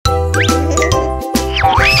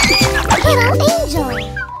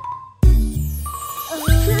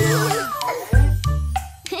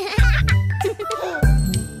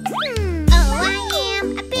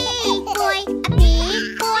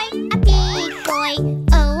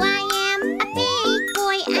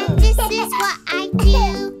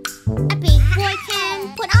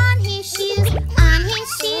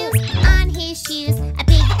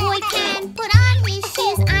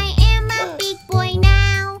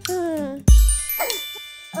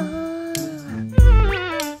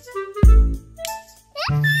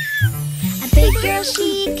girl,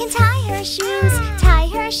 she can tie her shoes, tie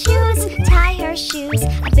her shoes, tie her shoes.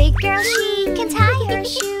 A big girl, she can tie her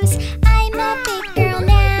shoes. I'm a big girl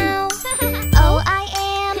now. Oh, I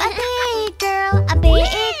am a big girl, a big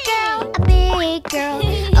girl, a big girl.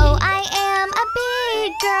 Oh, I am a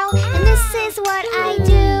big girl, and this is what I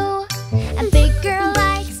do. A big girl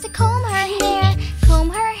likes to comb her hair, comb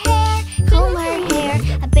her hair, comb her hair.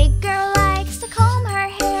 A big girl likes to comb her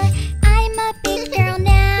hair. I'm a big girl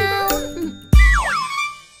now.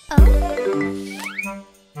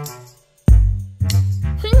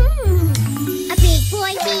 A big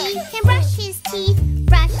boy, he can brush his teeth,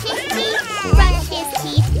 brush his teeth, brush his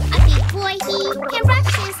teeth. A big boy, he can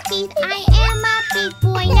brush his teeth. I am a big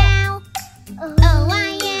boy now. Oh,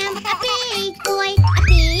 I am a big boy, a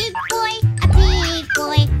big boy, a big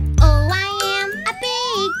boy. Oh, I am a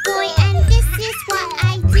big boy, and this is what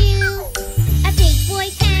I do. A big boy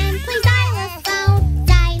can play xylophone,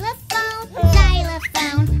 xylophone,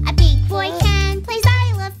 xylophone. A big boy can play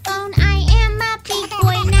xylophone. I am a big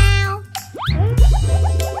boy now.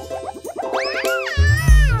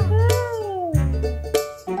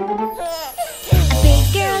 A big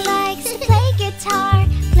girl likes to play guitar,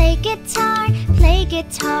 play guitar, play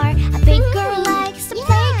guitar. A big girl likes to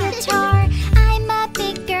play guitar. I'm a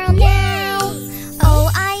big girl now. Oh,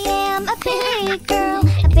 I am a big girl,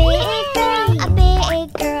 a big girl, a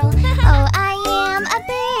big girl. Oh, I am a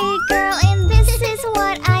big girl, and this is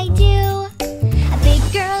what I do. A big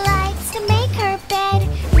girl likes to make her bed,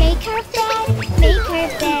 make her bed, make her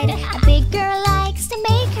bed. A big girl likes to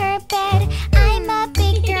make her bed. I'm a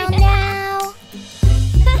big girl now.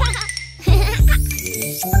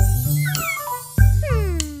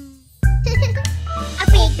 A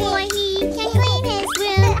big boy, he can clean his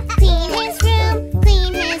room, clean his room,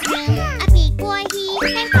 clean his room. A big boy, he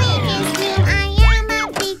can clean his room. I am a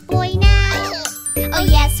big boy now. Oh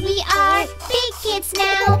yes, we are big kids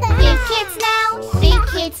now, big kids now, big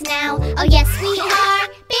kids now. Oh yes, we are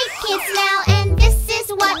big kids now, and this is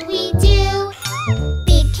what we do.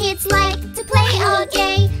 Big kids like to play all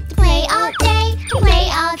day, to play all day, to play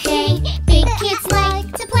all day. Big kids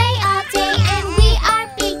like to play all day, and we are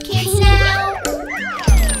big kids now.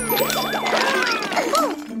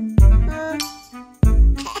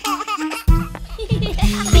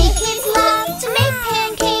 Big kids love to make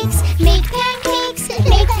pancakes, make pancakes,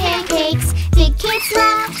 make pancakes. Big kids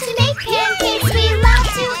love to make pancakes. We love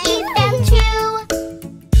to eat them too.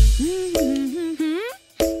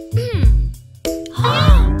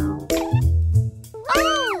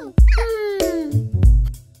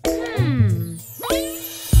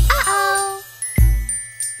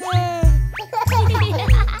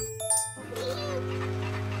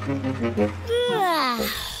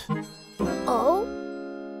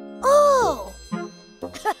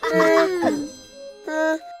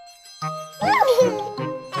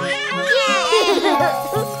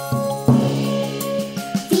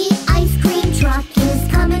 The ice cream truck is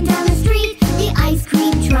coming down the street. The ice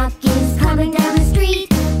cream truck is coming down the street.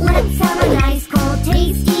 Let's have a nice cold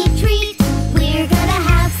tasty treat. We're gonna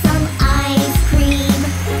have some ice cream.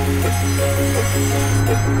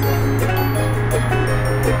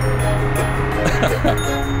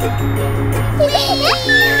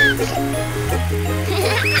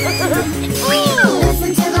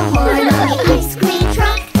 Listen to the horn on the ice cream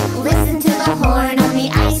truck. Listen to the horn on the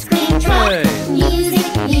ice cream truck. Music,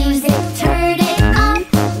 music, turn it up.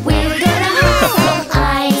 We're gonna have some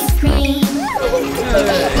ice cream.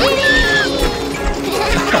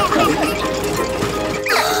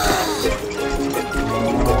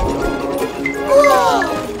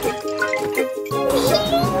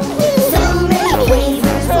 So many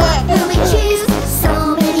flavors, what will we choose? So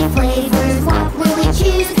many flavors, what will we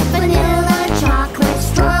choose? Vanilla, chocolate,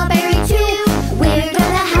 strawberry too. We're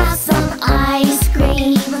gonna have some ice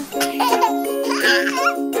cream.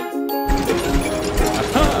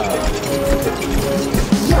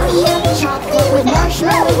 Yum yum chocolate with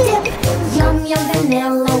marshmallow dip. Yum yum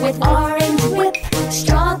vanilla with orange whip.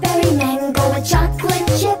 Strawberry mango with chocolate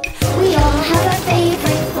chip. We all have a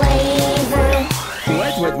favorite flavor.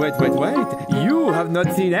 Wait. You have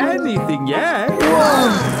not seen anything yet.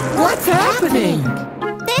 Whoa! What's happening?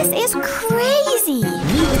 This is crazy!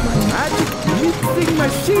 Magic mixing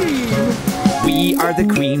machine. We are the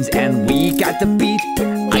creams and we got the beat.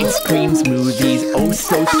 Ice cream smoothies, oh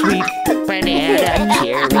so sweet. Banana,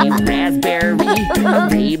 cherry, raspberry, a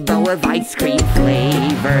rainbow of ice cream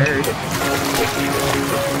flavors.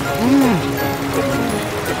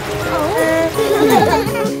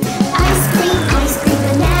 Ice cream,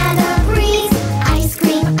 banana breeze. Ice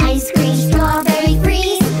cream, strawberry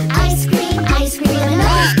freeze. Ice cream,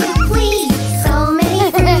 another scoop please. So many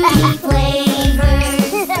fruity flavors.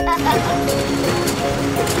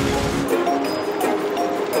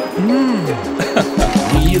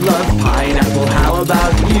 pineapple, how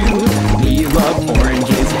about you? We love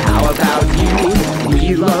oranges, how about you?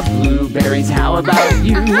 We love blueberries, how about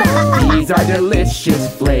you? These are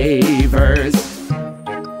delicious flavors.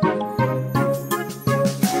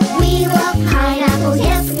 We love pineapples,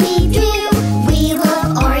 yes we do. We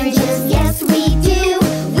love oranges, yes we do.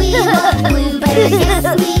 We love blueberries, yes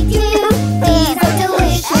we do. These are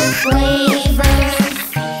delicious flavors.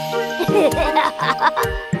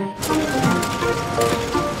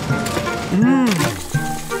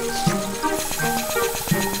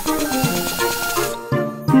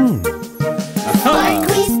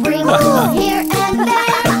 Sparkly sprinkles here and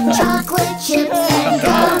there, chocolate chips and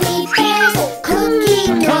gummy bears, cookie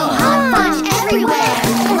dough, hot fudge everywhere.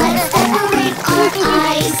 Let's decorate our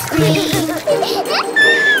ice cream.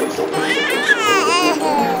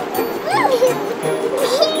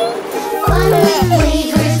 Fun with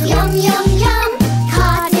flavors, yum yum yum.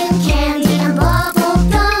 Cotton candy and bubble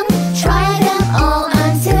gum. Try them all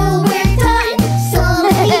until we're done. So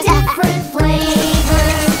many different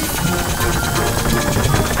flavors.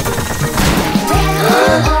 Red,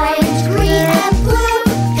 orange, green and blue,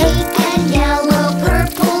 pink and yellow,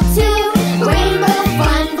 purple too. Rainbow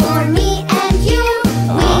fun for me and you.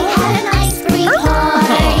 We had an ice cream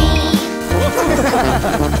party.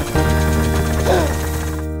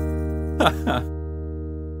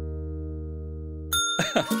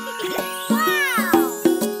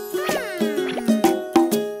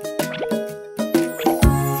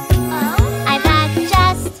 I've got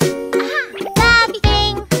just the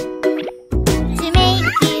thing to make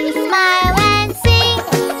you smile and sing.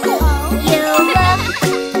 You look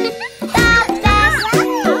the best,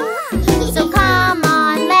 so come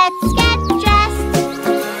on, let's get dressed.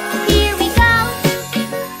 Here we go,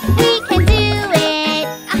 we can do it.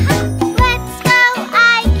 Let's go,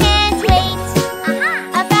 I can't wait.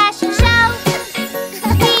 A fashion show,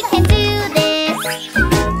 we can do this.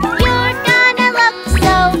 You're gonna look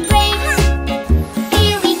so great.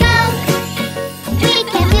 Here we go, we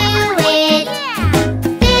can do it.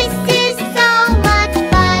 This is so much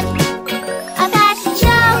fun. A fashion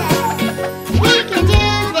show, we can do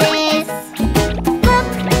this. Look,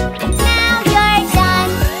 now you're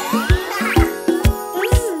done.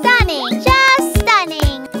 Stunning, just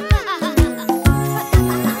stunning.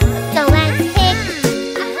 So let's pick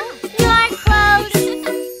your clothes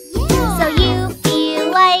so you feel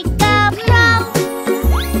like a pro.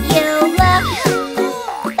 You look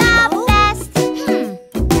the best,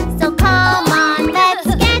 so come on, let's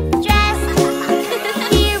get dressed.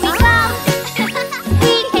 Here we go,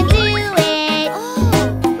 we can do it.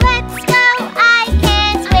 Let's go, I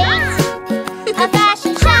can't wait. A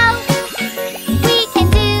fashion show, we can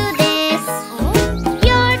do this.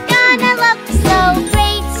 You're gonna look so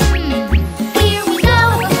great. Here we go,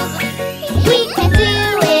 we can do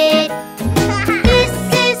it. This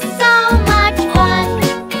is so much fun.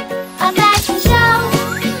 A fashion show,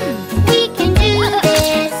 we can do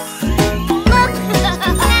this. Look,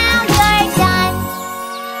 now you're done.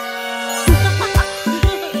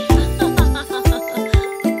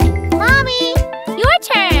 Mommy, your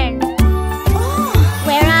turn.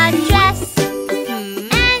 Wear a dress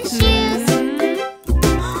and shoes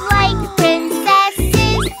like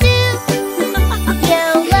princesses do. You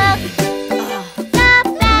look the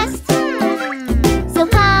best, so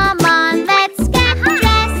come on, let's get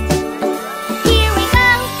dressed. Here we go,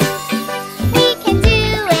 we can do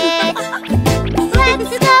it.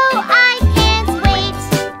 Let's go, I can't wait.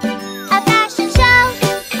 A fashion show,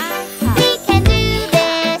 we can do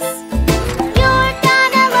this. You're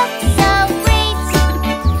gonna look so great.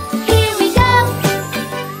 Here we go,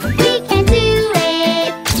 we can do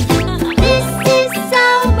it. This is so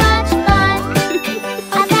much fun.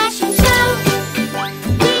 A fashion show,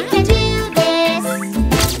 we can do this.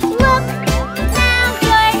 Look, now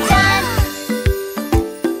you're done.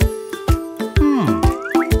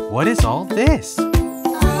 What is all this?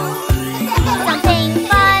 Something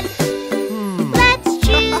fun. Let's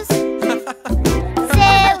choose.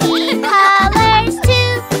 Silly colors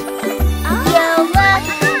too. You look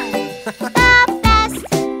the best,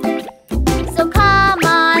 so come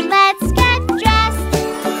on, let's get dressed.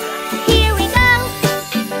 Here we go,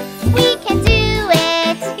 we can do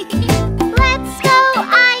it. Let's go,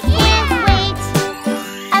 I can't wait.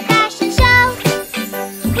 A fashion show,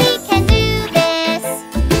 we can do this.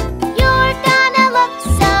 You're gonna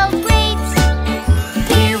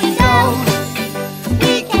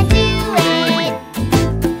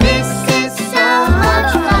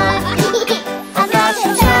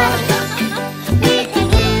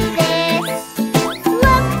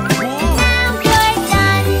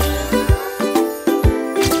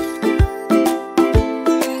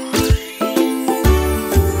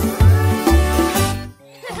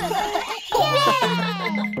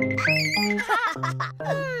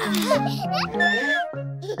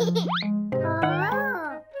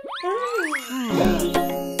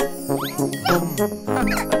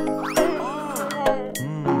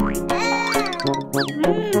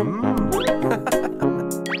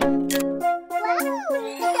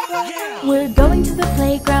We're going to the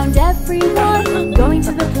playground, everyone. Going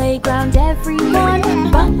to the playground, everyone.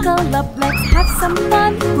 Buckle up, let's have some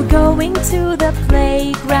fun. We're going to the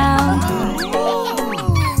playground.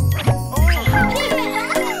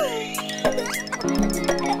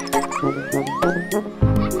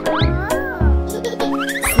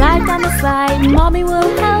 Slide down the slide, mommy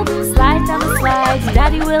will help. Slide down the slide,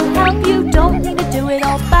 daddy will help. You don't need to do it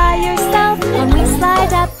all by yourself when we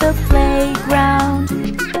slide at the playground.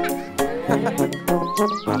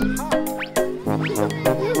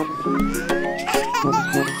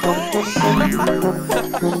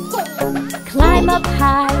 Climb up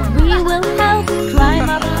high, we will help. Climb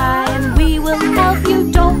up high and we will help.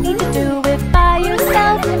 You don't need to do it by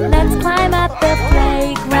yourself. Let's climb at the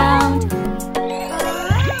playground.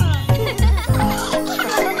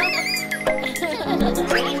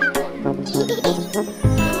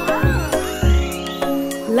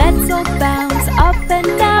 Let's all bounce up and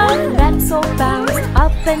down. Let's all bounce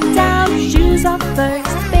up and down. Shoes off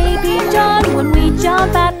first, baby John, when we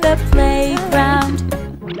jump at the playground.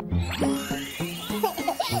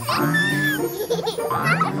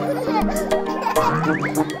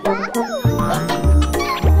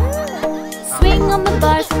 Swing on the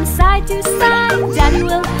bars from side to side. Daddy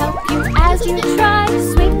will help you as you try.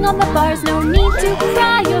 Swing on the bars, no need to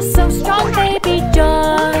cry. You're so strong, baby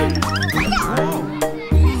John.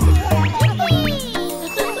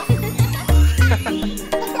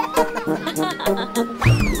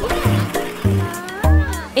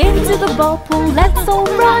 Into the ball pool, let's all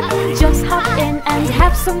run. Just hop in and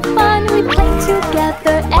have some fun. We play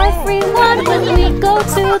together, everyone, when we go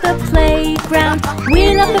to the playground.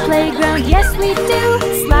 We love the playground, yes we do.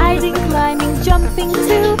 Sliding, climbing, jumping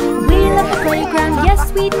too. We love the playground,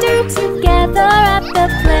 yes we do. Together at the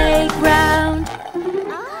playground.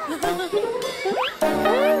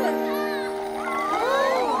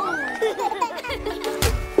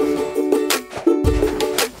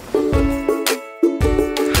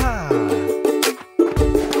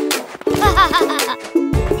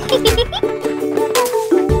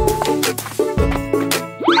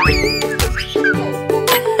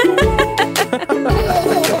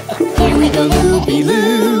 Here we go,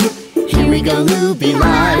 Looby-Loo. Here we go,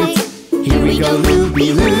 Looby-Light. Here we go,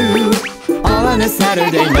 Looby-Loo. All on a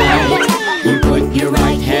Saturday night. You put your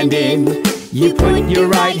right hand in. You put your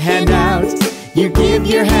right hand out. You give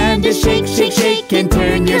your hand a shake, shake, shake, and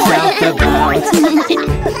turn yourself about.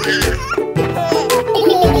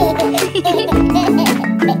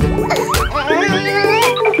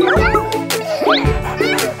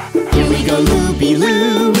 Here we go,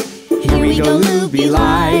 Looby-Loo. Here we go,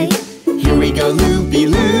 Looby-Light. Here we go,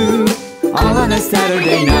 Looby-Loo. All on a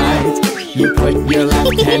Saturday night. You put your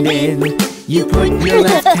left hand in. You put your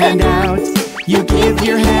left hand out. You give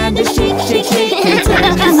your hand a shake, shake, shake, and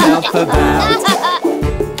turn yourself about.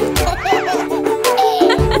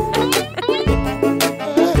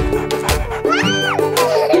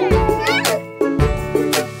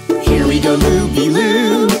 Here we go,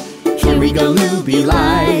 Looby-Loo. Here we go,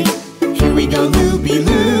 Looby-Light. Here we go,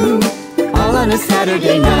 Looby-Loo. All on a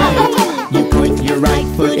Saturday night. You put your right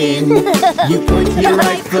foot in. You put your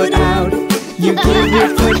right foot out. You give your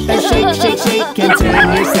foot a shake, shake, shake, and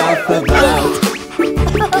turn yourself about.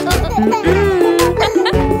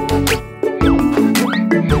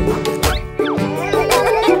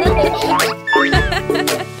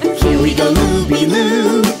 Here we go,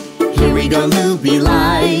 Looby-Loo. Here we go,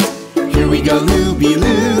 Looby-Light. Here we go,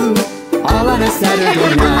 Looby-Loo. All on a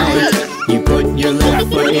Saturday night. You put your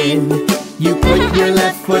left foot in. You put your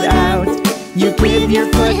left foot out. You give your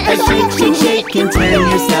foot a shake, shake, shake, and turn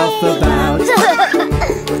yourself about.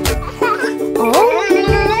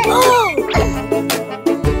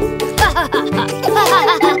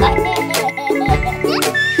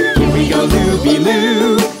 Here we go,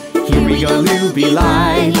 Looby-Loo. Here we go,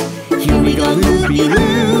 Looby-Light. Here we go,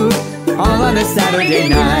 Looby-Loo. All on a Saturday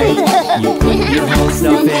night. You put your whole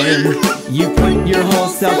self in. You put your whole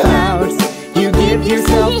self out. You give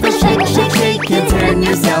yourself a shake, shake, shake, and turn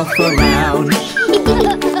yourself around.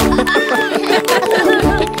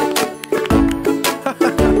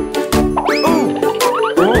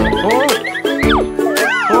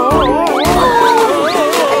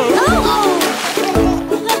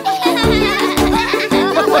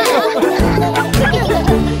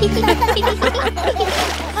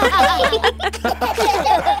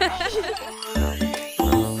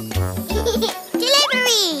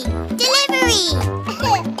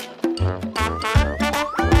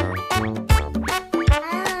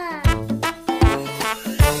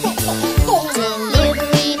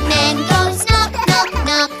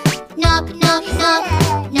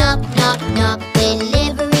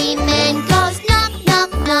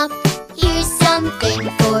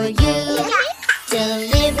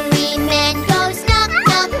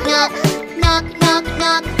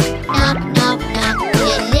 knock, knock, knock, knock.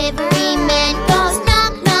 Delivery man goes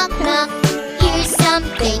knock, knock, knock. Here's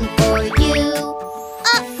something for you.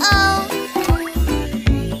 Uh-oh.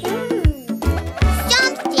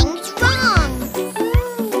 Something's wrong.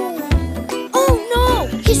 Oh no,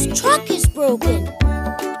 his truck is broken.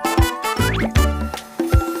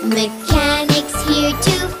 Mechanic's here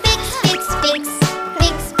to fix, fix, fix.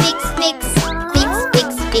 Fix, fix, fix. Fix, fix,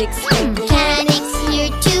 fix. Mechanic's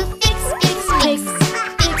here to fix, fix, fix.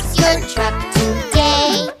 Fix your truck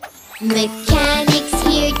today. Mechanic's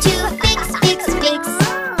here to fix, fix, fix.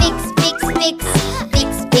 Fix, fix, fix.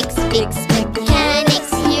 Fix, fix, fix.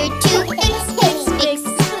 Mechanic's here to fix, fix, fix.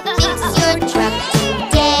 Fix your truck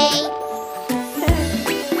today.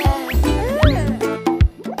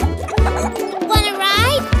 Wanna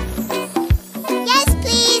ride? Yes,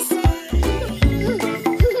 please.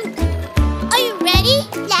 Are you ready?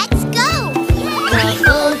 Let's go. The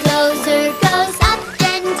bulldozer goes up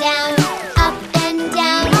and down, up and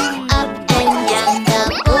down, up and down. The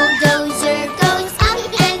bulldozer goes up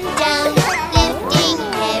and down, lifting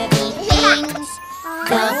heavy things.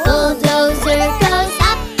 The bulldozer goes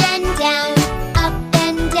up and down, up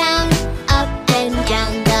and down, up and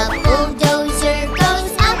down. The bulldozer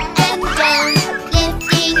goes up and down,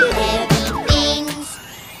 lifting heavy things.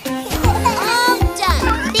 All done.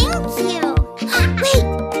 Thank you. Wait,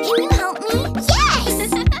 can you help me? Yes!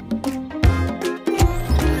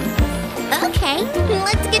 Okay,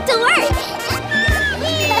 let's get to work.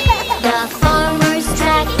 The farmer's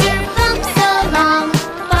tractor bumps along,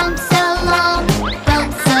 bumps along,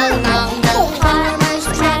 bumps along. The farmer's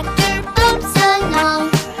tractor bumps along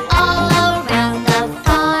all around the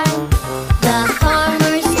farm. The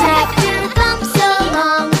farmer's tractor bumps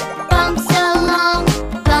along, bumps along,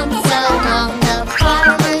 bumps along. The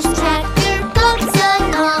farmer's tractor bumps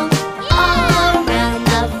along all around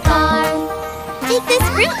the farm. Take this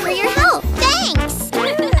fruit for your help. Thanks.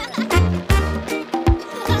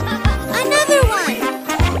 Another one.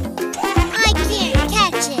 I can't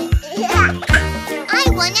catch it. I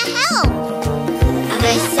wanna help. A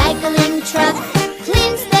recycling truck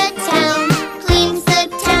cleans the town, cleans the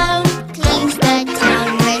town, cleans the town.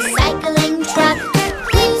 Recycling truck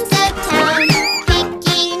cleans the town,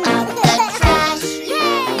 picking up the trash.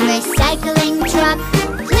 Recycling truck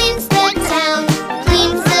cleans the town,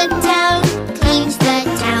 cleans the town, cleans the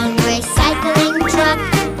town. Recycling truck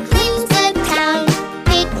cleans the town,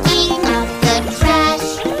 picking up the trash.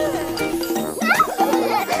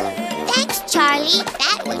 Thanks, Charlie.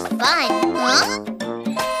 That was fun. Huh?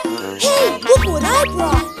 Hey, look what I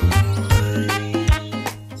brought.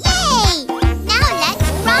 Yay! Now let's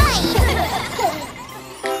ride.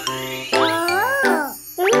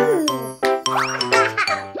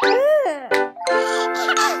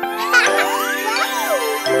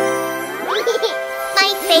 My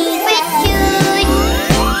favorite shoes,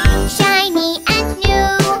 shiny and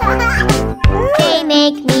new. They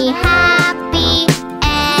make me happy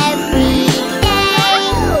every day.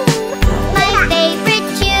 My favorite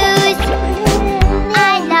shoes, I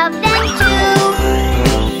love them too.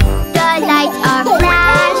 The lights are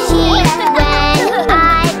flashy when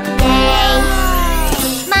I play.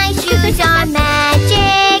 My shoes are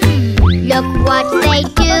magic. Look what they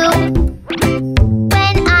do.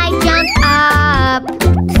 When I jump up,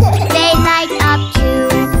 they light up too.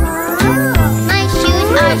 My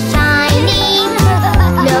shoes are shiny.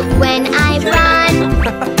 Look when I run.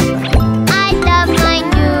 I love my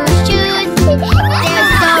new shoes. They're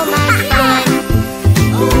so much fun.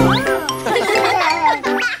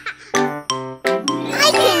 I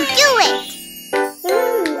can do it.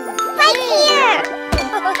 Right here.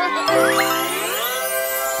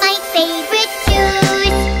 My favorite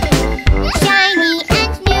shoes, shiny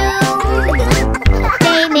and new.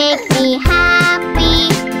 They make me happy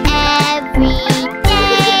every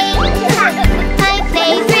day. My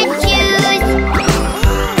favorite shoes,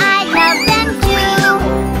 I love them too.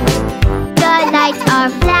 The lights are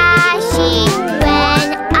flashy when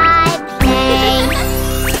I play.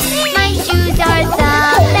 My shoes are the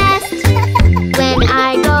best when I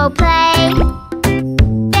go play.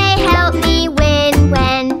 They help me win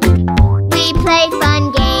when we play fun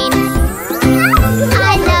games.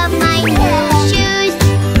 I love my new shoes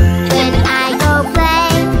when I go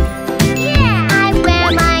play. I wear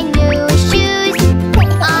my new shoes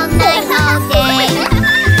all night, all day.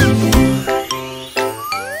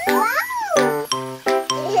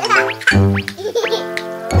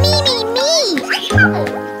 Me, me, me!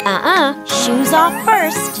 Shoes off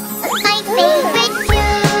first. My favorite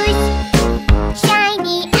shoes,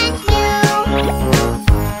 shiny and new.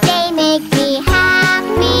 They make me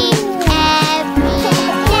happy every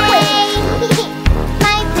day.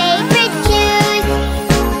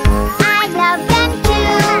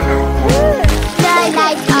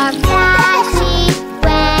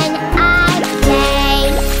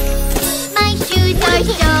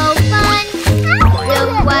 are so fun.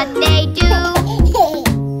 Look what they do.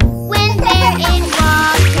 When they're in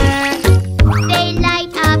water, they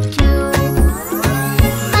light up too.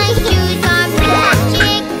 My shoes are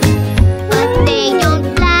magic, but they don't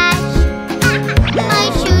flash. My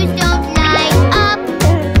shoes don't light up.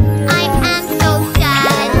 I am so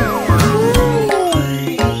sad.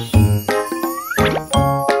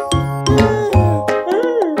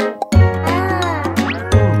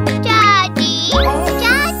 Daddy,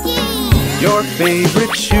 Daddy. Your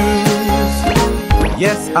favorite shoes.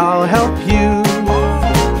 Yes, I'll help you.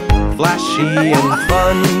 Flashy and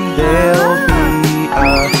fun they'll be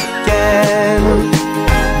again.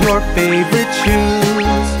 Your favorite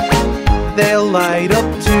shoes. They'll light up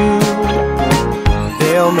too.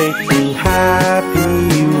 They'll make you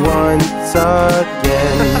happy once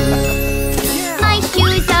again. My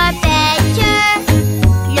shoes are better.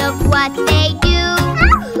 Look what they do.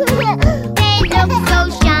 They look so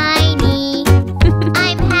shiny.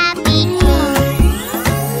 I'm happy too.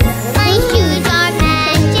 My shoes are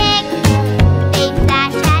magic. They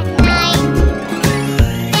flash at night.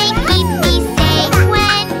 They keep me safe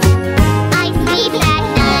when I sleep at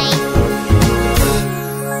night.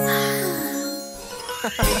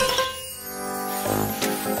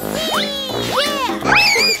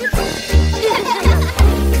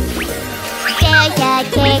 There's a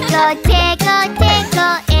tickle, tickle,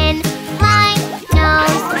 tickle in my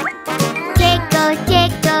nose. Tickle,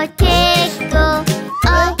 tickle, tickle.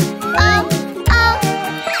 Oh, oh, oh.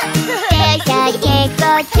 There's a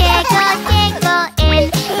tickle, tickle, tickle in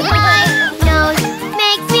my nose.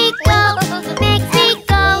 Makes me go,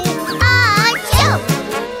 achoo!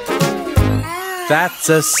 That's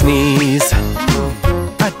a sneeze.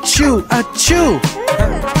 Achoo, achoo.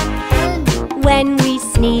 When we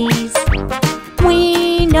sneeze,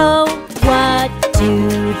 we know what to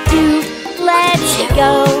do. Let it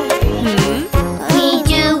go. We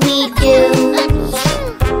do.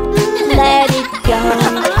 Let it go.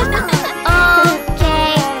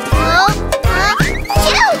 Okay.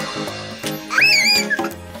 Achoo!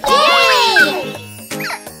 Yay!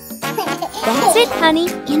 That's it, honey.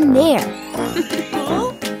 In there.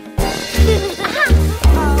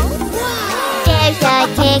 There's a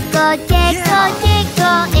tickle, tickle,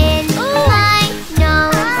 tickle in my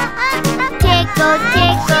nose. Tickle,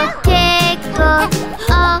 tickle, tickle.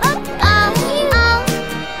 Oh, oh, oh.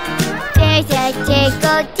 There's a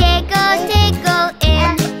tickle, tickle, tickle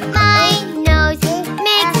in my nose.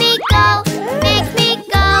 Makes me go,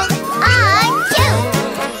 achoo!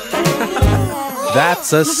 That's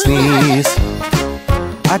a sneeze.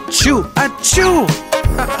 Achoo, achoo.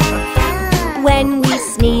 When we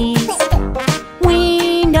sneeze, we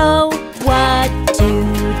know what to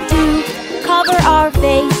do. Cover our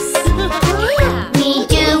face. We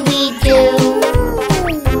do.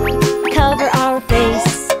 Cover our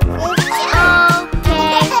face.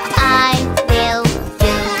 Okay, I will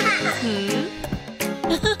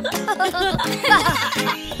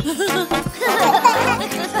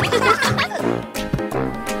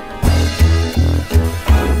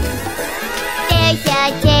There's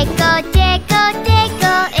a tickle, tickle,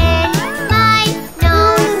 tickle in my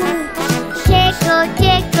nose. Tickle,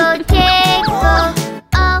 tickle, tickle.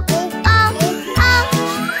 Oh, oh, oh.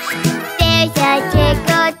 There's a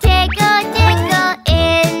tickle, tickle, tickle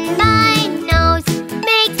in my nose.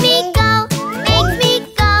 Makes me go,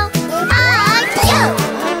 achoo!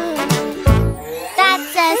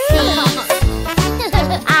 That's a sneeze.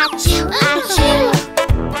 Achoo, achoo.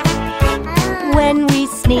 When we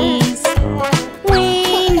sneeze, we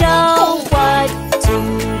know what to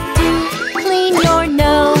do. Clean your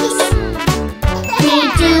nose.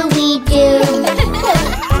 We do.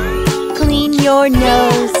 Clean your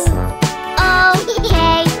nose.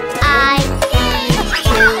 Okay, I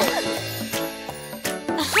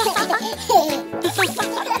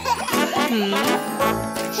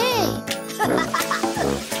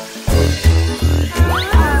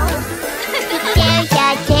There's a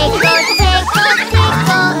tickle, tickle,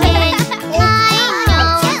 tickle in my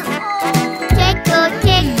nose. Tickle,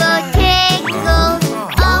 tickle, tickle.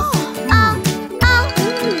 Oh, oh, oh.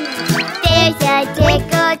 There's a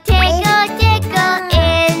tickle, tickle, tickle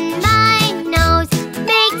in my nose.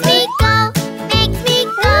 Makes me go, achoo!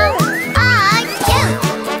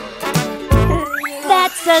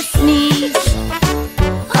 That's a sneeze.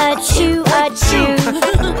 Achoo, achoo.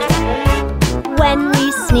 When we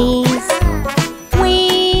sneeze, we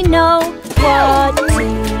know what to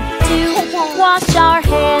do. Wash our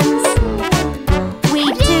hands. We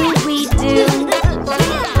do.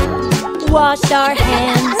 Wash our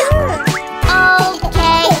hands.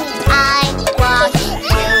 Okay, I wash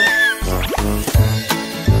too.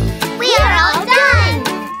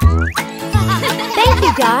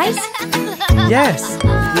 guys? Yes.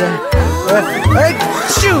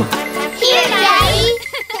 Achoo! Here, Daddy!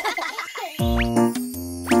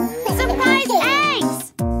 Surprise eggs!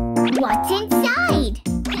 What's inside?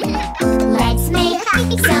 Let's make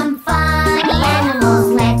some funny animals.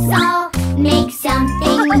 Let's all make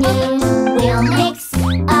something new. We'll mix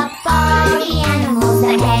up all the animals,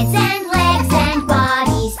 their heads and legs and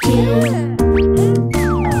bodies too.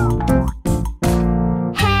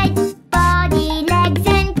 Head, body, legs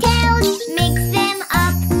and tails. Mix them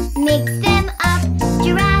up, mix them up.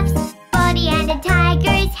 Giraffe's body and a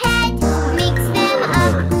tiger's head. Mix them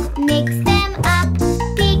up, mix them up.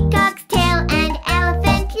 Peacock's tail and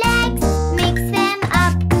elephant legs. Mix them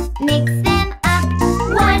up, mix them up.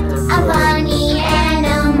 What a funny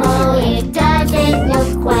animal, it doesn't look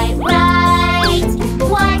quite right.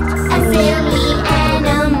 What a silly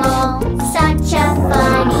animal, such a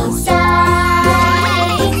funny sight.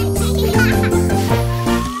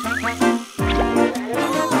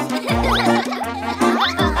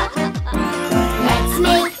 Let's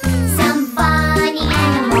make some funny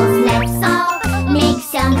animals. Let's all make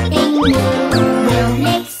something new. We'll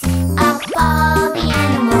mix up all the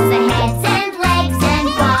animals, their heads and legs and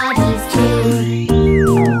bodies too.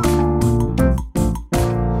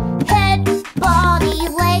 Head, body,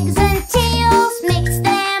 legs and tails. Mix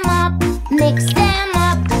them up, mix them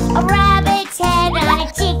up. A rabbit's head on a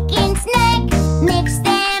chicken's neck. Mix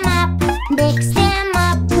them up, mix them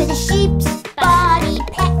up. With a sheep's body,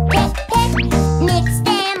 peck, peck, peck. Mix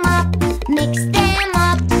them up, mix them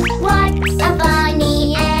up. What a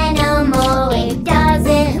funny animal, it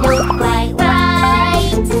doesn't look quite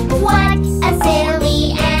right. What a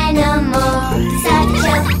silly animal, such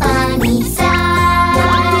a funny sight.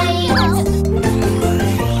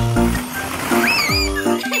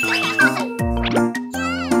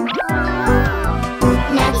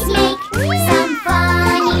 Let's make some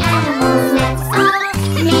funny animals. Let's all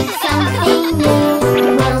make something new.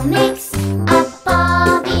 We'll mix up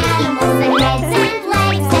all the animals, their heads and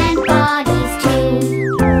legs and bodies too.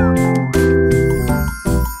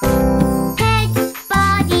 Head,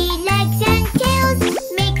 body, legs and tails.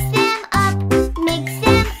 Mix them up, mix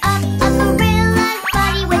them up. A gorilla's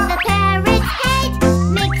body with a parrot's head.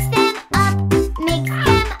 Mix them up, mix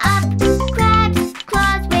them up. Crab's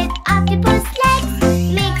claws with octopus legs.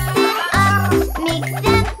 Mix them up, mix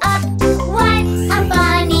them up. What a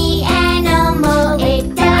funny animal, it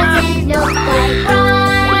doesn't look quite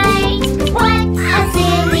right. What a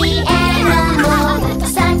silly animal,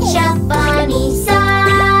 such a funny sight.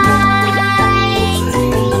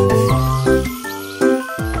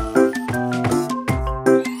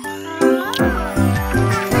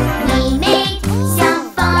 We made some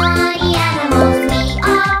funny animals. We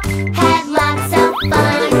all had lots of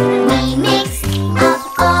fun. We mixed up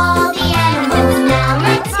all the animals. Now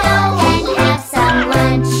let's go and have some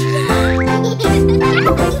lunch.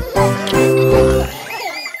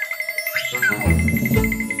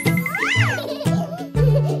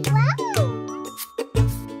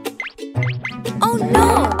 Oh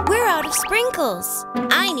no, we're out of sprinkles.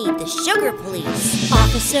 I need the sugar police.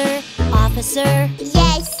 Officer, officer,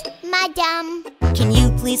 Yes, madam. can you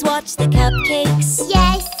please watch the cupcakes?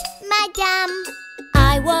 Yes, madam.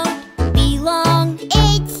 I won't be long.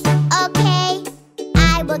 It's okay.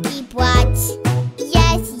 I will keep watch.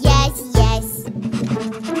 Yes, yes, yes.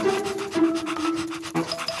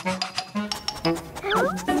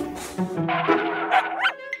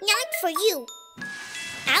 Not for you.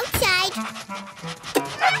 Outside.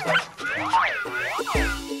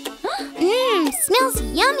 Smells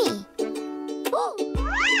yummy.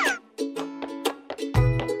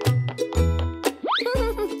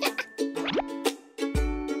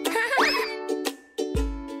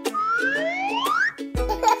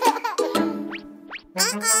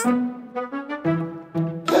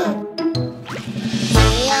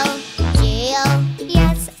 Jail.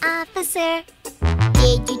 Yes, officer.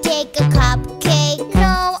 Did you take a cupcake?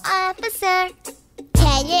 No, officer.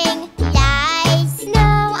 Telling lies?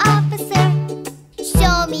 No, officer.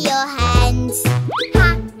 Show me your hands.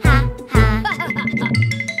 Ha, ha, ha.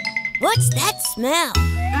 What's that smell?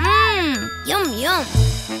 Yum, yum.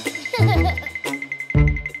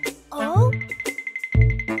 Oh?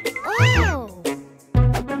 Oh.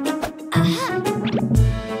 Aha.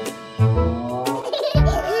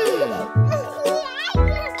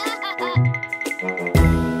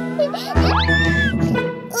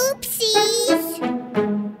 Oopsies.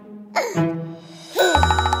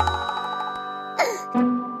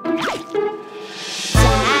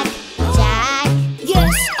 Jack.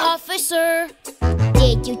 Yes, officer.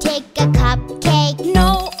 Did you take a cupcake?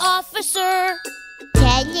 No, officer.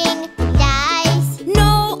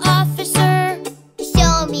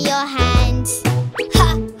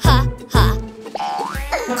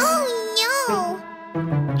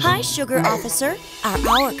 officer. Are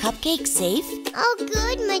our cupcakes safe? Oh,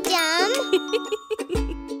 good, madame.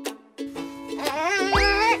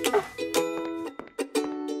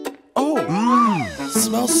 Oh,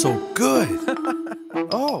 smells so good.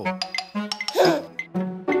 Oh.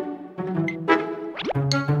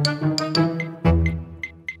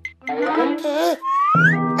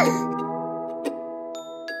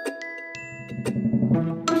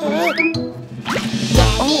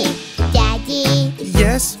 Daddy,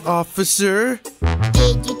 Yes, officer.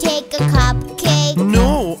 did you take a cupcake?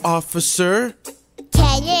 No, officer.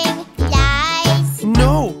 Telling lies.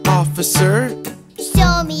 No, officer.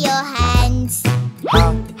 Show me your hands.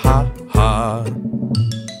 Ha, ha, ha.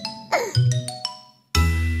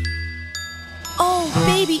 Oh,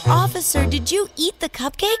 baby officer, did you eat the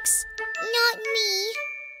cupcakes? Not me.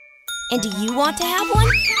 And do you want to have one?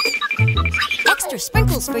 Extra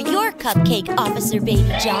sprinkles for your cupcake, Officer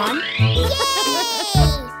Baby John. Yay!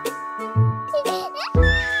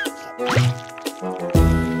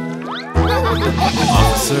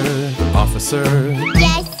 Officer.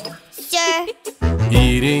 Yes, sir.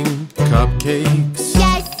 Eating cupcakes.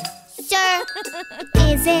 Yes, sir.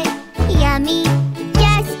 Is it yummy?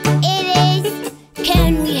 Yes, it is.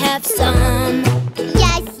 Can we have some?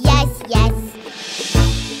 Yes, yes, yes.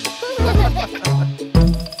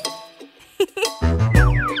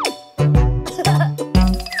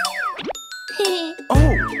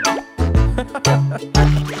 Oh.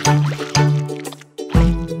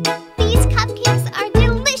 These cupcakes are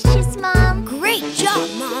delicious, Mom. Great job,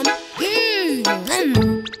 Mom.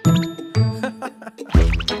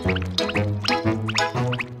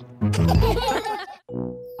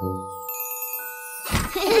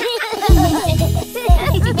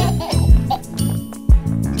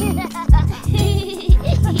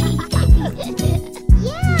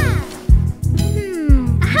 Yeah.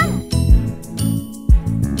 Ahem.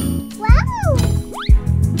 Wow.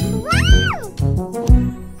 Wow.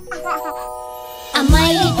 A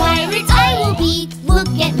mighty pirate I will be. Look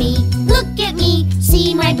at me, look at me.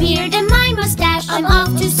 See my beard and my mustache. I'm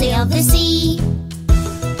off to sail the sea.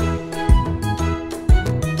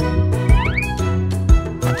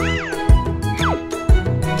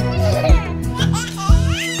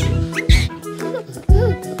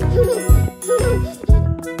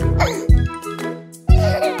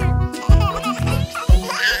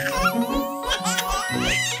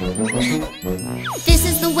 This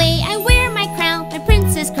is the way I wear my crown, my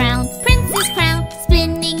princess crown, princess crown.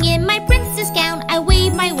 Spinning in my princess gown, I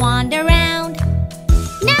wave my wand around.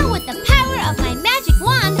 Now with the power of my magic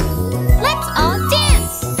wand, let's all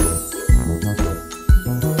dance!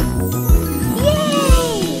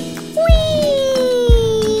 Yay! Whee!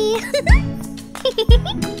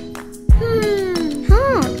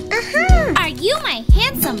 Are you my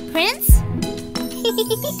handsome prince?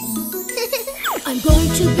 I'm going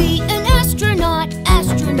to be an astronaut,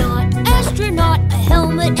 astronaut, astronaut. A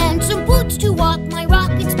helmet and some boots to walk, my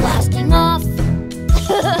rocket's blasting off. 3,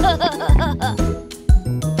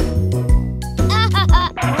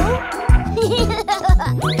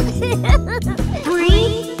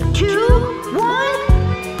 2, 1,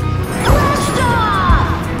 blast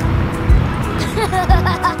off!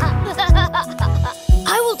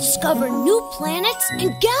 I will discover new planets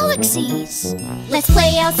and galaxies. Let's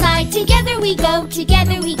play outside, together we go,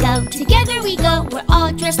 together we go, together we go. We're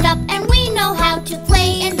all dressed up and we know how to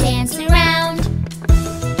play and dance around.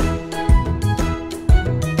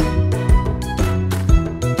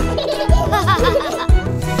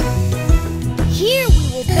 Here we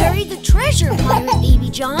will bury the treasure, Pirate Baby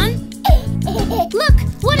John. Look,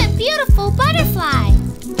 what a beautiful butterfly!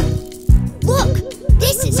 Look,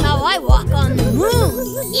 this is how I walk on the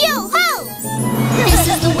moon. Yo-ho! This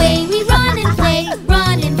is the way we run and play,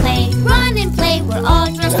 run and play, run and play. We're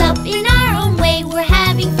all dressed up in our own way. We're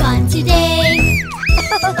having fun today.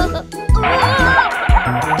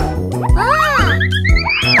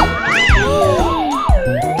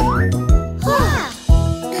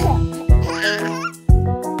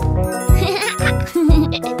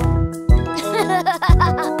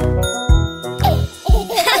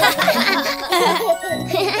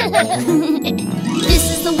 This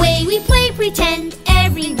is the way we play pretend.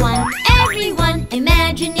 Everyone, everyone,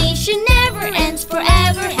 imagination never ends.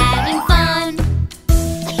 Forever having fun.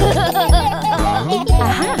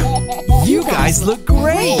 You guys look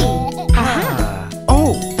great.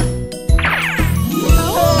 Oh.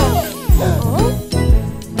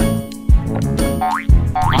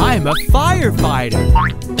 I'm a firefighter.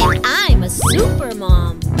 And I'm a super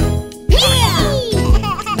mom.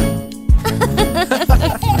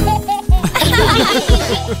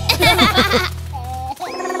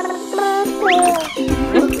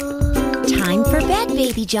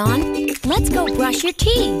 Baby John. Let's go brush your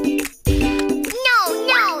teeth.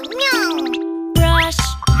 No. Brush,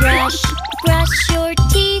 brush, brush your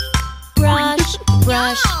teeth. Brush,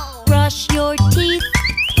 brush, brush your teeth.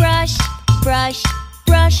 Brush, brush,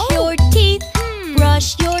 brush your teeth.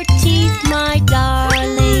 Brush your teeth, my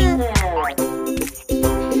darling.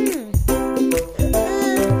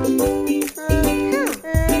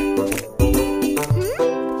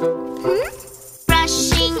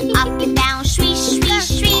 Brushing up and down, swish, swish,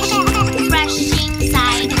 swish. Brushing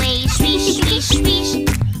sideways, swish, swish, swish.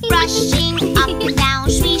 Brushing up and down,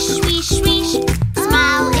 swish, swish, swish.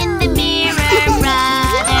 Smile in the mirror,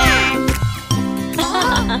 brother.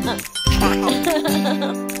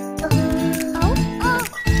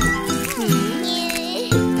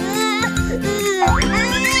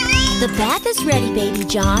 The bath is ready, Baby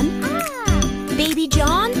John. Baby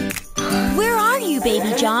John? Where are you,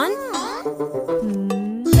 Baby John?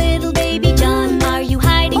 Little Baby John, are you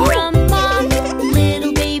hiding from Mom?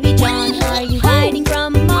 Little Baby John, are you hiding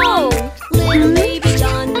from Mom? Little Baby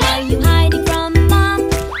John, are you hiding from Mom?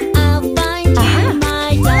 I'll find you,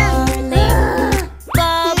 my darling.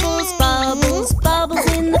 Bubbles, bubbles, bubbles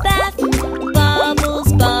in the bath.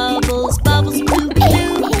 Bubbles, bubbles, bubbles,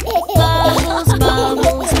 blue-blue. Bubbles,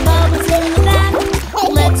 bubbles, bubbles in the bath.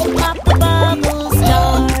 Let's pop the bubbles,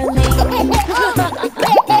 darling.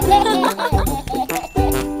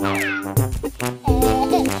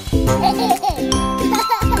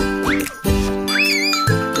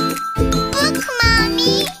 Look,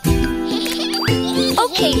 Mommy.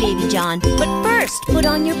 Okay, Baby John, but first put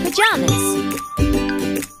on your pajamas.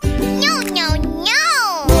 No.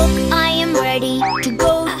 Look, I am ready to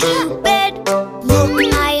go to bed.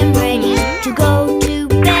 Look, I am ready to go to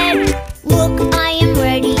bed. Look, I am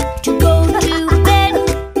ready to go to bed.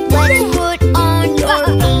 Let's put on your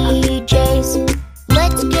PJs.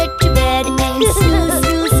 Let's get to bed and snooze,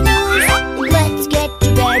 snooze, snooze. Let's get to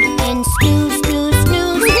bed and snooze, snooze,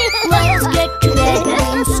 snooze. Let's get to bed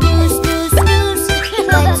and snooze, snooze, snooze.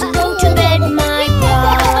 Let's go to bed, my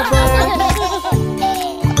brother.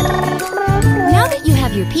 Now that you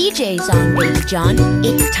have your PJs on, Baby John,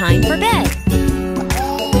 it's time for bed.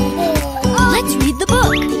 Let's read the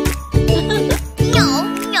book. No.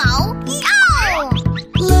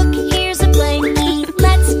 Look, here's a blankie,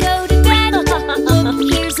 let's go to bed. Look,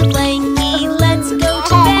 here's a blankie, let's go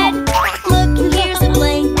to bed. Look, here's a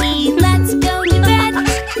blankie, let's go to bed.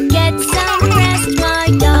 Get some rest, my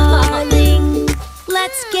darling.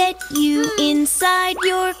 Let's get you inside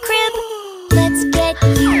your crib. Let's get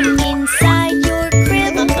you inside your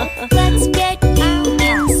crib. Let's get you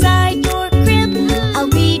inside your crib. I'll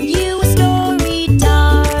read you a story,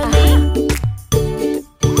 darling.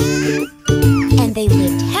 And they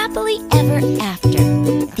lived happily ever after.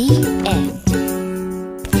 The end.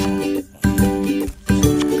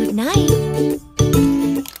 Good night.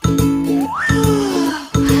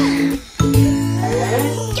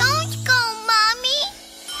 Don't go, Mommy.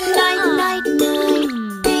 Night, night, night,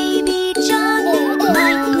 Baby John.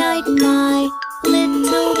 Night, night, night,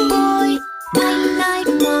 little boy. Night, night,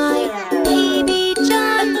 night, Baby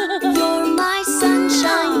John. You're my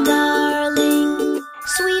sunshine, darling.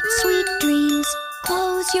 Sweet, sweet dreams,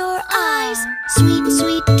 close your eyes. Sweet,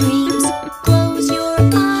 sweet dreams, close your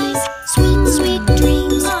eyes. Sweet, sweet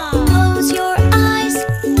dreams, close your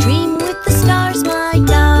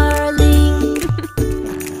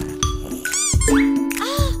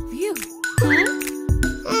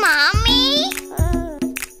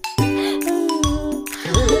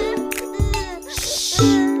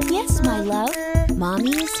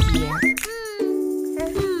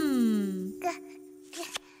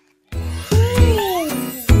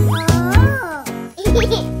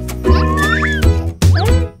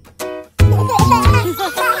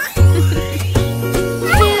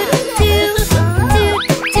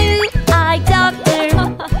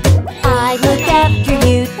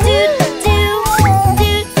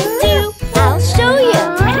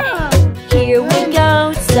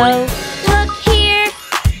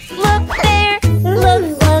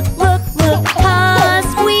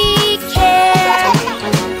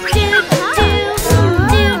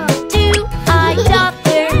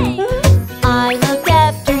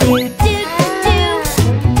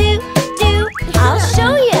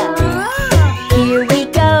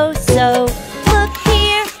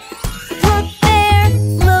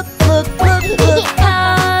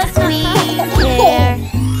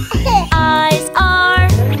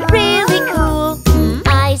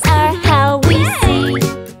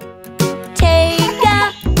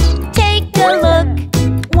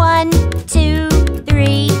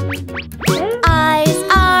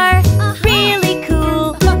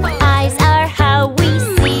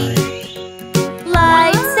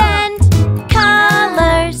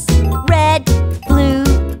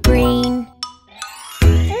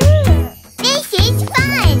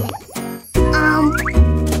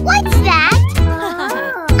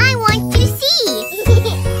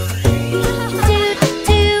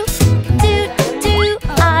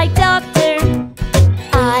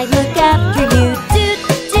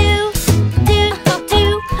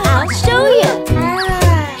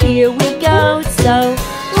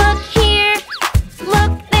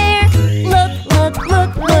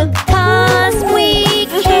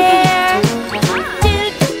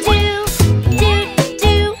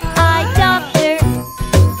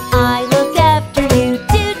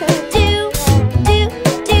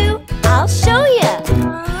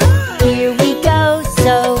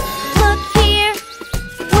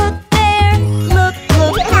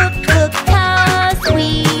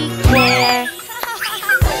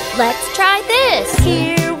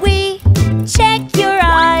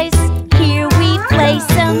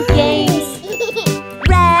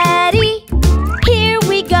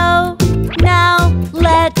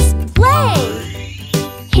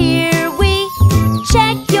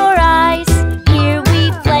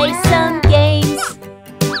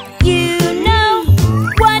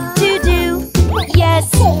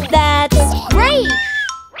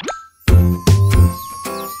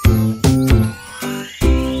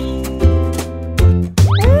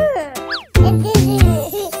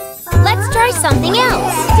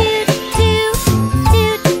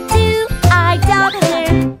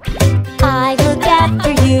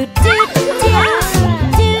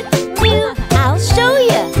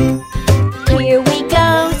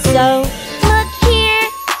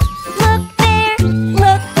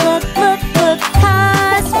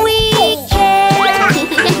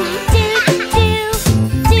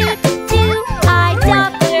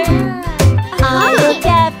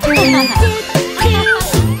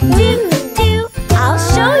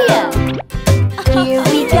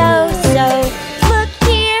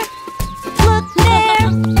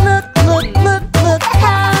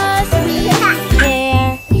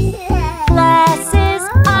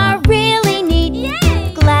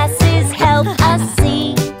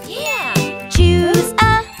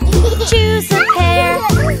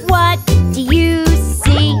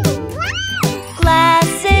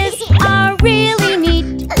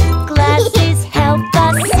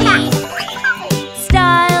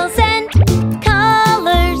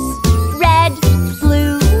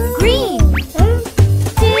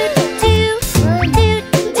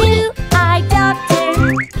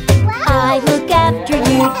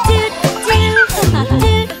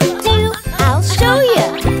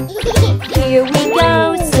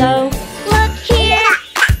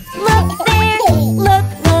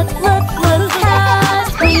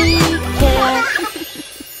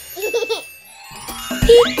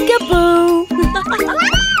Peekaboo.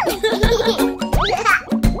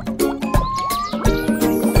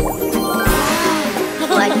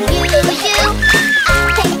 What you do,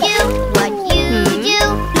 I do. What you do,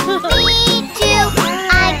 me too.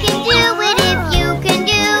 I can do it if you can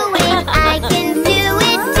do it. I can do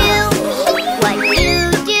it too. What you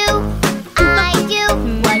do, I do.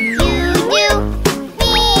 What you do,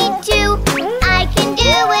 me too. I can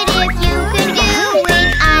do it if you can do it.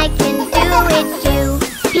 I can do it too.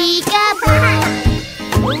 Peekaboo.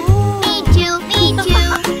 Me too, me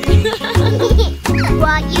too.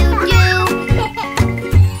 What you do,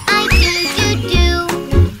 I do, do, do.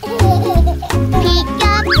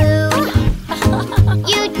 Peekaboo.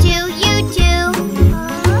 You do, you do.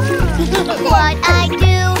 What I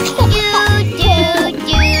do, you do, do,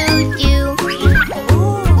 do.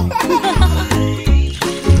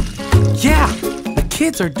 Yeah, the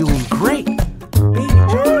kids are doing great.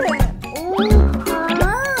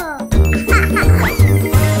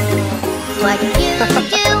 What you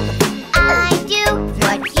do, I do.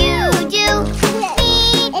 What you do, me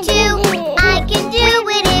too. I can do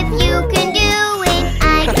it if you can do it. I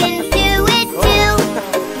can do it too.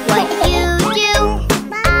 What you do,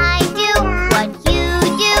 I do. What you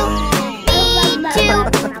do, me too.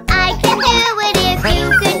 I can do it if you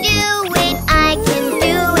can do it. I can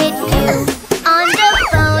do it too. On the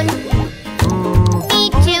phone, me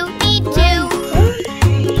too, me too.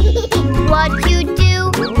 What you do,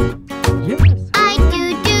 I do,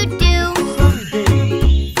 do, do.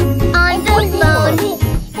 On the phone,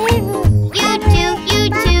 you do, you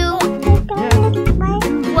do.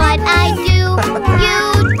 What I do, you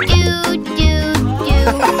do, do, do.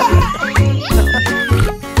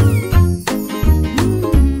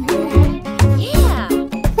 Yeah.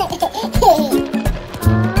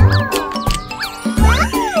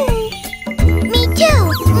 Me too,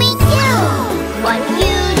 me too. What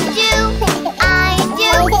you do, I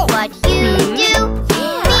do. What you do,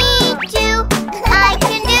 me too. I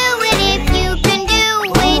can do it if you can do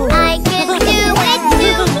it. I can do it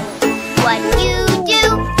too. What you do,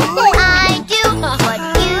 I do. What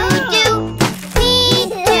you do, me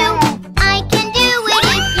too. I can do it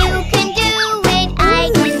if you can do it. I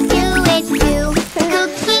can do it too.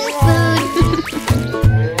 Cooking food,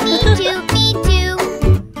 me too, me too.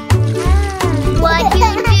 What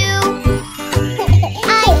you do,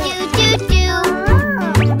 I do, do, do.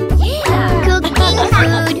 Cooking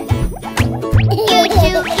food, you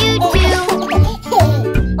do, you do.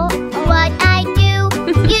 What I do,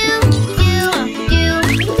 you do, do, do.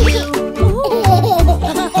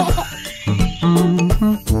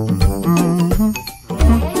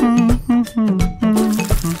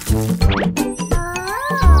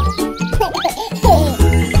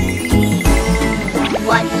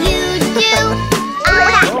 What you do, I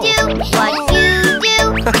do. What you do,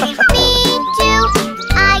 me too.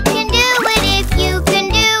 I can do it if you can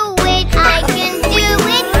do it. I can do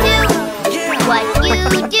it too. What you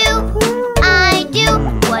do, I do.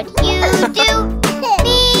 What you do,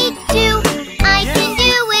 me too. I can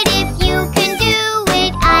do it if you can do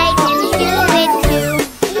it. I can do it too.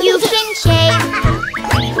 You can shave,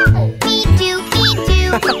 me too, me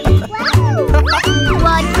too.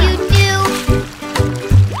 What you do,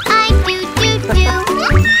 I do, do, do.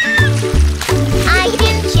 I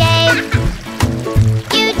can shave,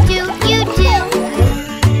 you do, you do.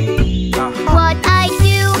 What I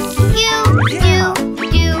do, you do,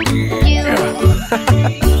 do, do.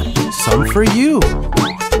 Some for you.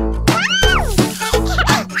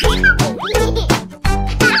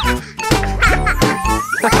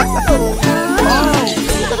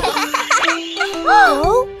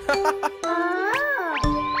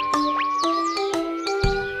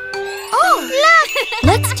 Oh, look!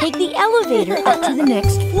 Let's take the elevator up to the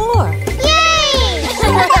next floor. Yay!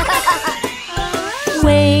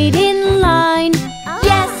 Wait in line.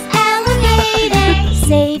 Yes, elevator.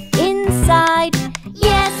 Safe inside.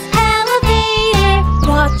 Yes, elevator.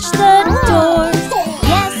 Watch the doors.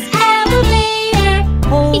 Yes, elevator.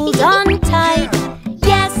 Hold on tight.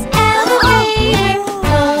 Yes, elevator.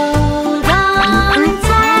 Hold on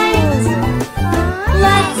tight.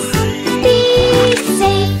 Let's be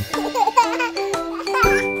safe.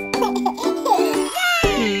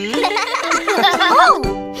 Oh!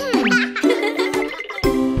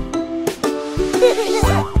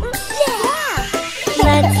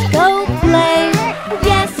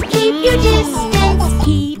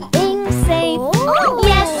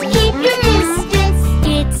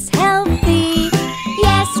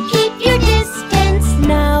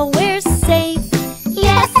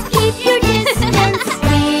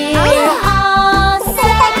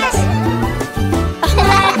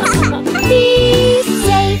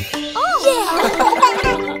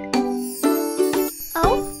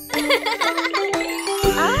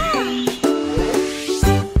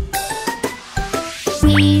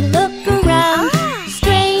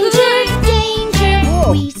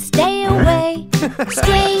 stay away.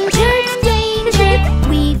 Stranger danger,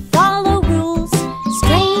 we follow rules.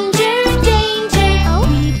 Stranger danger,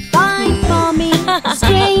 we find mommy.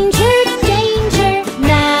 Stranger danger,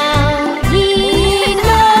 now we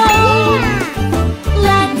know.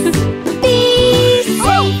 Let's be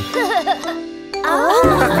safe.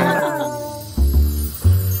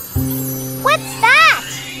 What's that?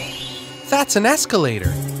 That's an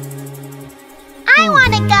escalator. I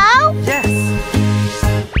want to go. Yes.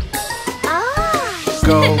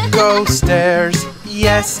 Oh. Go stairs.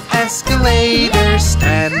 Yes, escalator.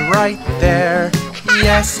 Stand right there.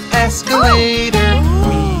 Yes, escalator.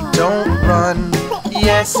 We don't run.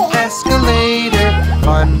 Yes, escalator.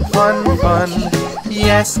 Fun, fun, fun.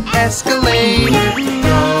 Yes, escalator.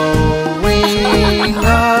 Going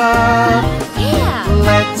up. Yeah.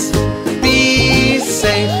 Let's be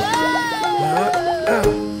safe.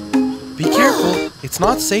 Be careful. It's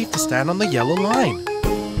not safe to stand on the yellow line.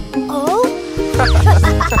 Oh.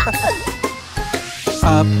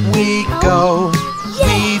 Up we go.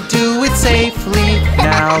 We do it safely.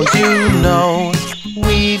 Now you know.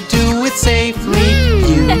 We do it safely.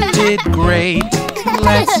 You did great.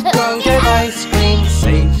 Let's go get ice cream.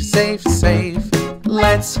 Safe, safe, safe.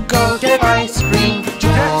 Let's go get ice cream.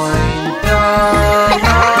 Join the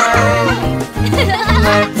line.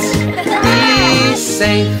 Let's be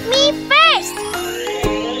safe. Me first.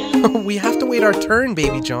 We have to wait our turn,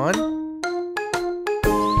 baby John.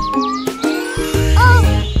 Oh.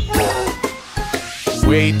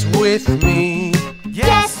 Wait with me.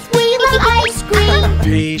 Yes, we love ice cream.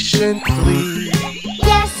 Patiently.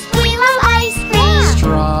 Yes, we love ice cream.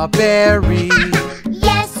 Strawberry.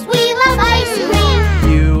 Yes, we love ice cream.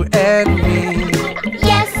 You and me.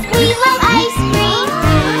 Yes, we love ice cream.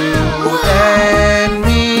 You and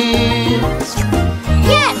me.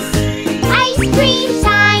 Yes, ice cream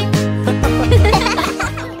time.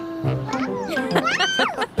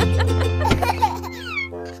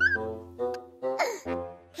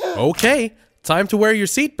 Okay, time to wear your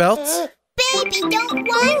seatbelts. Baby, don't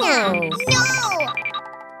wanna. No.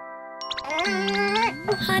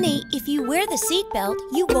 Honey, if you wear the seatbelt,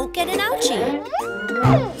 you won't get an ouchie.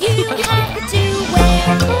 You have to wear.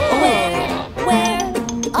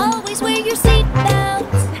 Always wear your seatbelt.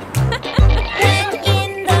 When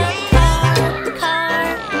in the car,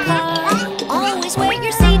 always wear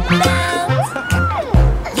your seatbelt.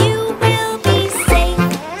 You will be safe,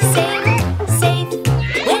 safe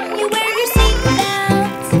when you wear your seatbelt.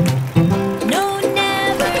 No,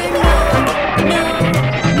 never, no.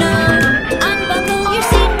 Unbuckle your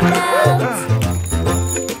seatbelt.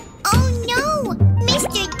 Oh no,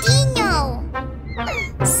 Mr. Dino.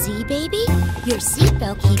 See, baby? Your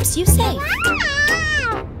seatbelt keeps you safe.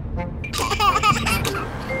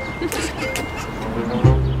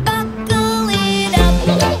 Buckle it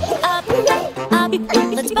up.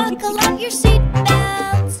 Let's buckle up your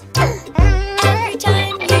seatbelts. Every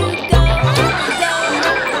time you go,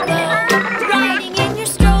 riding in your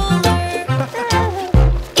stroller.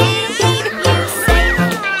 It'll keep you safe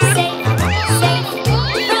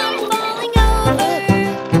from falling over.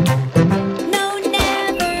 No,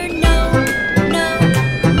 never, no.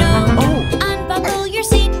 Unbuckle your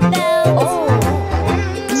seatbelt.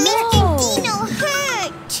 Mr. Dino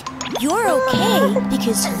hurt. You're okay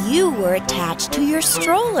because you were attached to your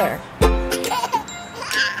stroller.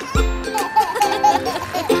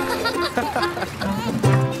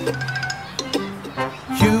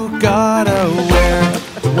 You gotta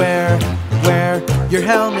wear your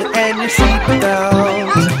helmet and your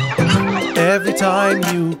seatbelt. Every time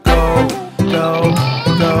you go,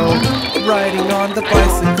 riding on the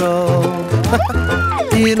bicycle.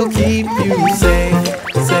 It'll keep you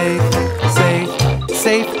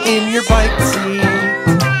safe in your bike seat.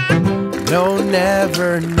 No,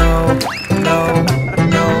 never, no.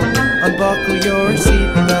 Unbuckle your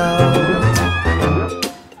seatbelt.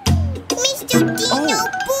 Mr. Dino,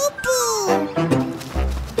 boo-boo.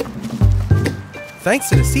 Thanks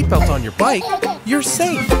to the seatbelt on your bike, you're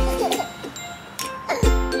safe.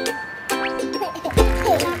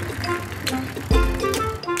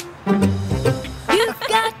 You've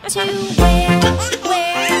got to wear.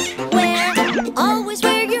 Always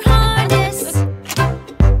wear your harness.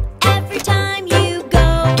 Every time you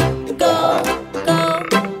go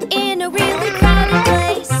in a really crowded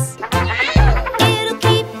place. It'll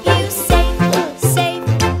keep you safe.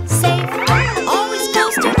 Always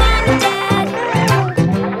close to mom and dad.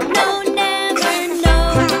 No, never,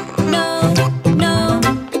 no.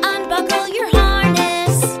 Unbuckle your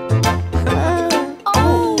harness.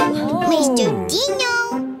 Mr. Dino,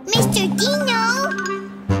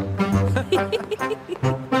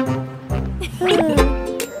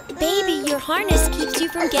 harness keeps you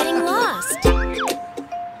from getting lost.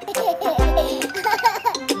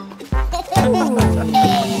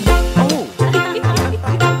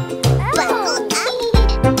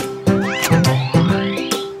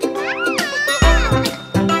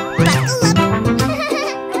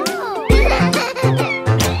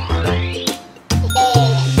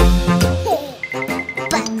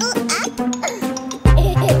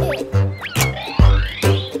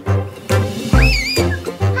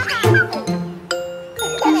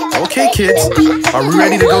 Okay, kids, are we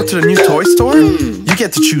ready to go to the new toy store? You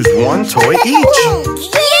get to choose one toy each.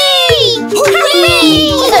 Yay!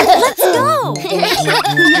 Hooray! Let's go!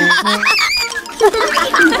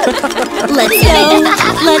 Let's go,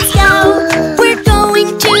 let's go. We're going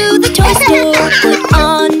to the toy store. Put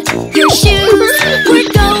on your shoes. We're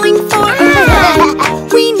going for a ride.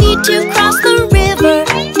 We need to cross the river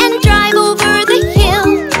and drive over the hill.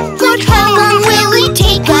 But how long will it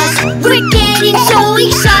take us? We're getting so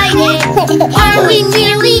excited. Are we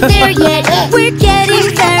nearly there yet? We're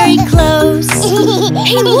getting very close.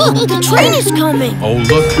 Hey, look, the train is coming. Oh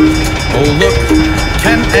look,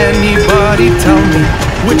 can anybody tell me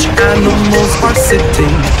which animals are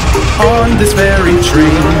sitting on this very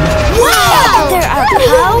train? Wow! There are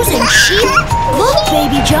cows and sheep. Look,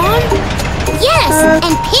 Baby John. Yes,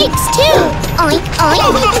 and pigs too. Oink,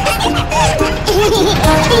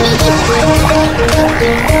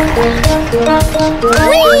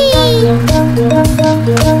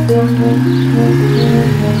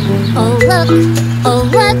 Oh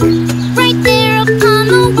look, right there upon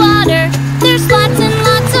the water. There's lots and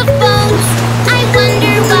lots of boats. I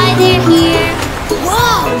wonder why they're here.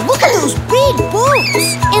 Wow, look at those big boats.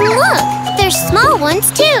 And look, there's small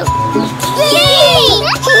ones too. Yay!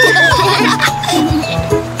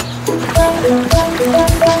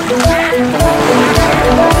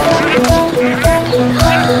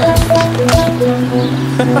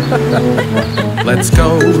 Let's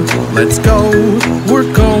go,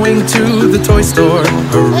 we're going to the toy store.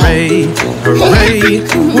 Hooray, hooray,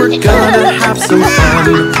 we're gonna have some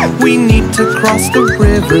fun. We need to cross the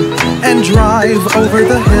river and drive over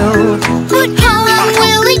the hill. But how long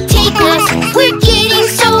will it take us? We're getting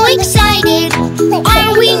so excited.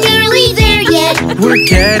 Are we nearly there yet? We're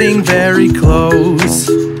getting very close.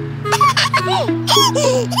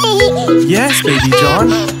 Yes, Baby John,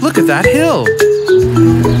 look at that hill.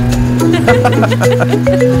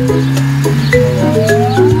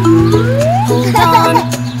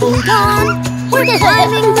 Hold on, we're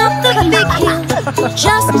climbing up the big hill.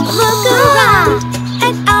 Just look around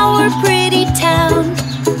at our pretty town.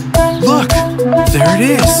 Look, there it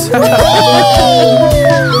is.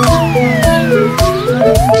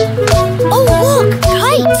 Oh look,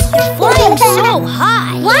 kites, they're flying so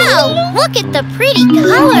high. Wow, look at the pretty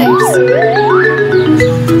colors.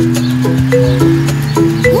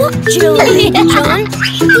 Look, Jill and John,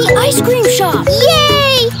 the ice cream shop.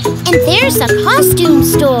 Yay! And there's a costume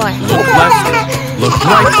store. Look left, look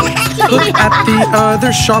right, look at the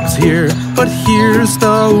other shops here. But here's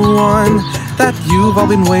the one that you've all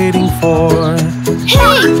been waiting for.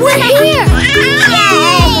 Hey, we're here!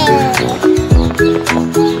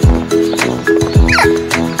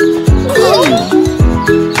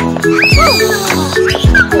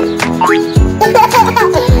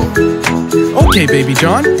 Okay, Baby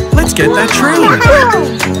John, let's get that train.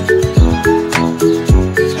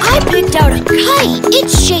 I picked out a kite.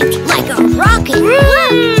 It's shaped like a rocket.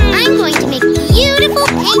 I'm going to make beautiful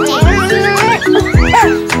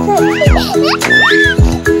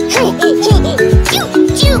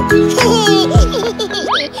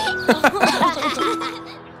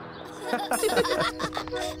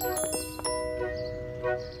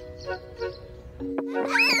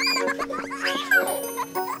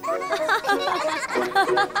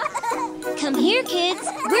Come here, kids.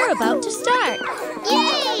 We're about to start.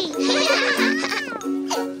 Yay!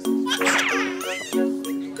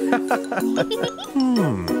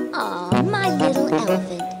 Aw, my little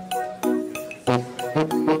elephant.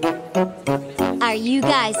 Are you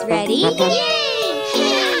guys ready? Yay!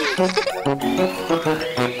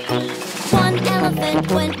 One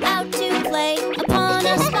elephant went out to play upon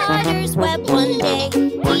a spider's web one day.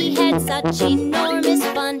 He had such enormous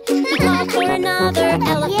fun, he called for another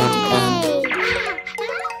elephant to come.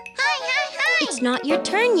 It's not your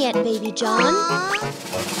turn yet, Baby John.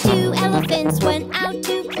 Two elephants went out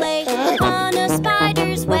to play upon a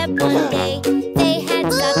spider's web one day. They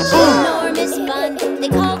had such enormous fun, they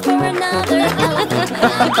called for another elephant to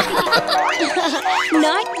come.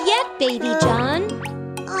 Not yet, Baby John.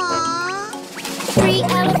 Three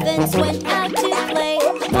elephants went out to play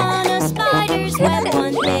upon a spider's web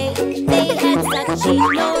one day. They had such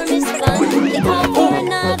enormous fun, They call for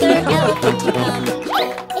another elephant to come.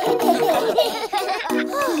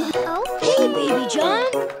 Hey, Baby John.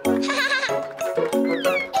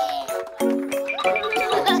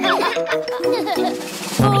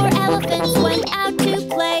 4 elephants went out to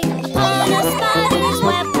play upon a spider's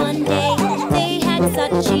web one day. They had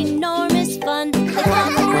such enormous fun. They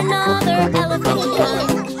called for another elephant to come.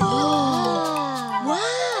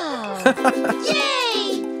 Wow!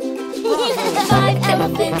 Yay! 5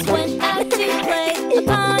 elephants went out to play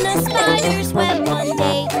upon a spider's web one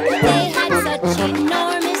day. They had such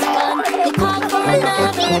enormous fun. They called for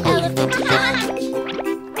another elephant to come.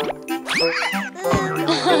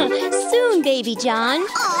 Soon, Baby John.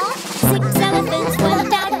 6 elephants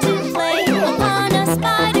went out to play upon a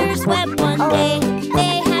spider's web one day.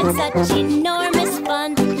 They had such enormous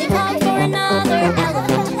fun. They called for another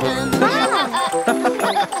elephant to come.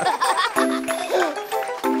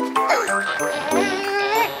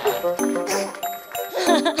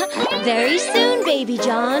 Very soon, Baby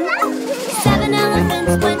John. 7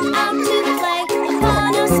 elephants went out to play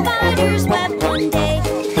upon a spider's web one day.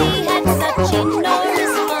 They had such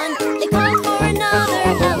enormous fun. They called for another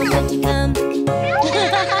elephant to come.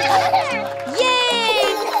 Yay!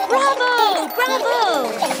 Bravo! Bravo!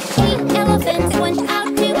 8 elephants went out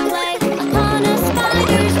to play upon a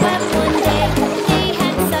spider's web one day. They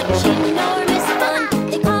had such enormous fun.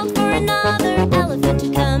 They called for another elephant to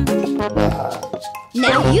come.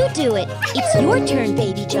 Now you do it. It's your turn,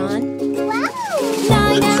 Baby John.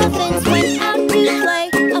 9 elephants went out to play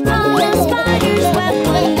upon a spider's web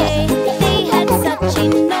one day. They had such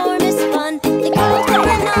enormous fun. They called for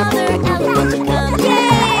another elephant to come.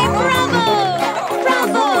 Yay! Bravo!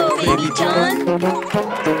 Bravo, Baby John.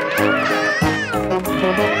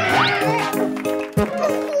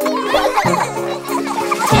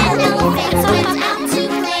 10 elephants went out to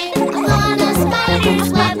play upon a spider's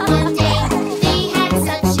web one day. They had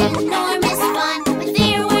such enormous fun, but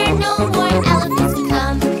there were no more elephants to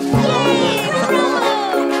come. Yay!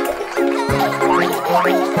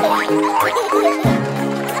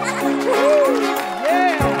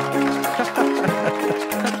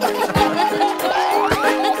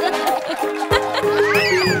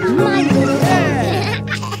 My little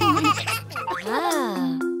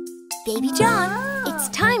Baby John, it's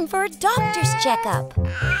time for a doctor's checkup.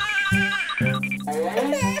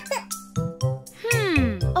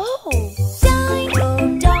 Oh.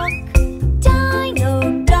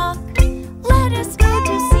 Dino Doc, let us go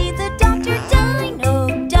to see the doctor.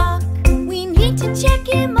 Dino Doc, we need to check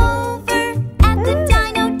him over at the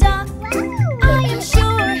Dino Doc. I am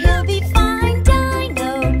sure he'll be fine.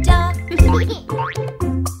 Dino Doc.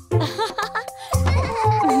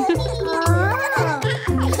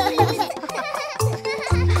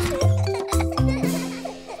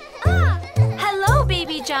 Hello,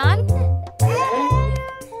 Baby John.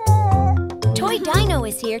 Toy Dino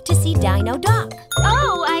is here to see Dino Doc.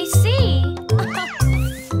 Oh, I see.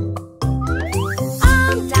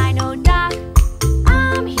 I'm Dino Doc.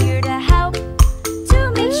 I'm here to help.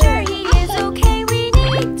 To make sure he is okay, we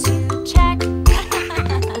need to check.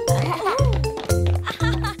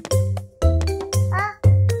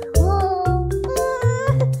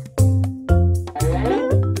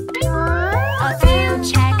 A few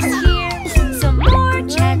checks here, some more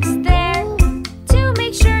checks there. To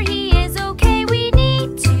make sure he is okay, we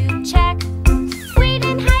need to check. Weight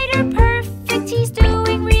and height are perfect.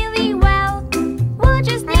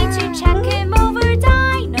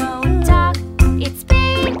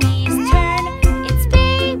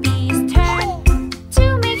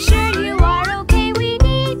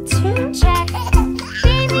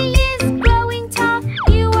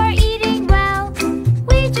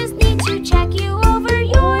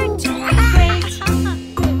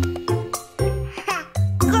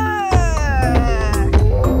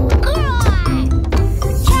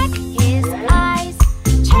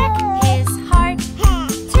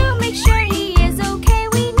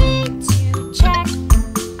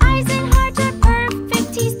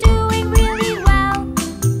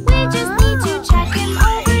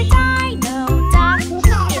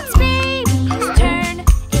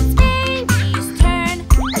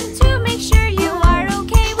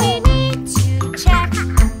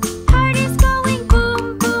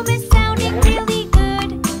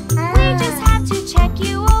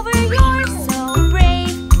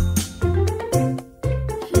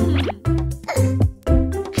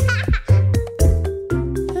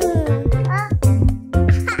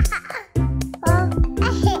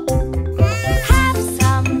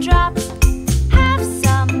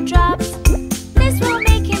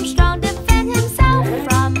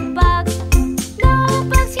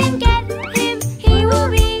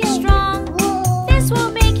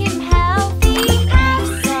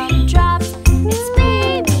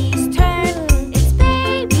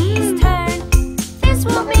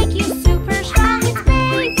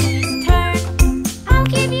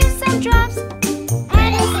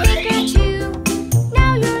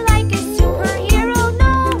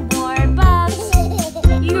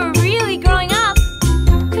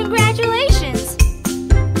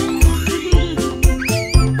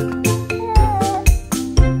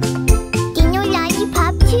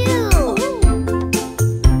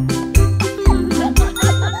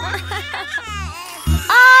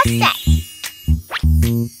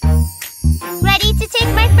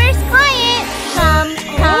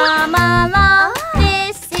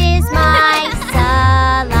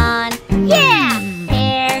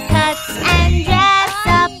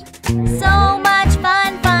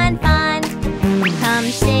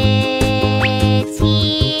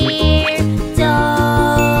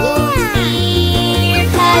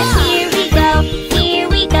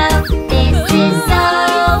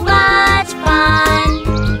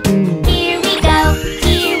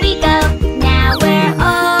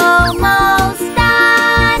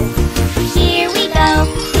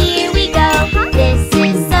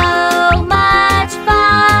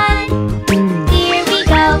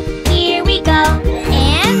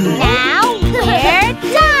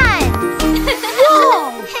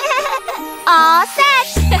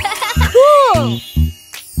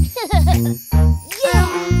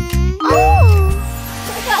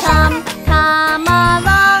 Come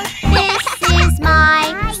along, this is my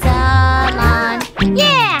salon.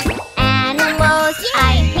 Yeah! Animals,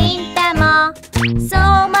 I paint them all. So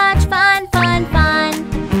much fun, fun, fun.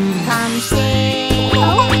 Come sit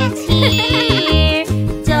here.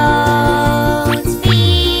 Don't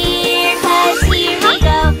fear, 'cause here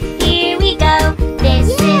we go. This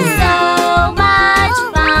is so much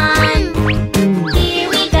fun. Here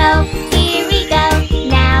we go.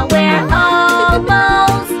 Now we're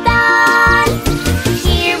almost done.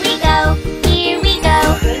 Here we go.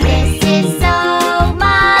 This is so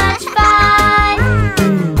much fun.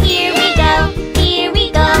 Here we go.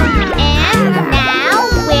 And now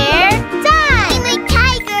we're done. I'm a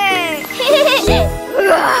tiger.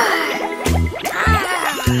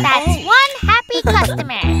 That's one happy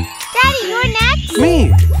customer. Daddy, you're next. Me?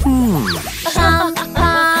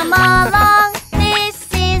 Come along, this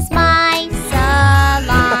is my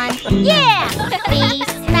salon. Yeah!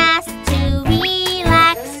 Face mask to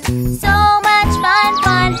relax. So much fun,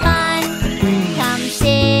 fun, fun. Come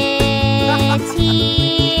sit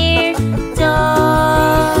here.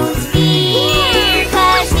 Don't fear,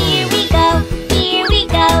 'cause here we go.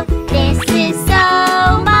 This is so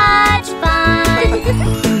much fun.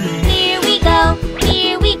 Here we go.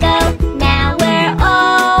 Now we're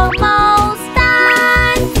almost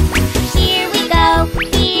done. Here we go.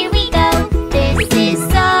 This is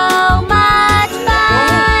so much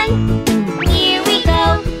fun. Here we go.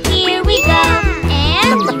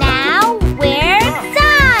 And now we're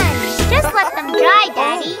done. Just let them dry,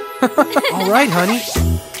 Daddy. All right, honey.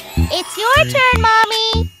 It's your turn, Mommy.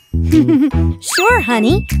 Sure,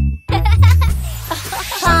 honey.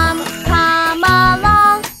 Come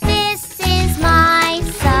along, this is my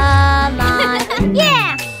salon.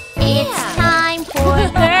 Yeah! It's time for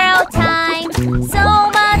girl time. So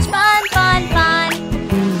much fun, fun, fun.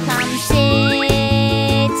 Come sit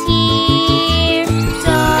here.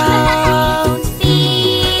 Don't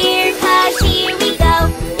fear, 'cause here we go.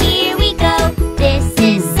 This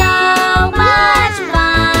is so much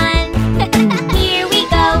fun. Here we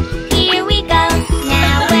go.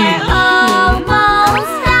 Now we're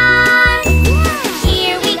almost done.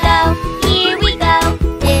 Here we go.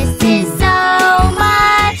 This is so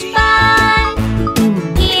much fun.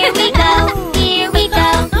 Here we go.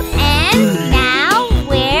 And now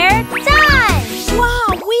we're done. Wow,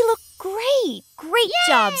 we look great. Great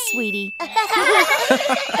job, sweetie.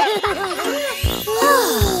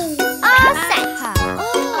 All set.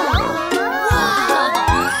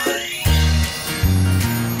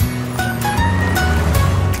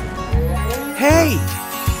 Hey!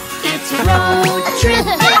 It's a road trip.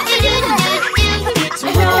 It's a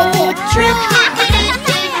road trip.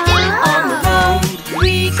 On the road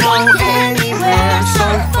we go anywhere. So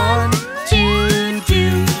fun to do.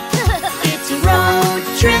 It's a road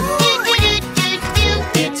trip.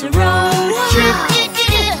 It's a road trip.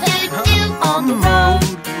 On the road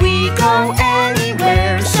we go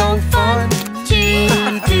anywhere. So fun to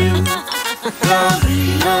do. The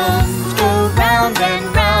wheels go round and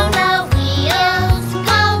round. The wheels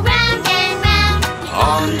go round and round.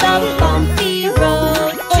 On the bumpy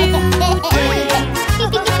road today. The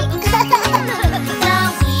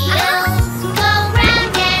wheels go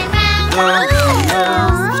round and round. The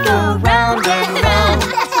wheels go round and round.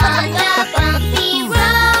 On the bumpy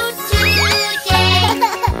road today.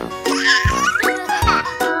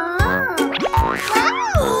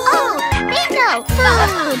 Oh, bingo!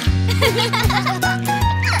 Food!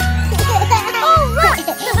 Oh, look!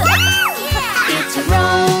 It's a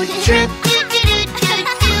road trip.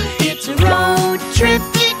 It's a road trip.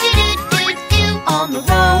 On the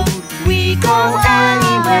road we go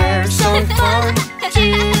anywhere. So fun to do.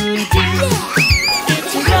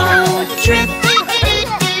 It's a road trip.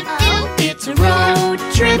 It's a road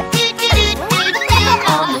trip.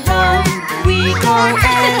 On the road we go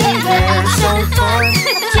anywhere. So fun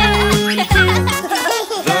to do.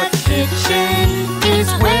 The kitchen is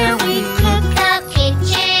where we cook. The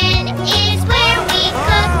kitchen is where we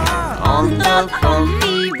cook. On the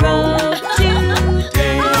bumpy road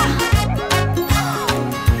today.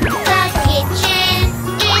 The kitchen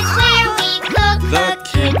is where we cook. The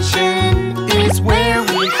kitchen is where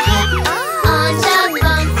we cook. On the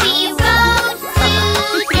bumpy road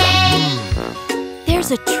today. There's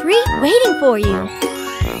a treat waiting for you.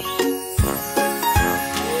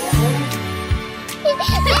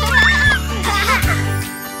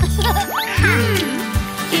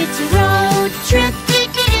 It's a road trip.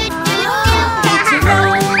 It's a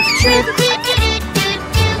road trip.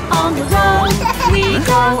 On the road we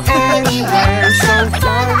go anywhere. So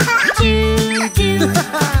fun to do.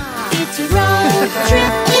 It's a road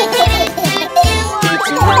trip. It's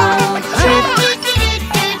a road trip.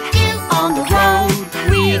 On the road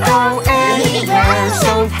we go anywhere,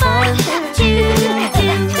 so fun to do.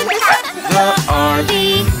 The RV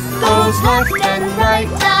goes left and right.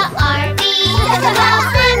 The RV goes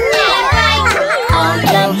left and right. On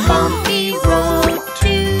the bumpy road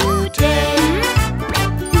today.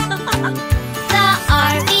 The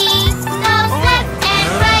RV goes left and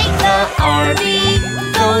right. The RV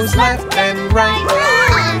goes left and right.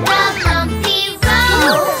 On the bumpy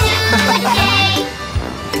road today.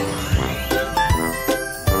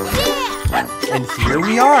 And here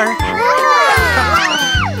we are.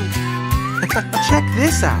 Check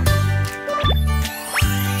this out.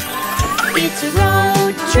 It's a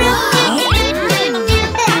road trip.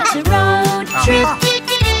 It's a road trip.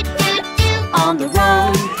 On the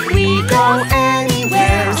road we go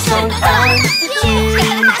anywhere, so fun to do.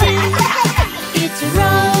 It's a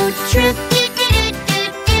road trip.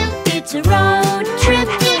 It's a road trip.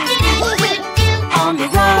 On the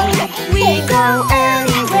road we go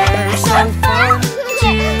anywhere, so fun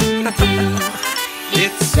to do.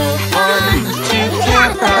 It's so fun to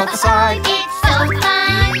camp outside. It's so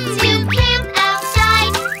fun to camp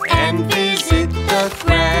outside And visit the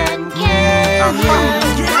Grand Canyon.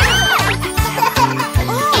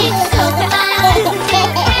 It's so fun to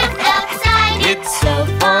camp outside It's so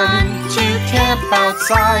fun to camp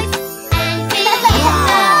outside. and visit the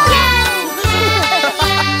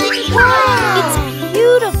It's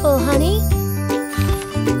beautiful, honey.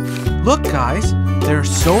 Look, guys, there are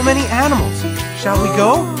so many animals. Shall we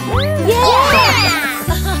go?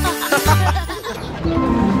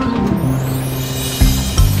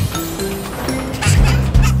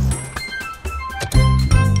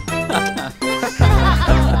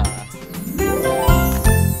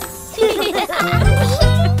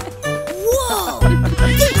 Whoa!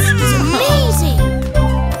 This is amazing!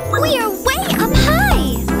 We are way up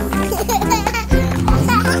high!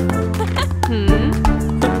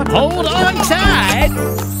 Hold on tight.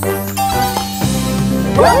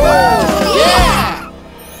 Yeah!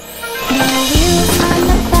 The wheels on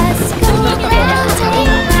the bus go round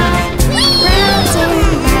and round, round and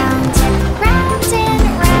round, round and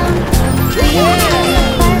round. Wheels on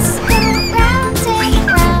the bus go round and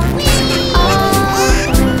round, all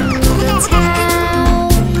through the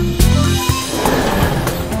town.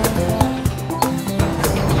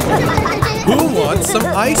 Who wants some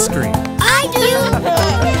ice cream? I do!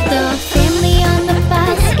 The family on the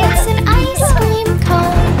bus gets an ice cream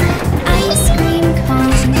cone. Ice cream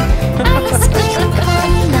cone. Ice cream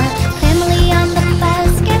cone. The family on the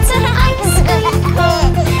bus gets an ice cream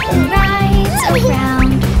cone and rides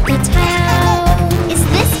around the town. Is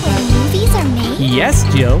this where movies are made? Yes,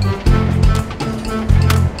 Jill.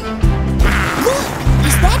 Look!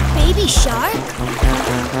 Is that Baby Shark?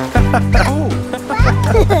 Oh,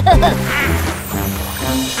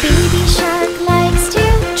 Baby Shark likes to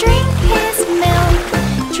drink his milk,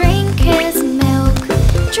 drink his milk,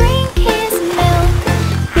 drink his milk.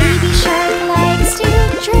 Baby Shark likes to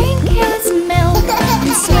drink his milk and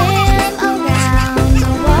swim around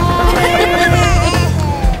the water.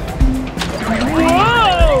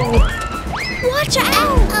 Whoa! Watch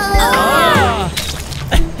out!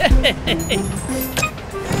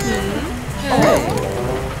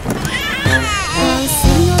 The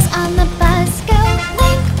signals on the bus go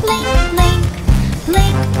blink, blink, blink,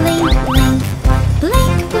 blink, blink, blink,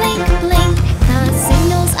 blink, blink, blink. The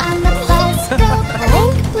signals on the bus go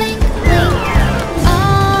blink, blink, blink,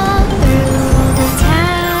 all through the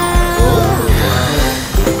town.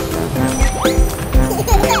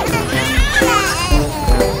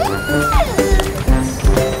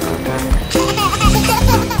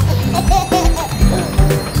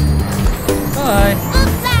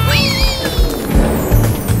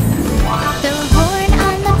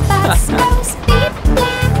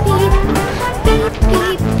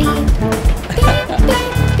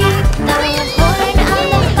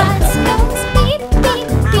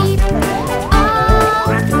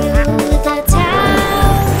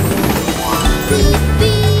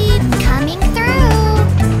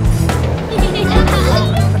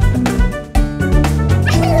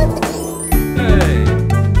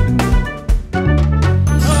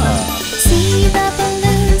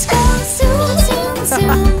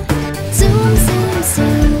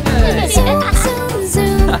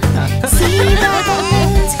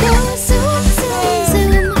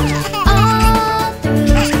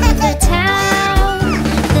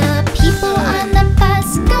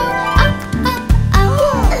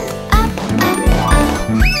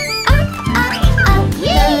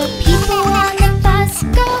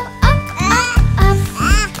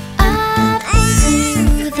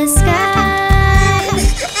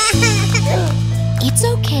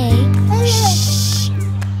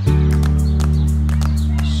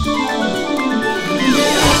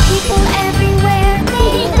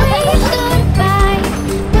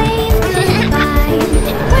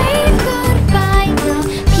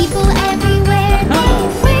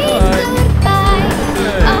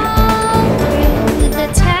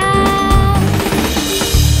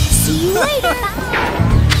 later.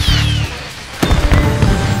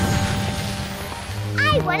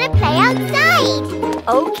 I want to play outside.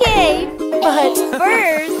 Okay, but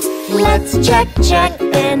first, let's check,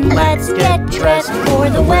 and let's get dressed for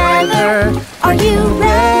the weather. Are you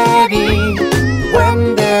ready?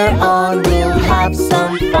 When they're on, we'll have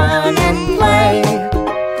some fun and play.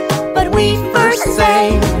 But we first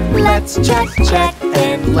say, let's check,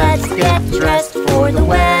 and let's get dressed for the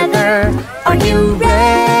weather. Are you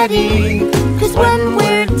ready? 'Cause when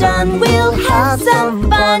we're done, we'll have some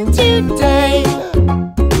fun today.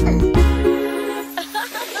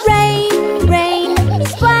 Rain,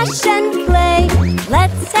 splash and play.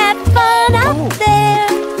 Let's have fun out there.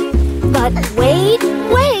 But wait,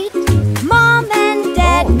 Mom and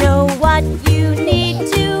Dad know what you need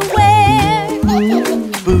to wear.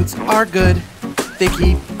 Boots are good, they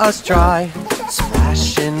keep us dry.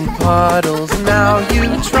 Splash in puddles, now you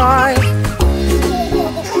try.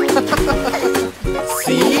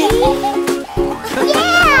 See?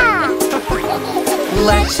 Yeah!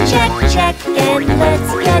 Let's check, and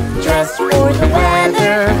let's get dressed for the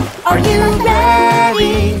weather. Are you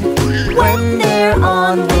ready? When they're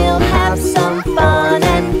on, we'll have some fun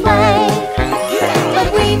and play. But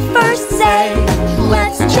we first say,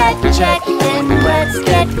 let's check, and let's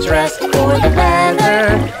get dressed for the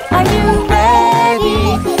weather. Are you ready?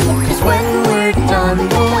 'Cause when we're done,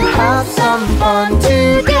 we'll have some fun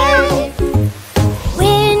today.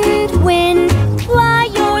 Wind, fly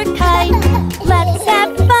your kite. Let's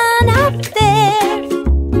have fun out there.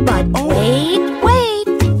 But wait,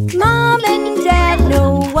 Mom and Dad know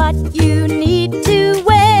what you need to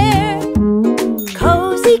wear.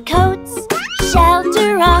 Cozy coats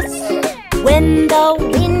shelter us when the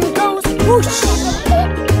wind goes whoosh.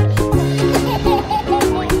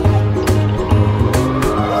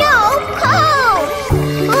 No cold!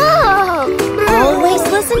 Oh! Always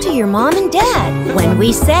listen to your Mom and Dad when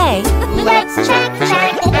we say, Let's check,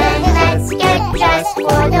 and let's get dressed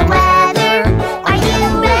for the weather. Are you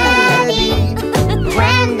ready?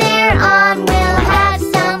 When they're on, we'll have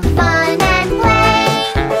some fun and play.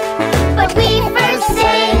 But we first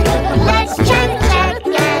say, let's check,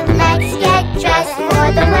 and let's get dressed for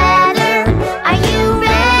the weather. Are you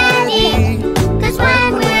ready? 'Cause when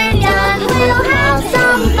we're done, we'll have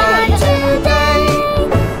some fun today.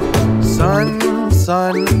 Sun,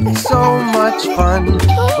 so much fun,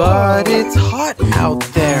 but it's hot out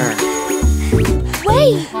there.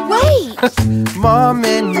 wait. Mom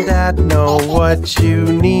and Dad know what you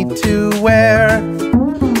need to wear.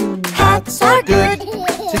 Hats are good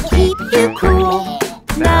to keep you cool.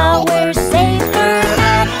 Now we're safer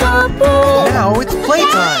at the pool. Now it's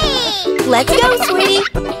playtime. Let's go, sweetie.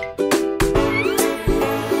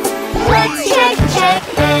 Let's check,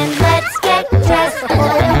 and let's get dressed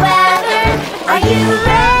for the weather. Are you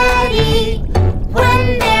ready?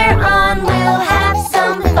 When they're on, we'll have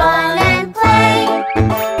some fun and play.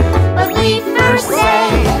 But we first say,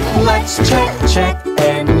 Let's check,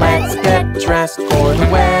 and let's get dressed for the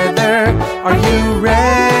weather. Are you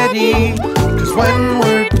ready? 'Cause when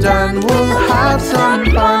we're done, we'll have some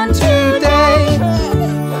fun today.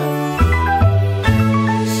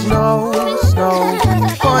 Snow,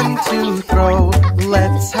 fun to throw.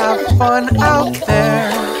 Let's have fun out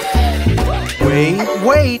there.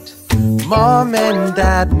 Wait, Mom and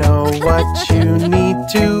Dad know what you need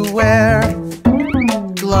to wear.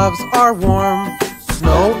 Gloves are warm,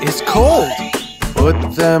 snow is cold.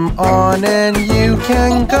 Put them on and you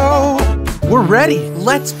can go. We're ready,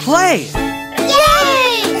 let's play.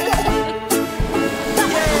 Yay!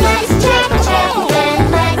 Let's check,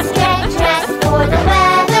 and let's get dressed for the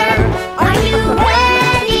weather. Are you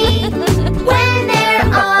ready? When they're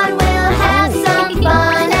on, we'll have some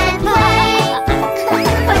fun and play.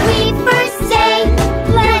 But we first say,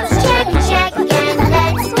 let's check, and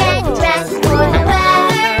let's get dressed for the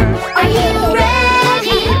weather. Are you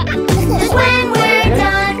ready? 'Cause when we're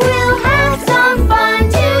done, we'll have some fun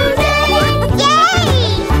today. Yay!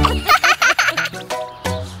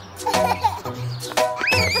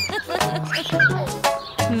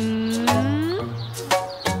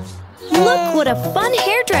 look what a fun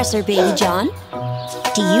hairdresser, Baby John.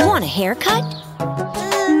 Do you want a haircut?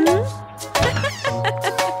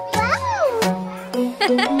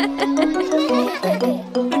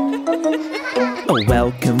 Oh,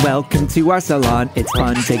 welcome to our salon. It's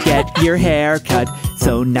fun to get your hair cut.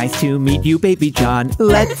 So nice to meet you, Baby John.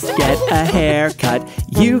 Let's get a haircut.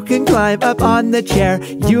 You can climb up on the chair.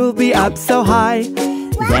 You'll be up so high.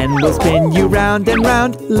 Then we'll spin you round and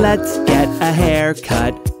round. Let's get a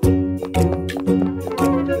haircut.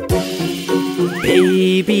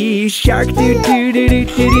 Baby shark doo doo doo doo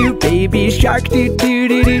doo doo. Baby shark doo doo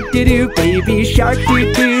doo doo doo doo. Baby shark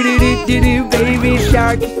doo doo doo doo doo doo. Baby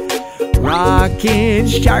shark. Rockin'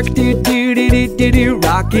 shark doo doo doo doo doo doo.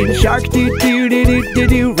 Rockin' shark doo doo doo doo doo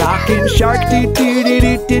doo. Rockin' shark doo doo doo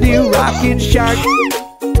doo doo doo. Rockin' shark.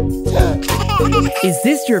 Is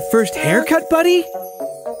this your first haircut, buddy?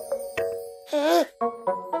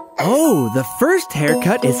 Oh, the first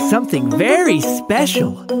haircut is something very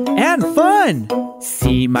special and fun.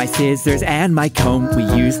 See my scissors and my comb, we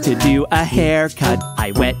used to do a haircut.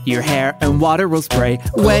 I wet your hair and water will spray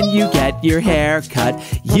when you get your haircut.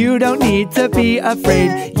 You don't need to be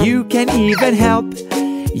afraid, you can even help.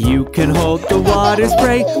 You can hold the water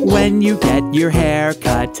spray when you get your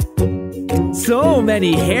haircut. So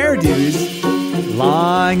many hairdos.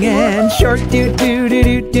 Long and short, do do do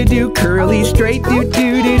do do do. Curly, straight, do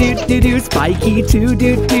do do do do do. Spiky, too,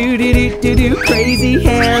 do do do do do do. Crazy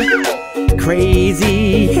hair,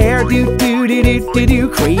 crazy hair, do do do do do do.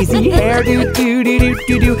 Crazy hair, do do do do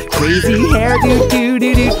do do. Crazy hair, do do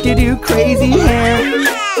do do do do. Crazy hair.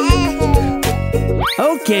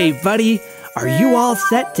 Okay, buddy, are you all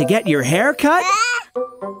set to get your hair cut?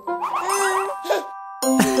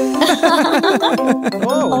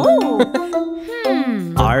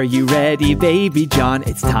 Are you ready, baby John?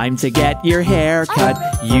 It's time to get your hair cut.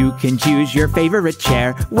 You can choose your favorite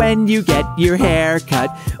chair when you get your hair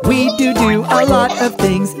cut. We do a lot of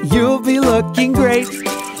things, you'll be looking great.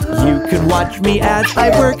 You can watch me as I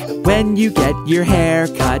work when you get your hair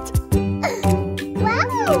cut.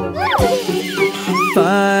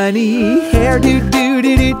 Funny hair, do do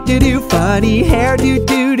do do do do. Funny hair, do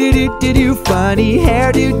do do do do do. Funny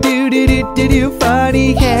hair, do do do do do do.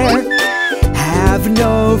 Funny hair. Have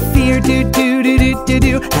no fear, do do do do do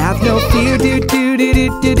do. Have no fear, do do do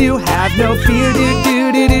do do do. Have no fear, do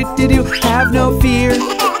do do do do do. Have no fear.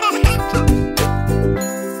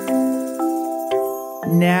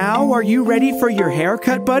 Now, are you ready for your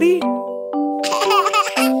haircut, buddy?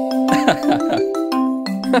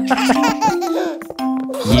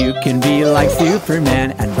 You can be like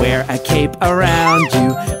Superman and wear a cape around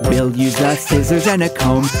you. We'll use the scissors and a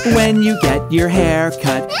comb when you get your hair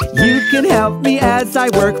cut. You can help me as I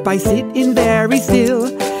work by sitting very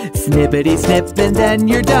still. Snippety snip and then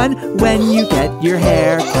you're done when you get your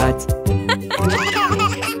hair cut.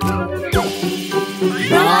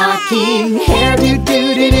 Rocking hair, do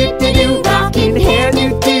do do do do do. Rocking hair, do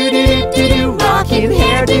do do do do do. Rocking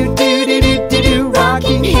hair, do do do do do do.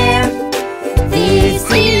 Rocking hair. This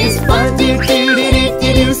is fun, do do do do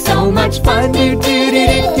do do. So much fun, do do do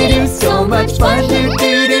do do do. So much fun, do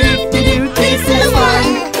do do do do do. This is fun.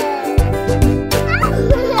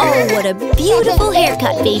 Oh, what a beautiful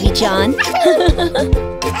haircut, baby John.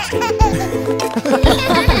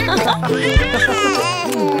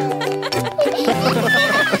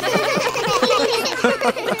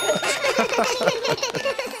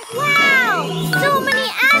 Wow! So many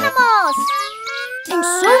animals! And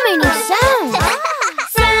so many sounds.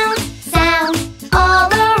 Sounds, sounds, all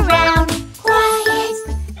around. Quiet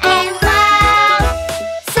and loud.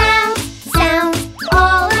 Sounds, sounds,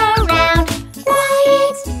 all around.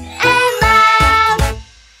 Quiet and loud.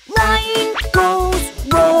 Lion goes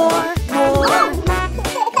roar, roar.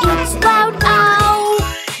 It's loud, ow.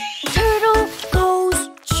 Turtle goes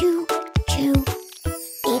choo, choo.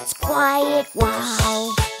 It's quiet,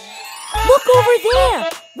 wow. Look over there.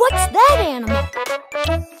 What's that animal?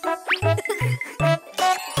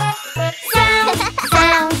 Sounds,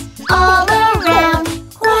 sounds, all around.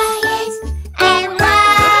 Quiet and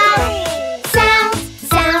loud. Sounds,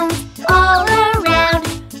 sounds, all around.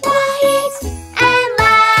 Quiet and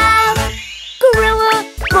loud. Gorilla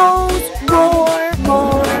goes roar,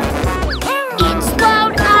 roar. It's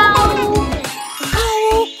loud, ow.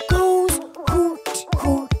 Owl goes hoot,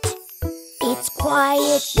 hoot. It's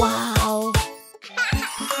quiet, wow.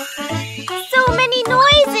 So many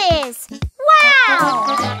noises!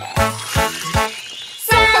 Wow!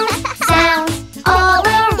 Sounds, sounds, all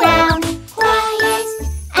around. Quiet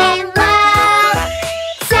and loud.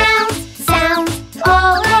 Sounds, sounds,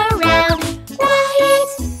 all around. Quiet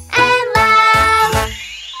and loud.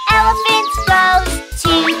 Elephant goes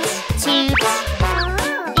toot, toot.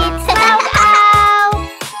 It's loud, ow.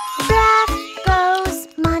 Frog goes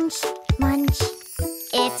munch, munch.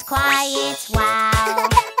 It's quiet, wow.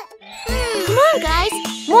 Come on, guys.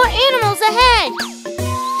 More animals ahead.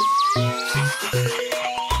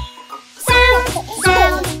 Sounds,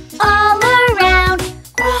 sounds, all around.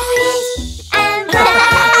 Quiet and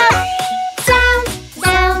loud. Sounds,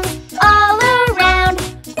 sounds, all around.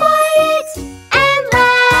 Quiet and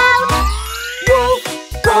loud. Wolf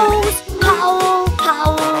goes howl,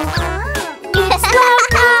 howl. It's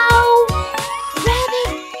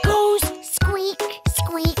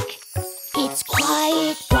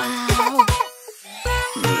Quiet, wow.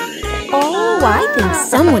 Oh, I think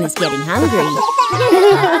someone is getting hungry.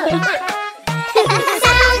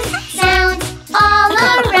 Sounds all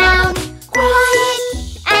around. Quiet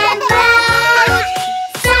and loud.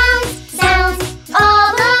 Sounds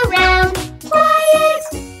all around. Quiet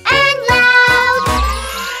and loud.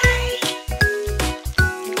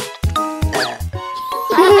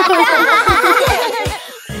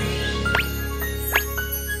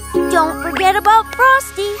 Don't forget about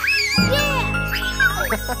Frosty.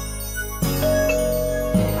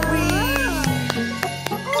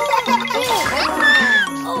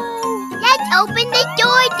 Let's open the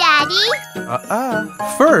door, Daddy.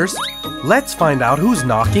 First, let's find out who's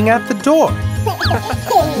knocking at the door.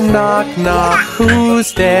 Knock, knock,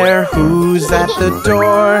 who's there? Who's at the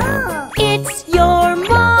door? It's your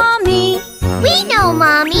mommy. We know,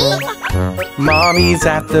 Mommy. Mommy's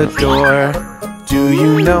at the door. Do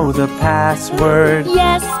you know the password?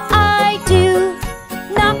 Yes, I do.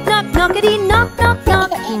 Knock, knock, knockity, knock, knock,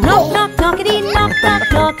 knock. Knock, knock, knockity, knock,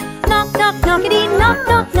 knock, knock. Knock, knock, knockity, knock,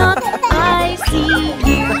 knock, knock. I see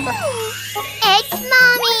you. It's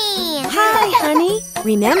Mommy. Hi, honey.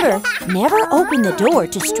 Remember, never open the door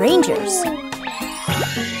to strangers.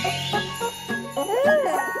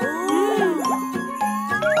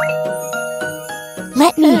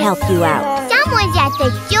 Let me help you out. Someone's at the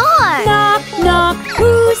door. Knock, knock,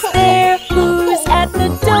 who's there? Who's at the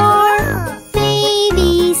door?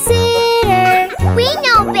 Babysitter. We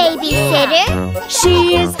know babysitter.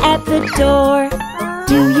 She is at the door.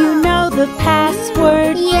 Do you know the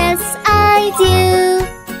password? Yes, I do.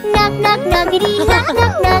 Knock, knock, knockity, knock,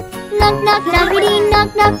 knock, knock. Knock, knock, knockity,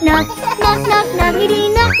 knock, knock, knock. Knock, knock, knockity,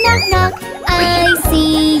 knock, knock, knock. I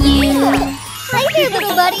see you. Hi there,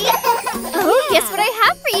 little buddy. Oh, guess what I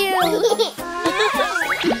have for you?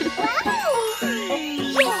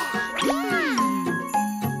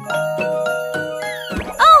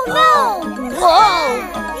 Oh, no! Whoa!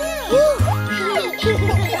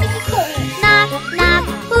 Knock, knock,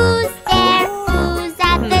 who's there? Who's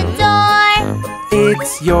at the door?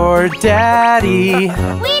 It's your daddy.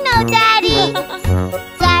 We know Daddy.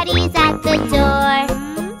 Daddy's at the door.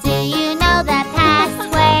 Do you know the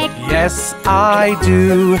password? Yes, I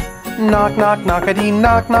do. Knock, knock, knockity,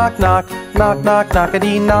 knock, knock, knock. Knock, knock,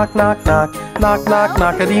 knockity, knock, knock, knock. Knock, knock,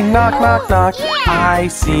 knockity, knock, knock, knock. I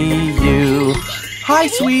see you. Hi,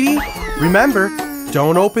 sweetie. Remember,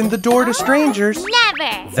 don't open the door to strangers.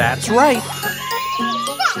 Never. That's right.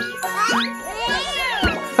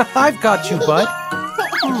 I've got you, bud.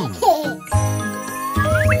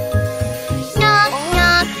 Knock,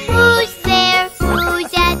 knock, who's there?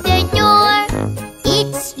 Who's at the door?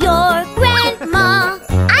 It's your grandma.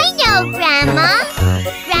 I know Grandma.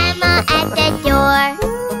 Grandma at the door.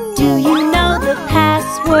 Do you know the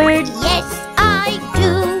password? Yes, I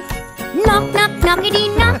do. Knock, knock, knockity,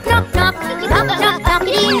 knock, knock, knock. Knock, knock,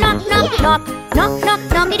 knockity, knock, knock, knock. Knock, knock,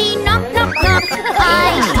 knockity, knock, knock, knock.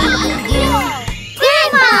 I see you.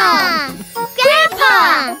 Grandma! Grandpa!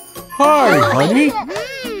 Hi, honey.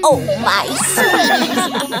 Oh, my sweetie.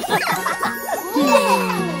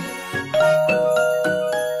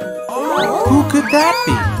 Who could that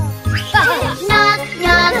be? Knock,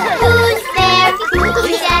 knock, who's there?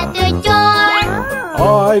 Who's at the door?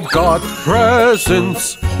 I've got presents.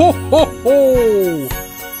 Ho, ho, ho.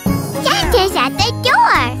 Santa's at the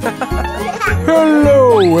door.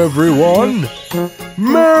 Hello, everyone.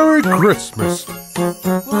 Merry Christmas.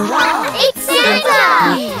 It's Santa!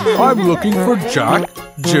 I'm looking for Jack,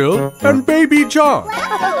 Jill, and Baby John.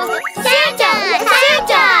 Santa!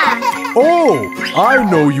 Santa! Oh, I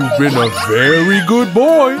know you've been a very good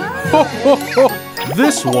boy. Ho, ho, ho.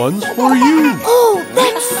 This one's for you. Oh,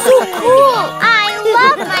 that's so cool! I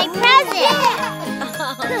love my present!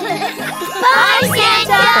 Bye,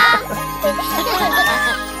 Santa!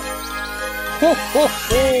 Ho, ho,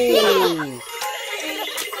 ho.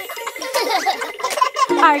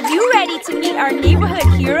 Are you ready to meet our neighborhood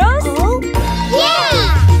heroes?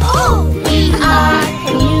 Yeah! Oh! We are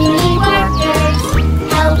community workers,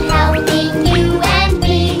 helping you and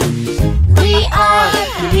me. We are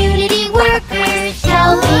community workers,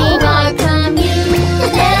 helping our community.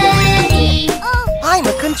 I'm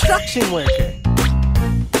a construction worker.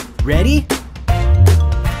 Ready?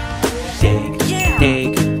 Dig,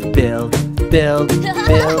 dig, build, build,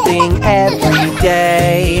 building every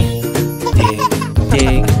day. Dig,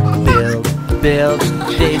 dig, build, build,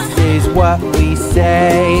 this is what we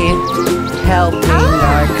say. Helping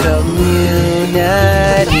our community.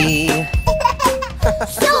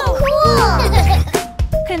 So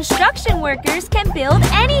cool! Construction workers can build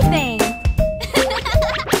anything.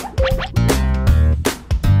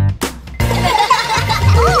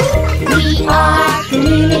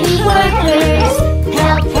 workers,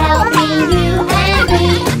 helping you and me.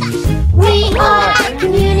 We are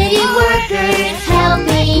community workers,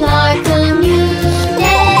 helping our community.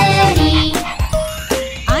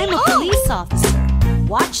 I'm a police officer.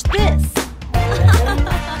 Watch this.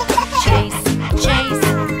 Chase, chase,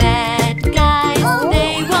 bad guys,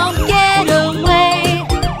 they won't get away.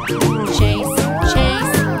 Chase,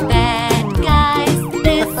 chase, bad guys,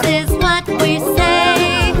 this is what we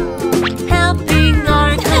say. Helping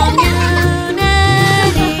our community.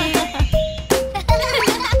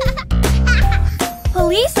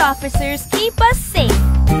 Police officers keep us safe.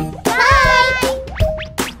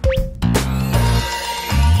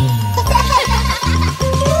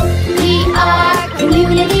 We are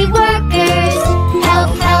community workers,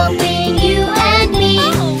 helping you and me.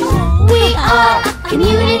 We are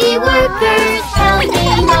community workers,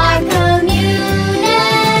 helping our community.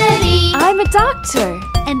 I'm a doctor.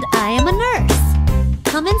 And I am a nurse.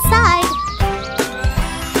 Come inside.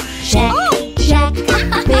 Check, check,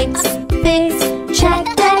 fix, fix, check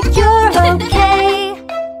that you're okay.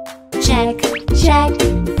 Check, check,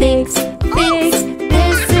 fix, fix,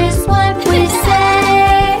 this is what we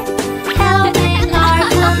say. Helping our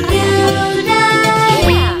community.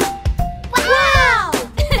 Wow!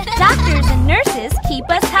 Doctors and nurses keep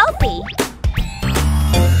us healthy.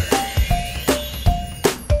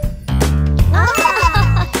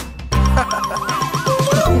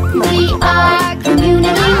 We are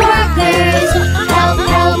community workers,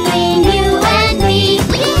 helping you and me.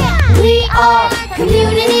 We are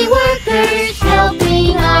community workers,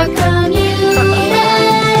 helping our community.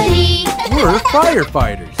 We're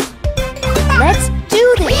firefighters. Let's do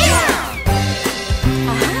this.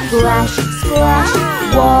 Splash, splash,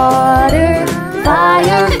 water,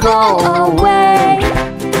 fire, go away.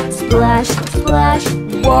 Splash, splash,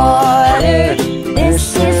 water, this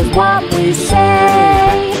is what we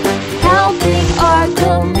say. Helping our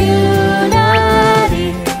community.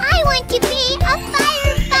 I want to be a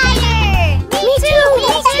firefighter! Me too!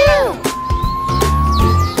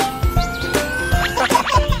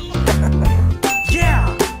 Yeah!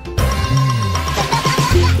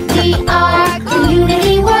 We are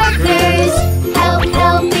community workers,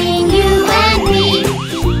 helping you and me.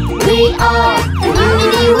 We are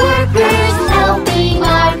community workers, helping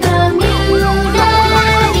our community.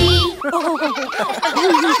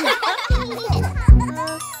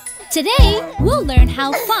 Today, we'll learn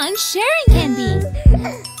how fun sharing can be.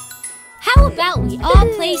 How about we all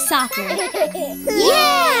play soccer?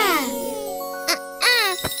 Yeah!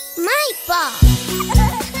 My ball!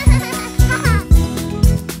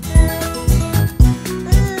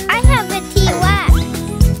 I have a T-Wax.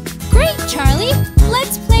 Great, Charlie.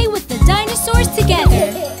 Let's play with the dinosaurs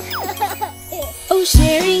together. Oh,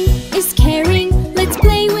 sharing is caring. Let's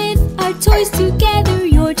play with our toys together.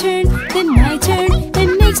 Your turn, then my turn.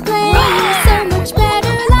 It makes playing so much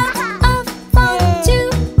better. Lots of fun to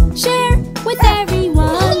share with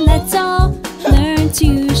everyone. Let's all learn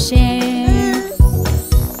to share.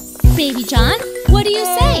 Baby John, what do you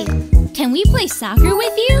say? Can we play soccer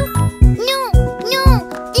with you? No,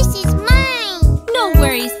 this is mine! No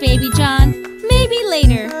worries, Baby John. Maybe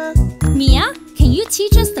later. Mia, can you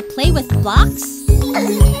teach us to play with blocks?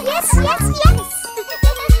 Yes!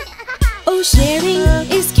 Oh, sharing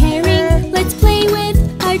is caring. Let's play with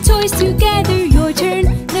our toys together. Your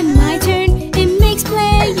turn, then my turn. It makes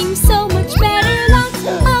playing so much better. Lots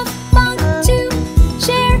of fun to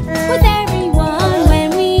share with everyone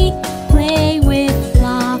when we play with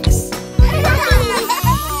blocks.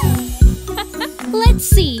 Let's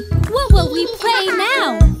see, what will we play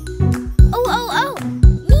now? Oh!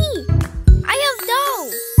 Me! I have dough!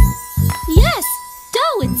 Yes,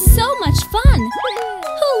 dough, it's so much fun.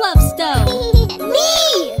 Who loves dough? Me!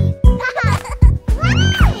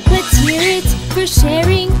 Let's hear it for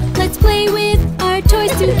sharing. Let's play with our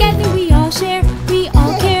toys together. We all share, we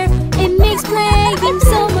all care. It makes playing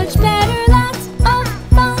so much better. Lots of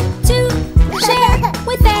fun to share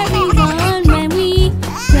with everyone when we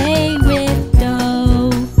play with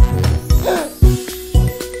dough.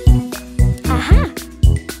 Aha!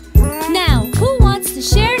 Now, who wants to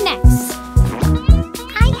share next?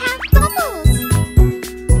 I have bubbles!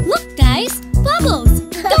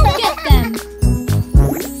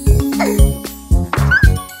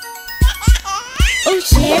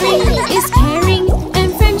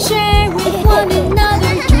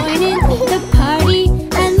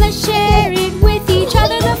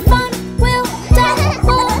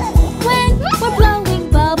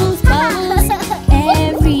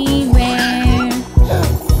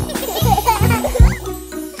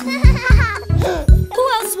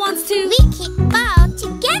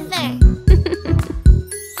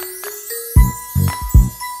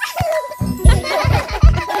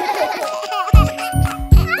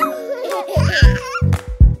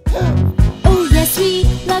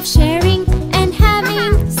 sharing and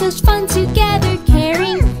having such fun together.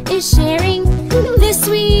 Caring is sharing. This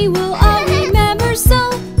we will all remember. So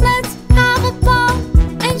let's have a ball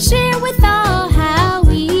and share with all how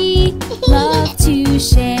we love to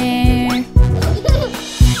share.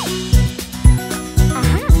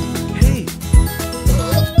 Hey!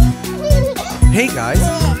 Hey guys,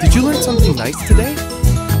 did you learn something nice today?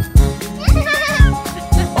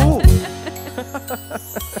 Oh!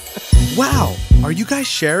 Wow, are you guys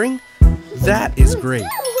sharing? That is great.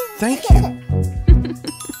 Thank you.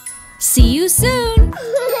 See you soon.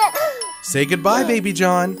 Say goodbye, Baby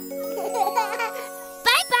John.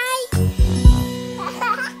 Bye-bye.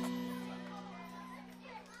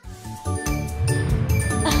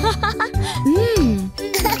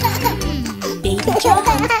 Baby John,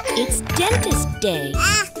 it's Dentist Day.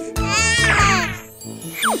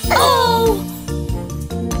 Oh!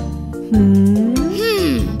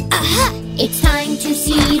 It's time to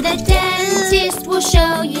see the dentist. We'll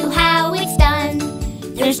show you how it's done.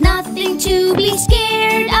 There's nothing to be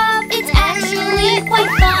scared of. It's actually quite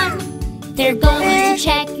fun. They're going to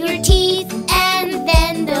check your teeth and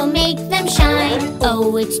then they'll make them shine.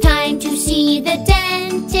 Oh, it's time to see the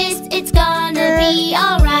dentist. It's gonna be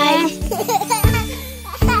alright.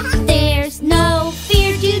 There's no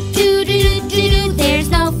fear, do-do-do-do-do. There's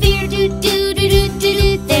no fear,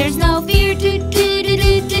 do-do-do-do-do. There's no fear,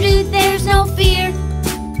 do-do-do-do-do. There's no fear.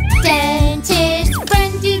 Dentist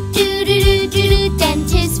friend, do-do-do-do-do.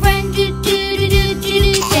 Dentist friend,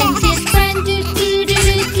 do-do-do-do-do. Dentist friend,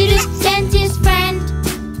 do-do-do-do-do. Dentist friend.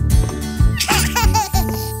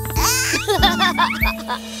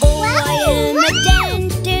 Oh, I am a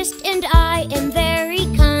dentist and I am very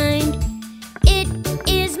kind. It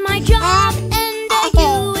is my job and I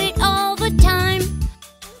do it all the time.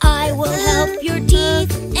 I will help your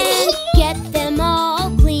teeth and get them all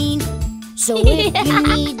clean. So if you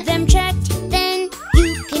need them checked, then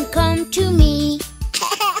you can come to me.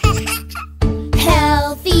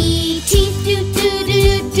 Healthy teeth,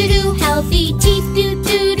 do-do-do-do-do. Healthy teeth,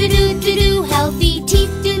 do-do-do-do-do. Healthy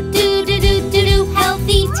teeth, do-do-do-do-do.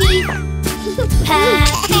 Healthy teeth.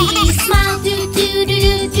 Happy smile,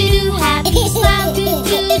 do-do-do-do-do. Happy smile,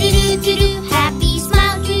 do-do-do-do-do. Happy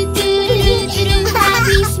smile, do-do-do-do-do.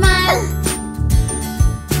 Happy smile.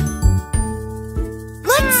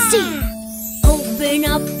 Let's see. Open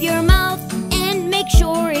up your mouth and make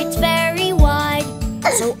sure it's very wide,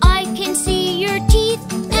 so I can see your teeth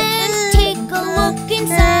and take a look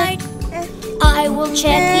inside. I will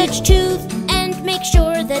check each tooth and make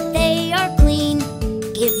sure that they are clean.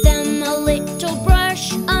 Give them a little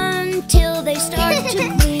brush until they start to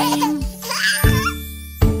clean.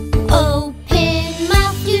 Open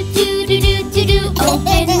mouth, do-do-do-do-do.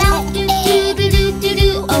 Open mouth,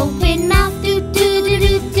 do-do-do-do-do. Open mouth,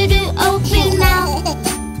 do-do-do-do-do. Open mouth.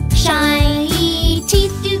 Shiny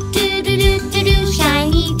teeth, do-do-do-do-do.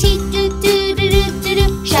 Shiny teeth,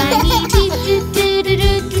 do-do-do-do-do. Shiny teeth,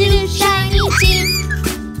 do-do-do-do-do. Shiny teeth.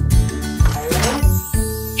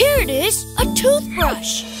 Here it is, a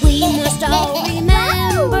toothbrush. We must all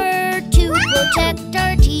remember to protect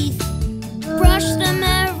our teeth. Brush them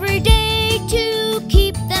every day to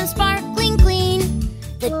keep them sparkling clean.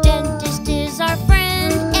 The dentist is our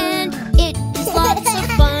friend and it is lots of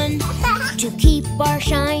fun to keep our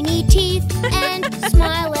shiny teeth and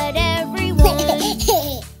smile at everyone.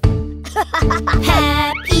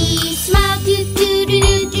 Happy smile,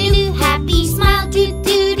 do-do-do-do-do. Happy smile,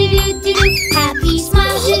 do-do-do-do-do. Happy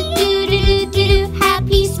smile, do-do-do-do-do.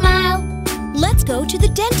 Happy smile. Let's go to the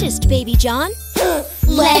dentist, Baby John.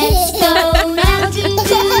 Let's go now,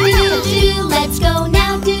 do-do-do-do-do. Let's go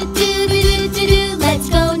now, do-do-do-do-do. Let's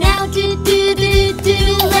go now,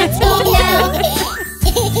 do-do-do-do-do. Let's go now.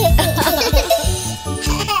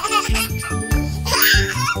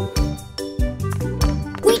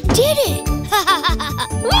 We did it!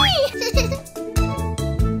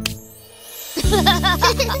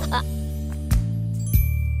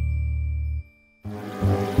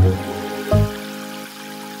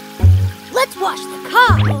 Let's wash the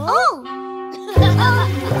car. Oh!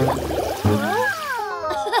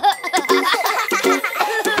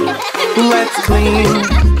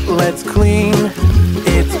 Let's clean.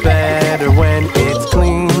 It's better when it's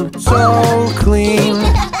clean. So clean,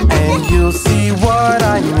 and you'll see what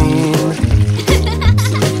I mean.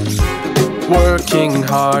 Working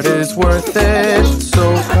hard is worth it,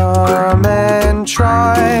 so come and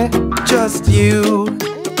try. Just you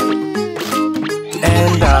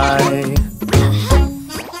and I,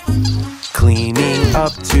 cleaning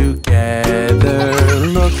up together.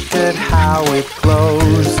 Look at how it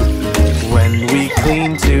glows. When we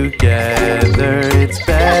clean together, it's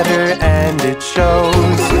better and it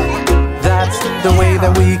shows.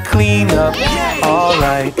 that we clean up.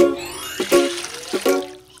 Alright.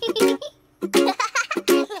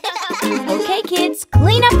 Okay, kids,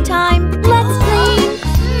 clean up time. Let's clean.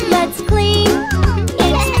 Let's clean.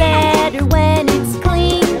 It's better when it's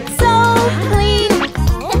clean. So clean.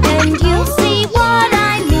 And you'll see what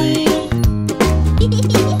I mean.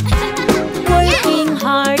 Working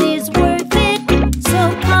hard is worth it.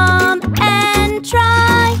 So come and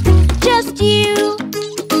try. Just you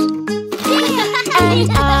and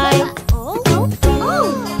I.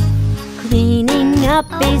 Cleaning up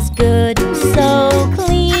is good. So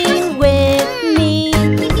clean with me.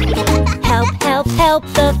 Help, help, help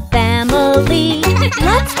the family.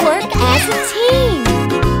 Let's work as a team.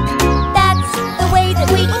 That's the way that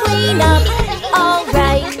we clean up. All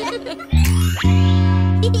right.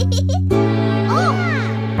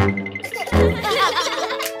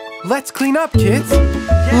 Let's clean up, kids.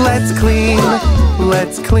 Let's clean.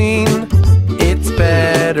 Let's clean. It's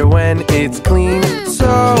better when it's clean.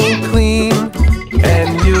 So clean.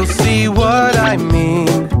 And you'll see what I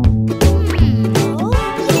mean.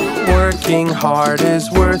 Working hard is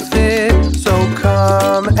worth it. So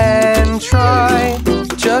come and try.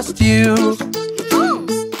 Just you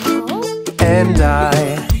and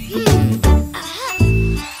I.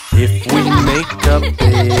 If we make a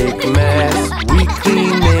big mess, we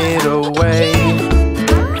clean it away.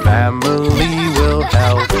 Family will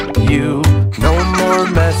help you. No more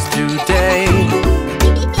mess today.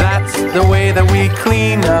 That's the way that we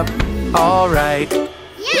clean up. Alright.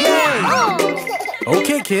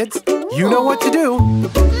 Okay, kids, you know what to do.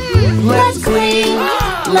 Let's clean.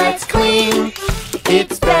 Let's clean.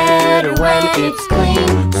 It's better when it's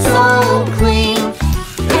clean. So clean.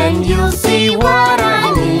 And you'll see what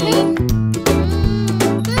I mean.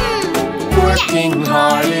 Working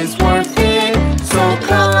hard is worth it. So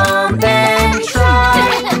come and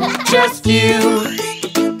try. Just you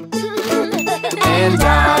and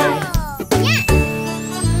I.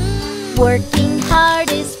 Working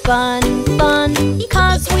hard is fun, fun,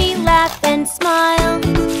 'cause we laugh and smile.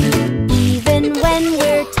 Even when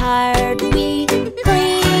we're tired, we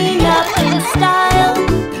clean up in style.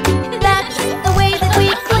 That's the way that we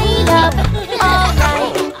clean up. All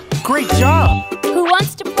right. Great job! Who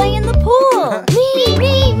wants to play in the pool?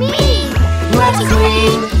 Me. Let's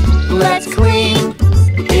clean. Let's clean.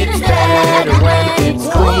 It's better when it's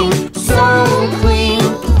clean. So clean.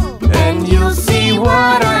 And you'll see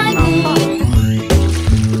what I mean.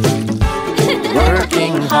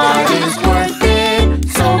 Working hard is worth it.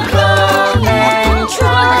 So come and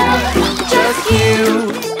try. Just you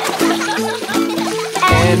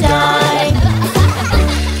and I.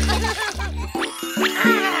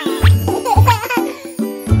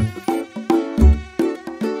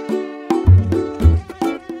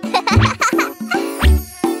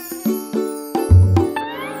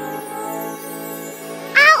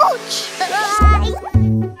 Ouch!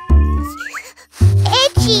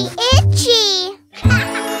 Itchy, itchy.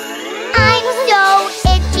 I'm so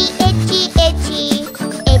itchy, itchy, itchy.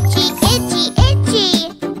 Itchy, itchy, itchy.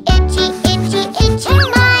 Itchy, itchy, itchy,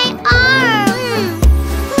 my arm.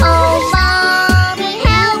 Oh, Mommy,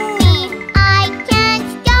 help me. I can't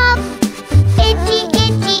stop. Itchy,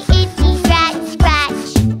 itchy, itchy. Scratch, scratch.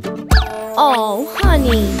 Oh,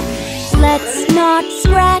 honey, let's not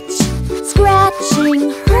scratch. Scratching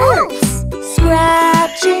hurts.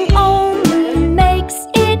 Scratching only makes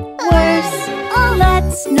it worse.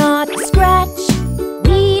 Let's not scratch.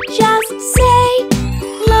 We just say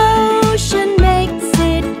lotion makes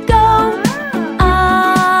it go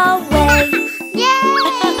away.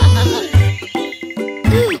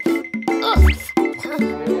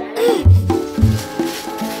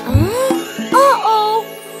 Uh-oh,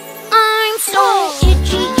 I'm so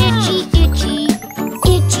itchy, itchy, itchy.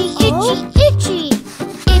 Itchy, itchy, itchy.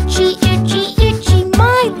 Itchy, itchy, itchy,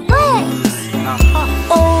 my legs.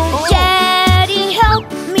 Oh, Daddy, help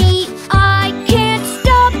me. I can't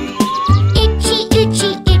stop. Itchy,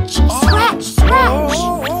 itchy, itchy. Scratch, scratch.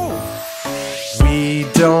 We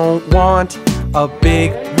don't want a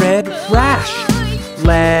big red rash.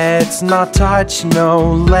 Let's not touch,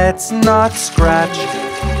 no, let's not scratch.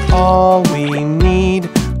 All we need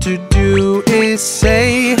to do is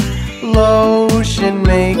say lotion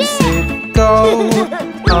makes it go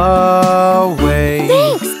away.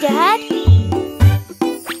 Thanks, Dad.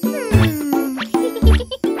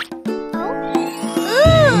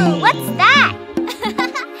 Ooh, what's that?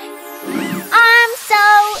 I'm so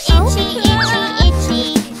itchy, itchy, itchy.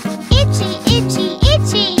 Itchy, itchy,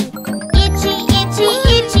 itchy. Itchy, itchy,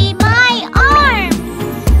 itchy, my arm.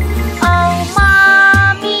 Oh,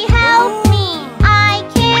 Mommy, help me. I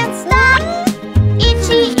can't stop.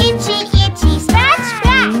 Itchy, itchy, itchy. Scratch,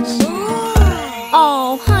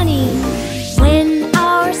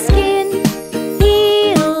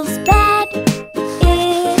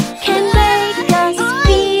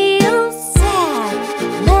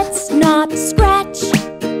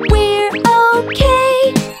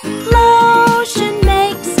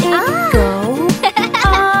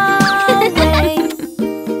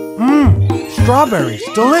 strawberries.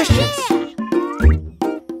 Delicious.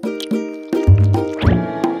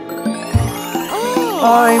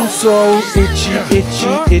 I'm so itchy,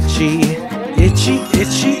 itchy, itchy. Itchy,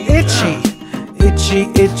 itchy, itchy. Itchy,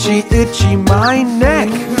 itchy, itchy, my neck.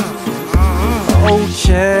 Oh,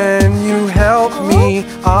 can you help me?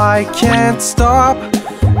 I can't stop.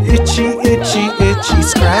 Itchy, itchy, itchy,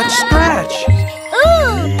 scratch, scratch.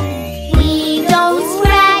 We don't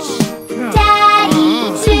scratch,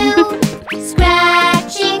 Daddy too.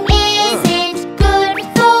 Scratching isn't good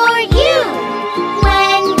for you.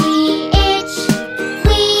 When we itch,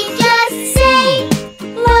 we just say,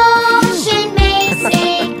 lotion makes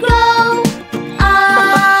it go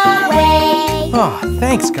away. Oh,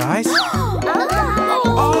 thanks, guys.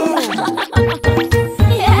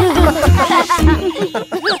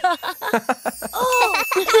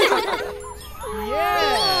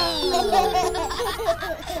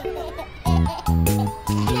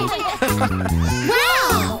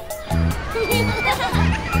 Wow!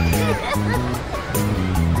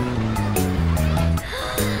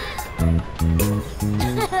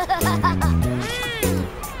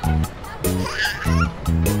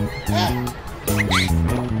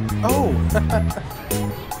 Oh.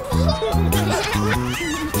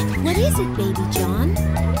 What is it, Baby John?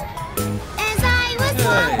 As I was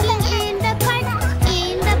walking in the park,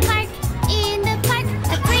 in the park, in the park,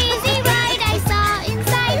 a crazy ride I saw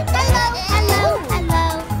inside. Hello, hello, hello.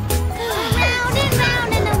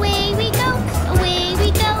 Around and away we go, away we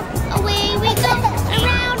go, away we go.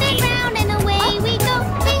 Around and away we go.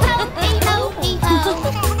 Hey ho, hey ho, hey ho.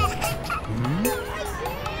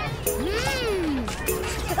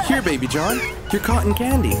 Here, Baby John, your cotton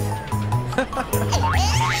candy.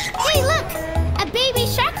 Hey, look! A baby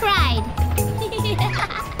shark ride!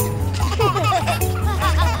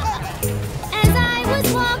 As I was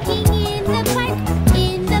walking in the park,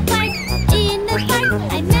 in the park, in the park,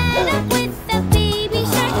 I met up with the baby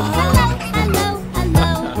shark. Hello, hello,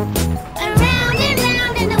 hello. Around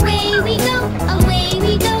and away we go, away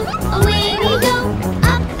we go, away we go.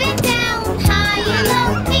 Up and down, high and low.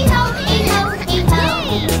 Hey ho, hey ho, hey ho.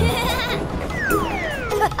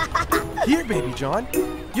 Here, Baby John,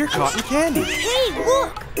 your cotton candy. Hey,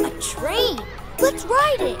 look! A train! Let's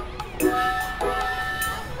ride it!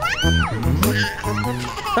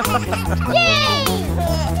 Yay!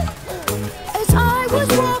 As I was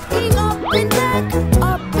walking up and back,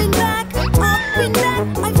 up and back, up and back,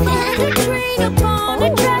 I found a train upon a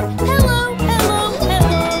track. Hello, hello,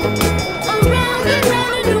 hello. Around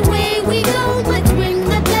and away we go. Let's ring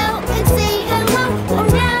the bell and say hello.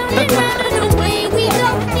 Around and away we go.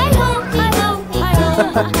 Hey ho, hey ho, hey ho.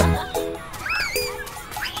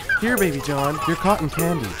 Here, Baby John, your cotton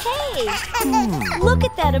candy. Hey, look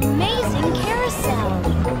at that amazing carousel.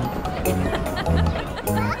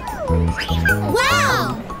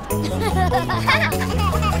 Wow!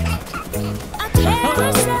 A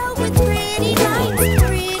carousel with pretty lights,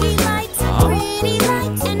 pretty lights, pretty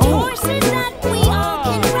lights, and horses that we all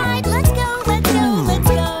can ride. Let's go, let's go, let's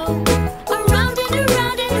go. Around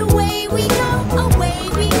and away we go, away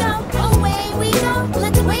we go, away we go.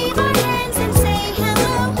 Let's wave our hands and say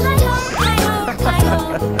hello. Hi ho, hi ho, hi ho.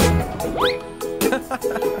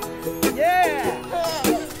 Yeah!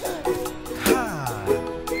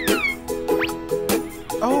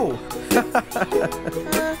 Oh!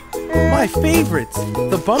 My favorites,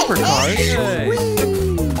 the bumper cars.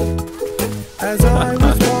 As I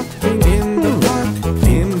was walking in the park,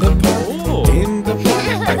 in the park, in the park,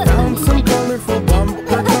 I found some colorful bumper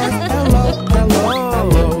cars. Hello, hello,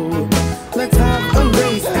 hello. Let's have a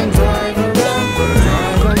race and drive around,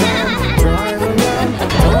 drive around, drive around,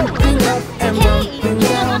 bumping up and bumping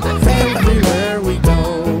down everywhere we go.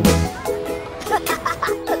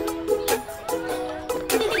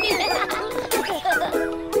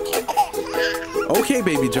 Okay,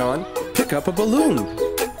 Baby John, pick up a balloon.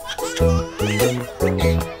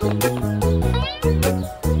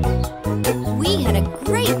 We had a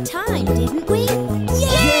great time, didn't we?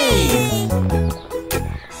 Yay!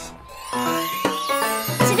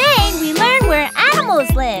 Today we learn where animals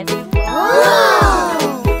live.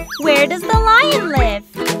 Whoa! Where does the lion live?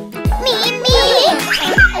 Me!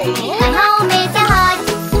 My home is a hot,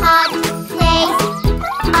 hot place.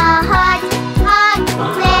 A hot, hot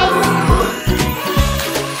place.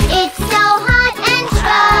 It's so hot and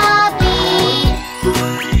strawberry.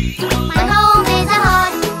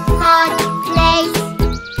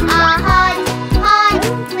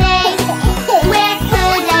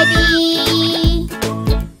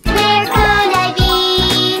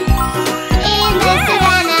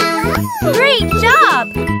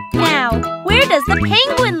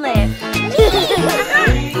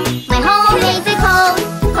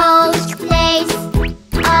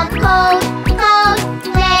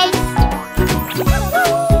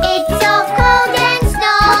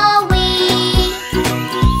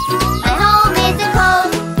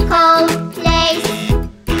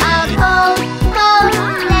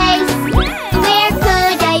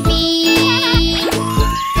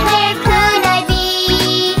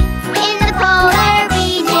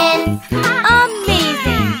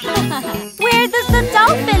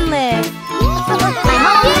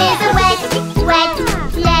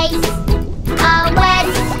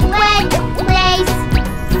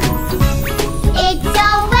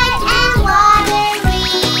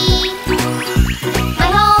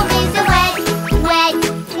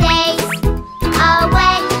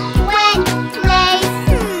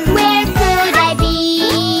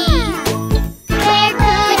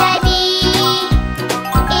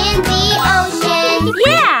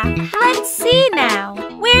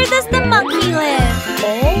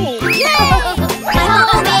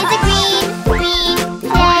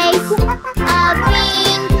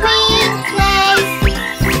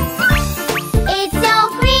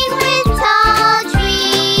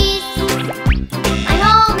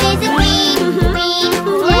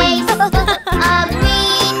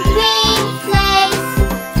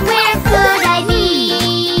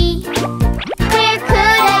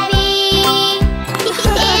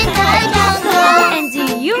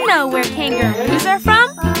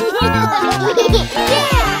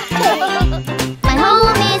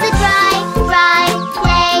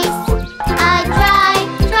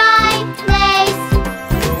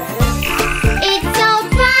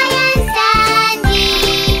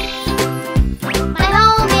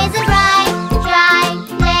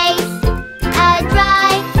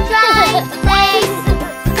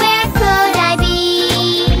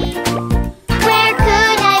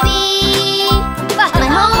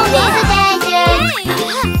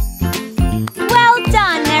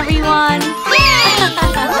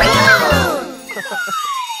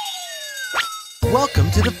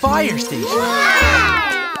 Welcome to the fire station.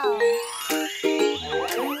 Wow!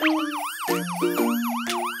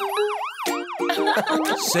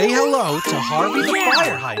 Say hello to Harvey the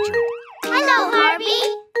fire hydrant. Hello, Harvey.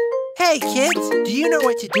 Hey kids, do you know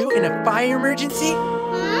what to do in a fire emergency?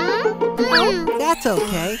 That's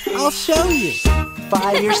okay, I'll show you.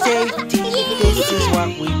 Fire safety, this is what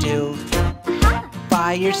we do.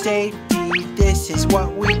 Fire safety, this is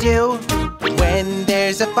what we do. When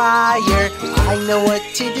there's a fire, I know what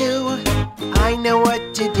to do. I know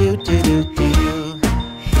what to do, do.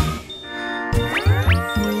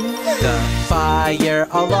 The fire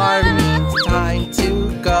alarm means time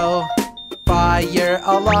to go. Fire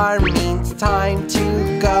alarm means time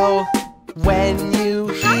to go. When you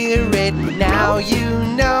hear it, now you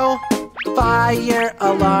know. Fire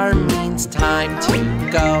alarm means time to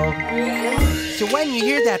go. So when you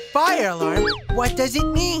hear that fire alarm, what does it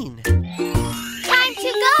mean? Time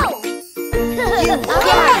to go. You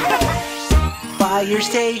got it! Fire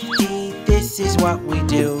safety, this is what we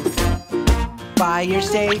do. Fire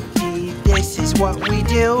safety, this is what we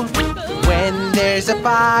do. When there's a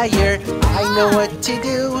fire, I know what to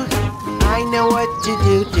do. I know what to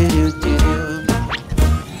do, do.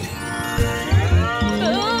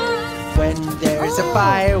 When there's a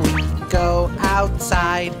fire, we go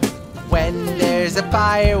outside. When there's a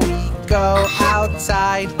fire, we go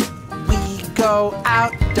outside. We go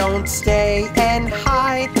out, don't stay and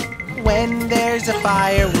hide. When there's a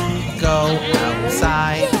fire, we go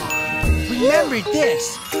outside. Remember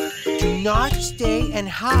this, do not stay and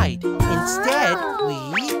hide. Instead, we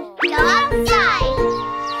Go outside.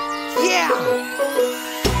 yeah!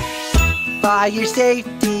 Fire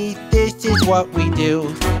safety, this is what we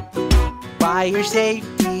do. Fire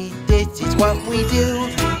safety, this is what we do.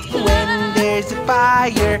 When there's a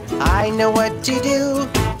fire, I know what to do.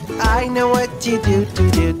 I know what to do,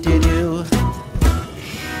 do.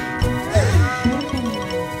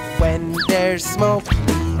 When there's smoke,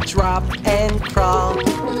 we drop and crawl.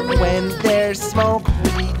 When there's smoke,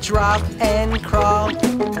 we drop and crawl.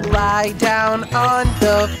 Lie down on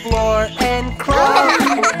the floor and crawl.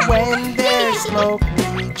 When there's smoke,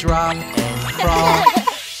 we drop and crawl.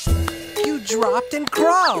 You dropped and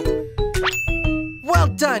crawled. Well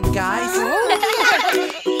done, guys.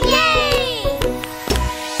 Yay!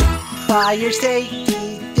 Fire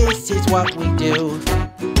safety, this is what we do.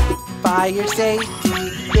 Fire safety,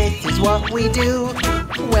 this is what we do.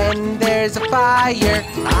 When there's a fire,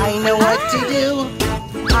 I know what to do.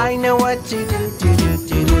 I know what to do, do.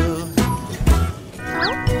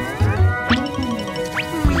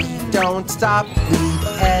 We don't stop, leave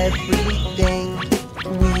everything.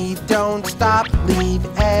 We don't stop, leave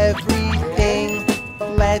everything.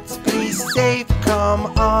 Let's be safe, come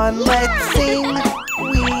on, let's sing.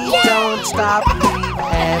 We don't stop, leave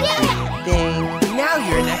everything. Now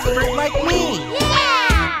you're an expert like me.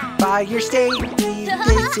 Yeah! Fire safety,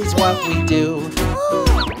 this is what we do.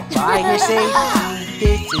 Fire safety,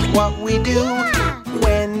 this is what we do.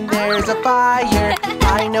 When there's a fire,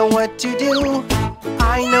 I know what to do.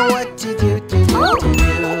 I know what to do, do.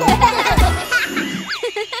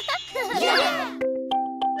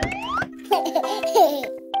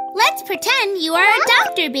 Let's pretend you are a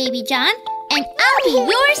doctor, Baby John, and I'll be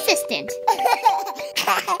your assistant.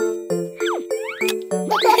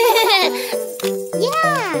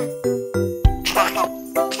 Yeah!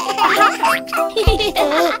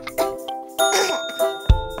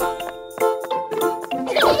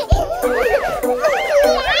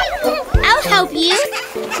 I'll help you.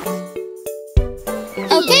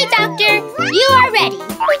 Okay, doctor, you are ready.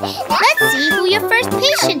 Let's see who your first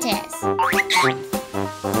patient is.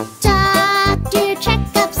 Doctor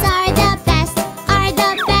checkups are the best, are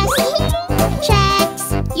the best. Checks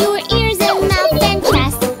your ears and mouth and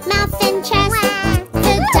chest, mouth and chest.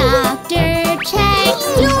 The doctor checks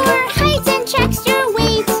your height and checks your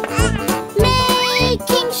weight,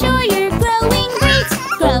 making sure you're growing great,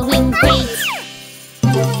 growing great.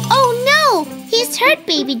 Oh no, he's hurt,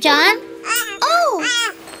 Baby John. Oh!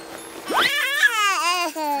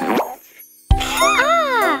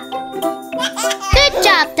 Good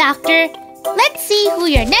job, doctor. Let's see who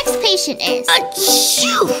your next patient is.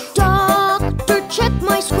 Doctor, check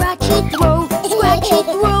my scratchy throat, scratchy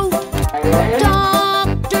throat.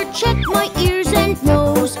 Doctor, check my ears and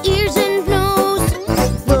nose, ears and nose.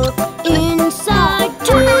 Look inside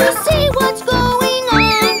to see what's going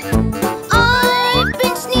on. I've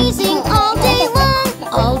been sneezing all day long,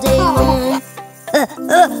 all day long.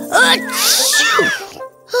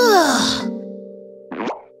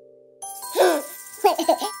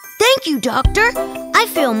 Thank you, Doctor. I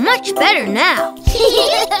feel much better now.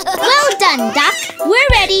 Well done. done, Doc. We're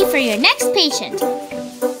ready for your next patient.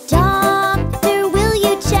 Doctor, will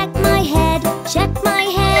you check my head? Check my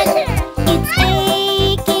head. It's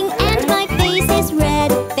aching and my face is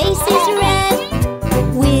red. Face is red.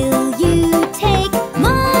 Will you take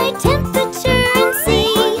my temperature and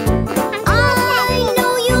see? I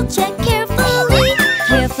know you'll check carefully.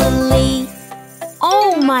 Carefully.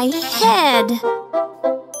 Oh, my head.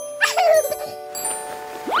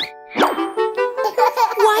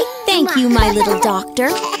 Why, thank you, my little doctor.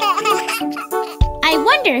 I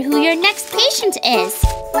wonder who your next patient is.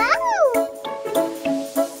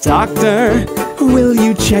 Doctor, will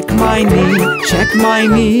you check my knee? Check my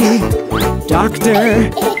knee.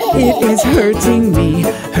 Doctor, it is hurting me,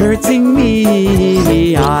 hurting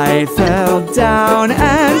me. I fell down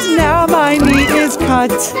and now my knee is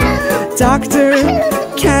cut. Doctor,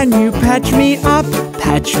 can you patch me up?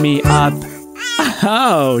 Patch me up.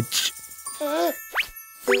 Ouch.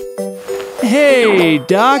 Hey,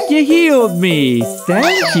 Doc, you healed me.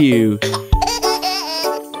 Thank you.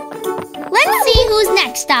 Let's see who's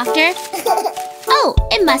next, Doctor. Oh,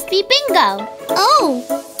 it must be Bingo. Oh,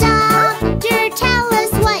 doctor, tell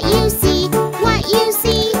us what you see, what you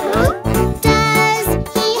see. Does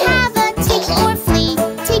he have a tick or flea,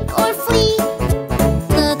 tick or flea?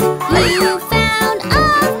 Look, you found a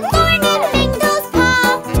thorn in Bingo's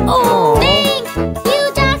paw. Oh, thank you,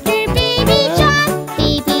 Dr. Baby John,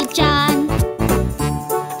 Baby John.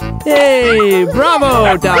 Hey,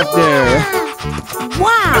 bravo, Doctor.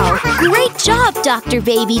 Wow! Great job, Dr.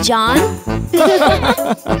 Baby John.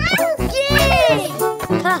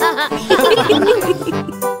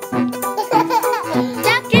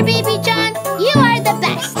 Dr. Baby John, you are the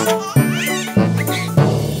best.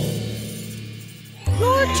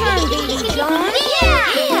 Your turn, Baby John.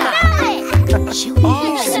 Yeah! She'll be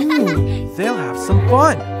here soon. They'll have some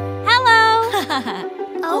fun.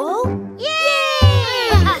 Oh? Yay!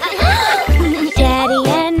 Daddy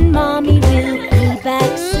and Mommy will be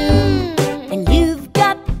back soon. And you've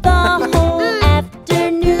got the whole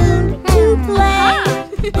afternoon to play.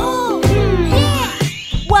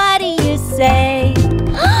 What do you say?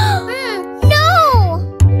 No!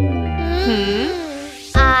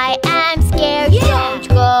 I am scared, don't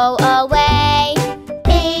go away.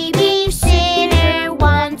 Babysitter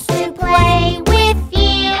wants to play with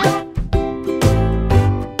you.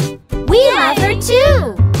 We love her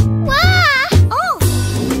too. Oh!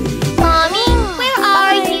 Mommy, where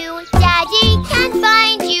are you? Daddy can't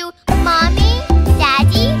find you. Mommy,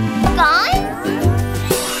 Daddy, gone?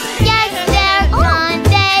 Yes, they're gone.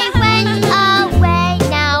 They went away.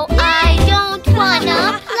 Now I don't wanna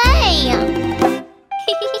play.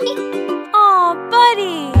 Aw,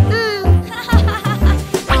 buddy.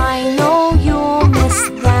 I know you'll miss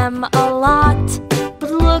them a lot,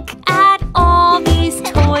 but look at all these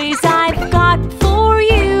toys I've got for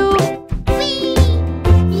you.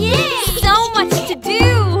 So much to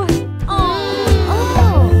do.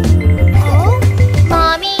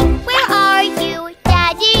 Mommy, where are you?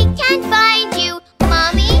 Daddy can't find you.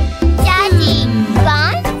 Mommy, Daddy,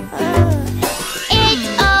 gone? It's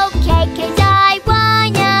okay, 'cause I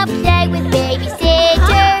wanna play with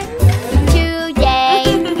babysitter today.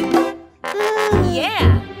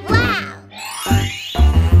 Wow!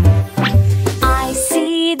 I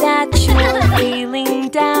see that you're feeling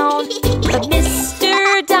down, but Mr.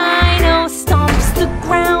 Dino stomps the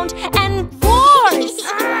ground and roars.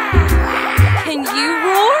 Can you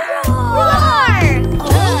roar? Roar!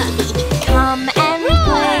 Come and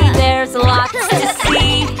play, there's lots to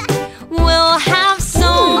see. We'll have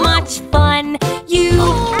so much fun, you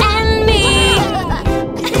and me.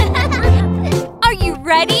 Are you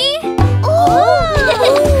ready?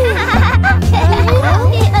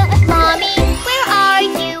 Mommy, where are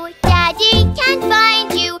you? Daddy can't find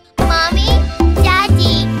you. Mommy,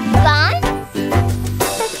 Daddy, gone?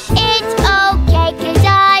 It's okay, 'cause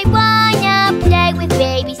I wanna play with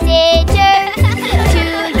babysitter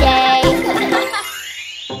today.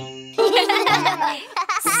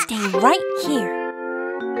 Stay right here.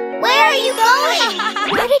 Where are you going?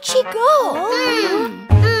 Where did she go?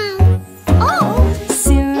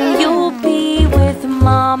 Soon you'll be with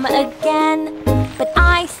Mom again, but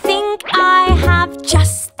I think I have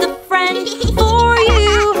just the friend for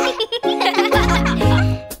you.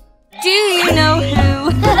 Do you know who?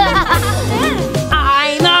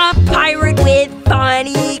 I'm a pirate with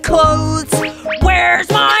funny clothes. Where's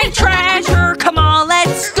my treasure? Come on,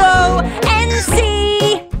 let's go and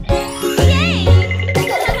see.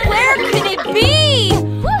 Where could it be?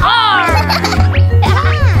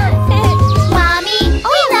 Mommy,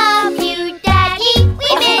 we love you. Daddy, we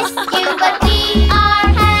miss you, but we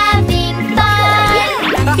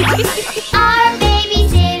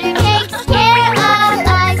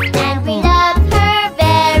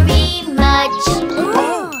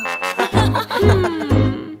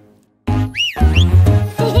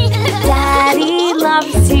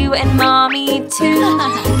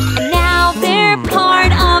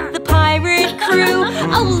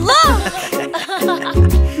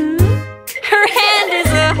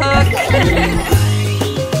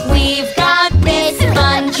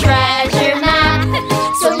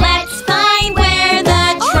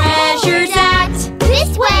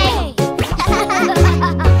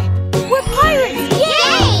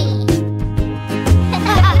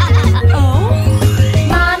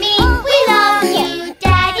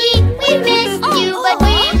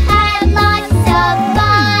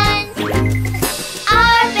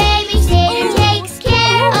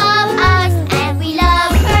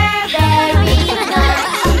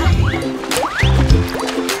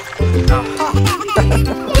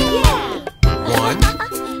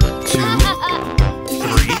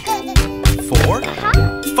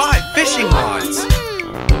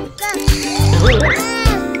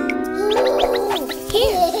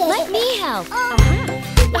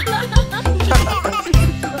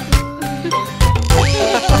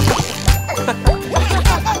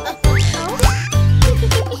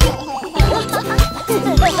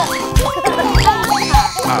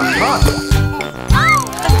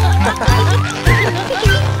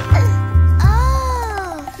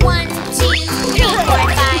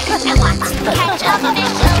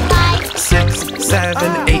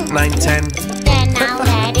 10. Then I'll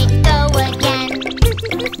let it go again.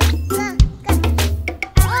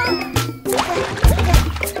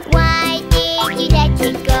 Why did you let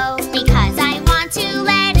it go? Because I want to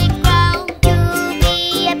let it grow to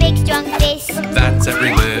be a big strong fish. That's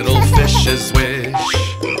every little fish's wish.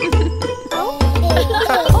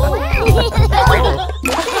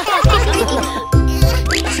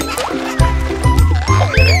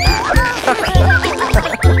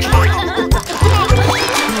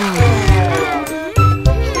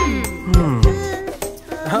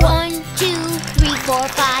 One, two, three, four,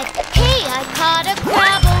 five. Hey, I caught a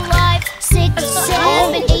crab alive. 6,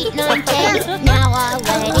 7, 8, 9, 10. Now I'll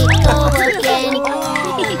let it go again.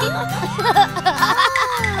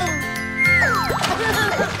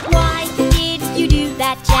 Why did you do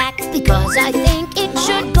that, Jack? Because I think it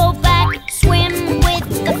should go back. Swim with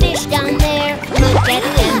the fish down there. Look at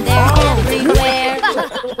them, they're everywhere.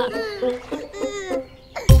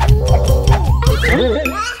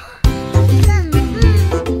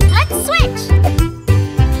 Let's switch.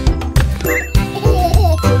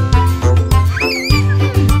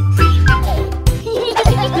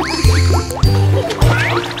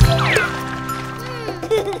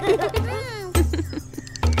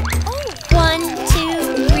 One,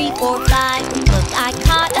 two, three, 4, 5. Look, I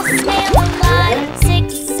caught a snail alive.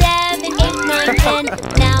 6, 7, 8, 9, 10.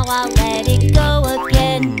 Now I'll let it go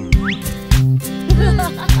again.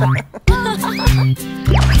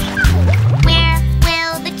 Where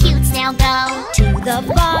will the cute snail go? To the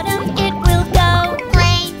bottom it will go.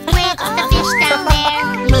 Play with the fish down there.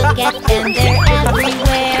 Look at them, they're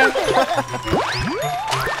everywhere.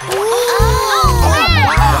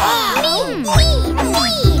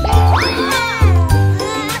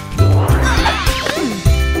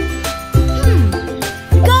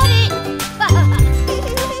 Got it!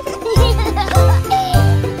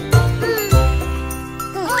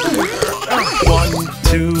 1,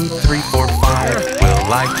 2, 3, 4, 5.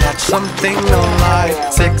 Will I catch something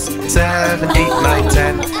alive? 6, 7, 8, 9,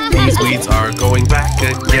 10. These weeds are going back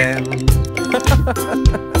again.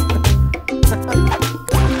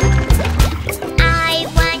 I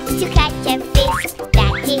want to catch a fish.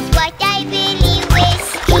 That is what I really wish.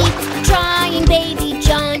 Keep trying, baby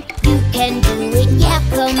John. You can do it, yeah,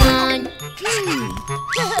 come on.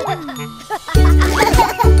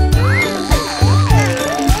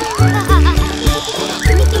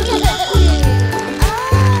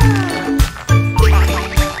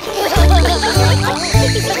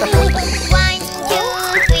 One, 2,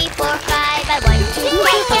 3, 4, 5. I want to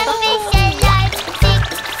catch a fish alive. 6,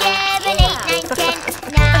 7, 8, 9, 10.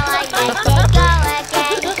 Now I let it go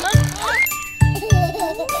again.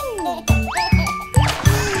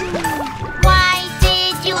 Why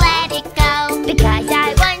did you let it go? Because I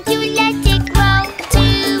want to let it grow to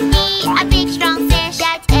be a big strong fish.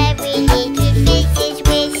 That's every little fish's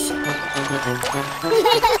wish.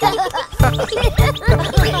 Look,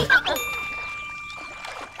 Mommy!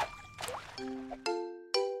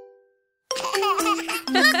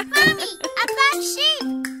 A black sheep!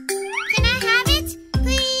 Can I have it,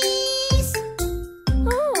 please?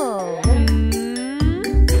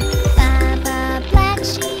 Baba, black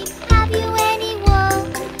sheep, have you any wool?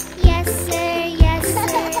 Yes, sir,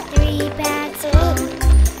 3 bags full.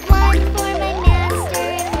 1 for my master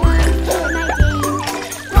and 1 for my dame.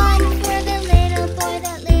 1 for the little boy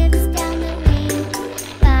that lives down the lane.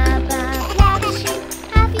 Baba, black sheep,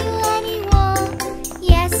 have you any wool?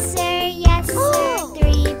 Yes, sir,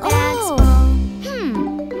 3 bags full.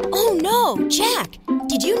 Oh no, Jack!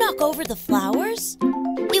 Did you knock over the flowers?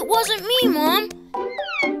 It wasn't me, Mom.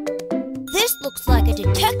 This looks like a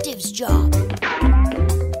detective's job.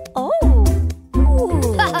 Oh.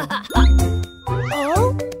 Oh?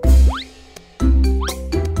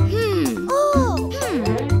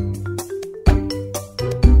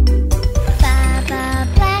 Baba,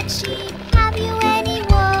 black sheep, have you any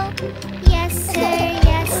wool? Yes, sir,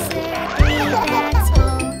 3 bags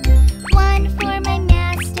full. 1 for my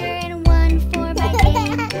master and 1 for my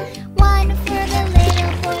dame. 1 for the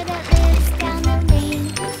little boy that lives down the lane.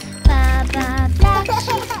 Baba, black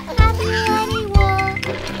sheep, have you any wool?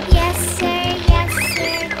 Yes, sir,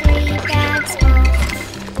 3 bags full.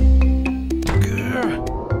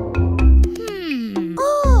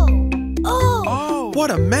 Oh, what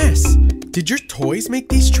a mess! Did your toys make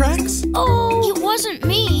these tracks? Oh, it wasn't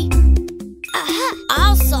me. Aha,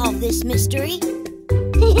 I'll solve this mystery.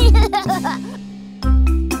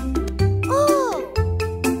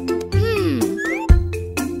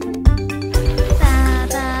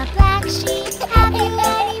 Baba, black sheep, have you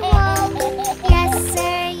any wool? Yes,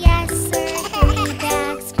 sir, 3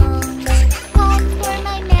 bags full. 1 for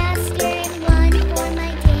my master and 1 for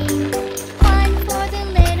my dame.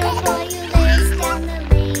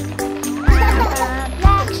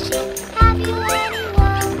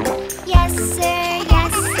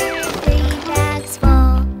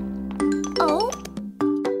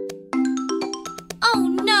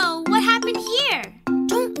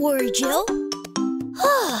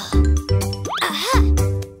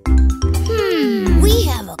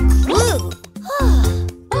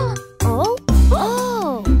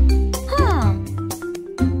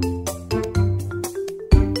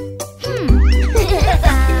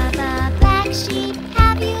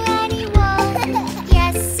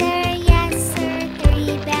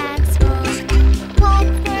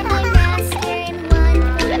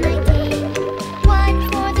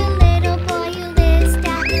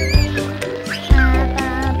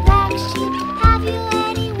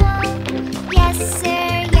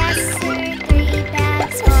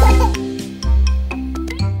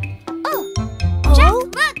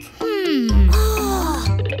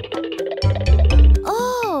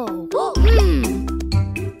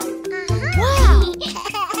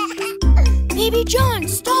 John,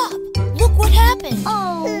 stop! Look what happened.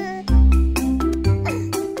 Oh.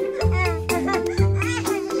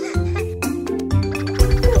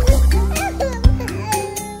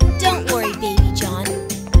 Don't worry, baby John.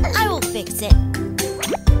 I will fix it.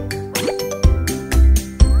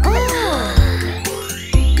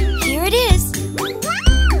 Here it is.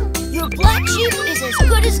 Your black sheep is as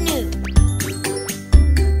good as new.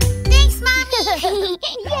 Thanks, Mommy.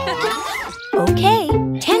 Okay,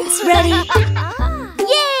 tent's ready.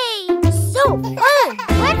 Yay! So fun!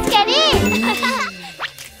 Let's get in!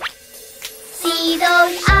 See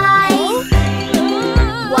those eyes?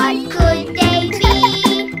 What could they be?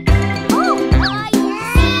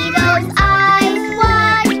 See those eyes?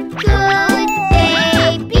 What could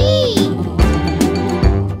they be?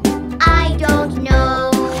 I don't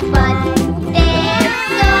know, but they're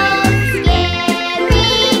so scary.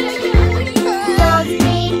 Those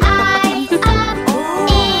big eyes up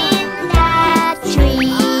in that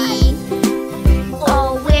tree. Oh,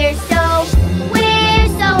 we're so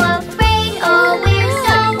afraid. Oh, we're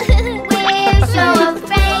so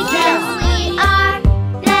afraid. Yes, we are.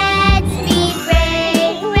 Let's be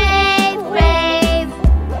brave, brave, brave.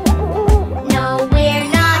 No, we're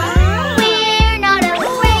not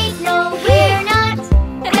afraid. No, we're not.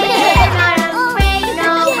 We're not afraid.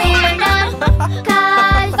 No, we're not.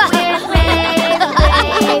 'Cause we're brave,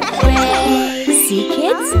 brave, brave. See,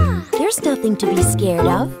 kids? There's nothing to be scared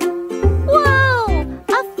of. Whoa!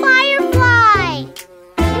 A firefly!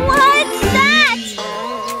 What's that?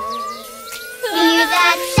 Hear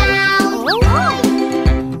that sound?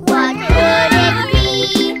 What could it be?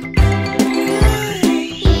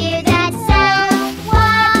 Hear that sound?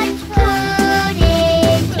 What could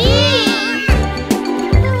it be?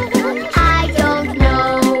 I don't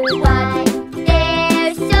know, but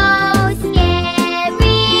they're so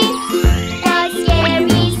scary. The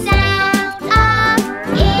scary sound up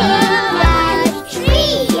in that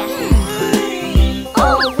tree.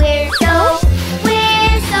 Oh, we're so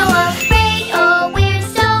afraid. Oh, we're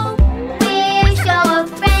so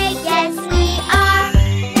afraid. Yes, we are.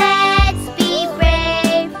 Let's be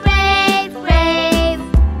brave, brave, brave.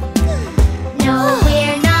 No,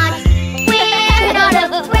 we're not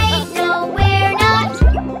afraid. No, we're not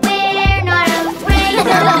afraid.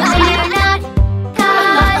 No, we're not.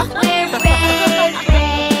 'Cause we're brave,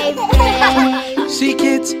 brave, brave. See,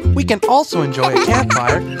 kids, we can also enjoy a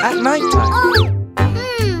campfire at nighttime.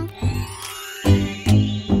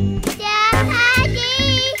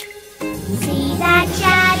 Daddy, see that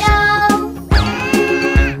shadow?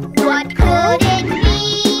 What could it be?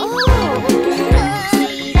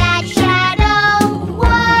 See that shadow?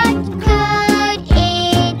 What could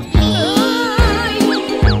it be?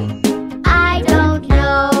 I don't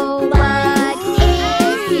know, but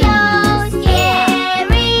it's so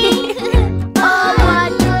scary. Oh, what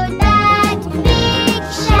could that big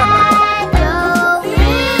shadow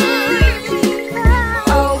be?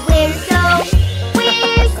 Oh, we're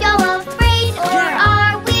so afraid, or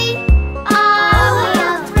are we? Are we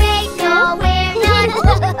afraid? No, we're not,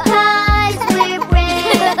 'cause we're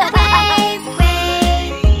brave, brave,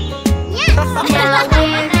 brave. Yes! No,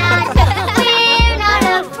 we're not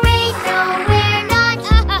afraid. No, we're not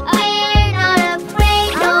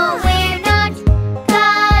afraid. No, we're not,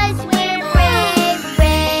 'cause we're brave,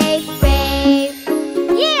 brave, brave.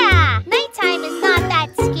 Yeah, nighttime is not that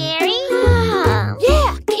scary. Yeah,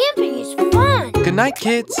 camping is fun. Good night,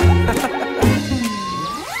 kids.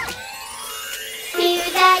 Hear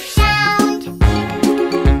that sound?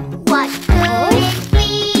 What could it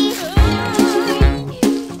be?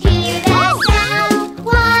 Hear that sound?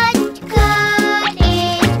 What could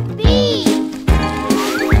it be?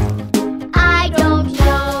 I don't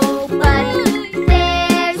know, but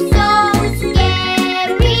they're so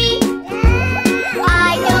scary.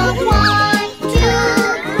 I don't want to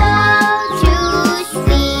go to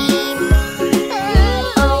sleep.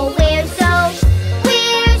 Oh, we're so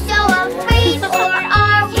afraid, or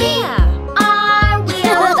are we? Are we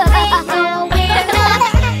afraid? No, we're not,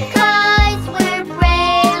 'cause we're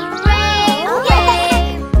brave, brave,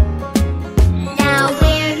 brave. Now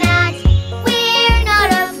we're not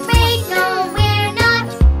afraid. No, we're not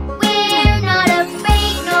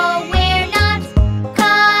afraid. No, we're not,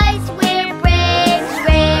 'cause we're brave,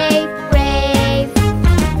 brave, brave.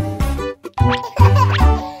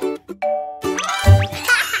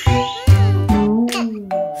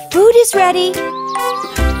 Food is ready.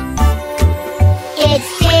 It's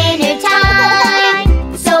dinner time,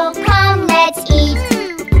 so come let's eat.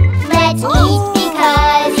 Let's eat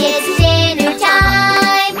because it's dinner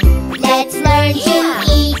time. Let's learn to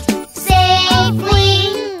eat safely.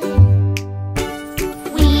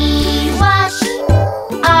 We wash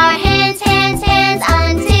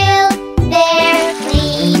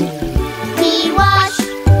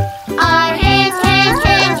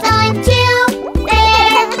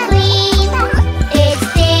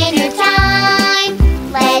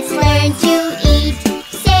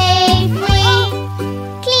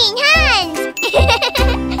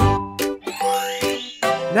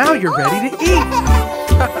you're ready to eat.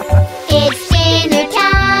 It's dinner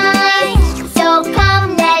time, so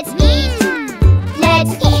come let's eat.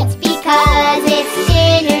 Let's eat because it's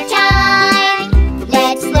dinner time.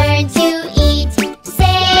 Let's learn to eat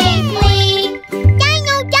safely.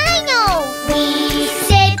 Dino, dino! We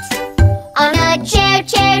sit on a chair,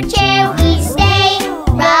 chair, chair. We stay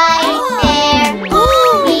right there.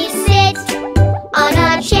 We sit on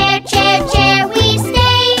a chair, chair, chair. We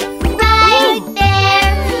stay right there.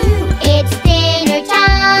 It's dinner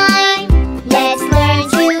time. Let's learn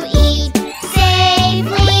to eat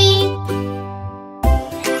safely.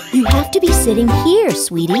 You have to be sitting here,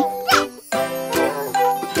 sweetie.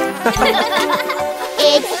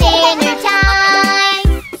 It's dinner time,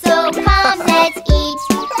 so come let's eat.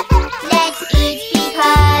 Let's eat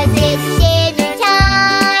because it's dinner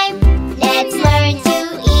time. Let's learn to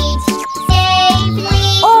eat safely.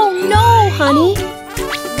 Oh no, honey.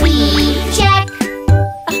 We check.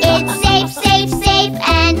 It's safe, safe, safe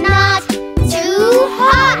and not too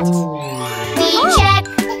hot. We check.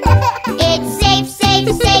 It's safe, safe,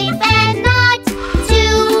 safe and not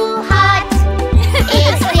too hot.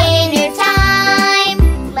 It's dinner time.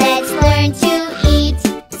 Let's learn to eat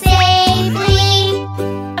safely.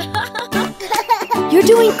 You're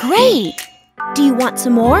doing great. Do you want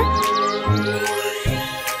some more?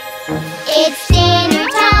 It's dinner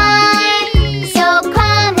time, so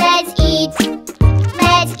come let's eat.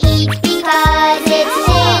 Let's eat because it's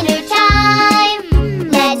dinner time.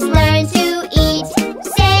 Let's learn to eat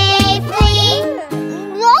safely.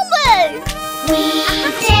 We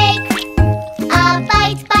take a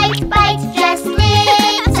bite, bite, bite, just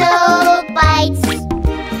little bites.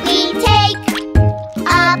 We take a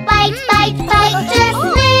bite, bite, bite, just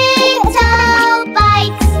little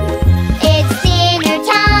bites. It's dinner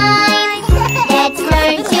time. Let's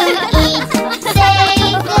learn to eat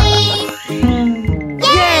safely.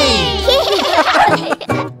 Yay!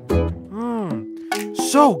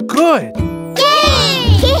 So good.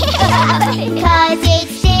 Cause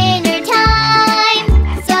it's dinner time,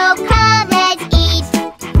 so come let's eat.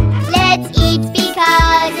 Let's eat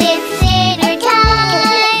because it's dinner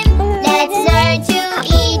time. Let's learn to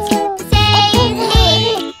eat safely.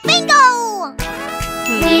 Bingo!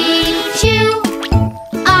 We chew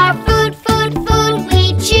our food, food, food. We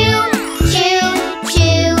chew, chew,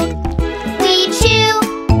 chew. We chew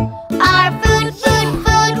our food, food,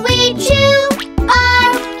 food. We chew our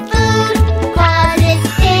food. Cause it's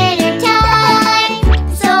dinner time,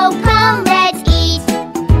 so come let's eat.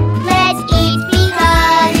 Let's eat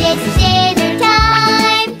because it's dinner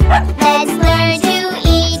time. Let's learn to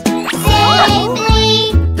eat safely.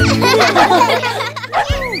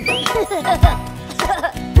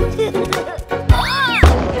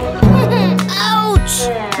 Ouch!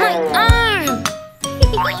 My arm!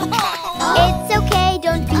 It's okay,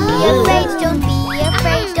 don't be afraid, don't be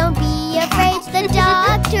afraid, don't be afraid. The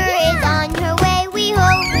doctor is on her way. We ho,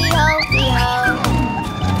 we ho, we ho.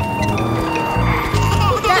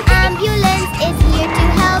 The ambulance is here to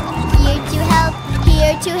help, here to help,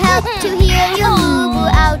 here to help, to heal your boo-boo.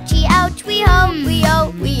 Ouchie, ouch, we ho, we ho,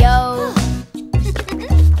 we ho.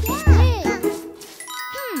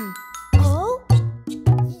 Oh?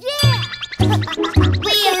 Yeah!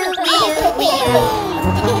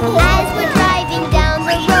 As we're driving down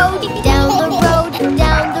the road, down the road,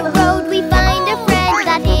 down the road, we find a friend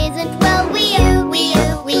that isn't well.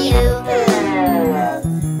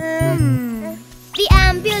 The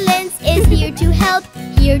ambulance is here to help,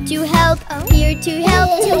 here to help, here to help,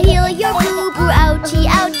 to heal your boo-boo. Ouchie,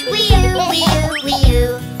 ouch,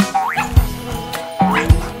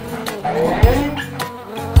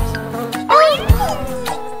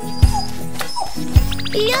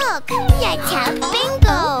 Look, let's have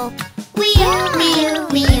bingo.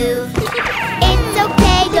 It's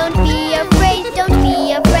okay, don't be afraid, don't be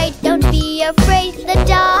afraid, don't be afraid. The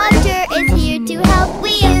doctor is here to help.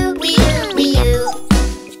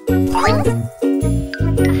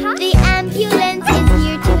 The ambulance is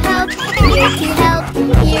here to help, here to help,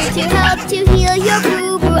 here to help, to heal your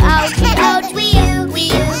boo-boo. Ouchie, ouch,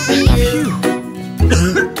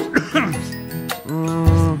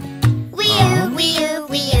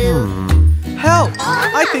 Help!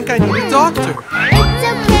 I think I need a doctor. It's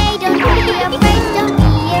okay, don't be afraid, don't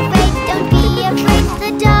be afraid, don't be afraid.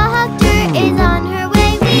 The doctor is on her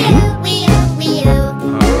way.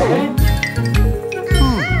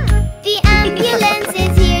 The ambulance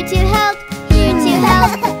is here to help, here to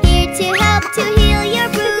help, here to help, to heal your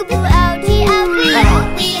boo-boo. Ouchie, ouch,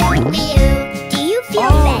 Do you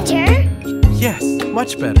feel better? Yes,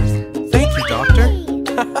 much better. Thank you, doctor.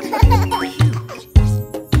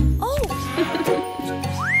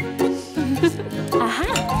 Aha!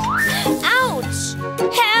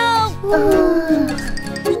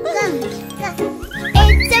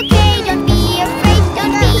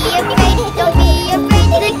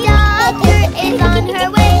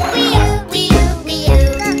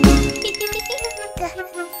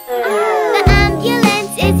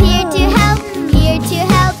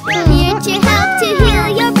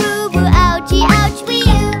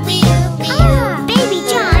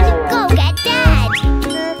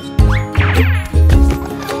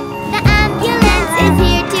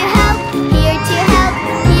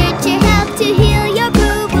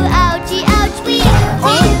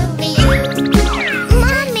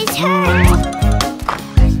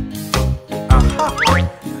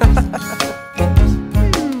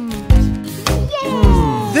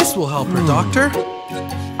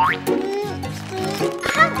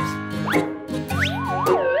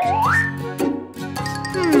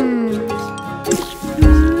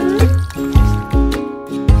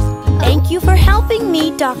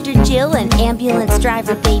 Dr. Jill and ambulance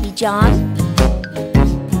driver Baby John.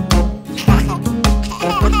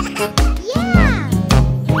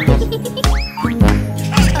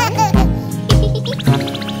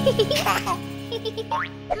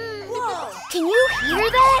 Can you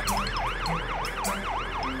hear that?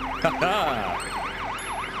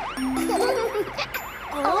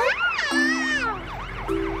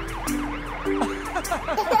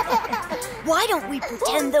 Why don't we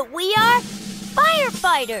pretend that we are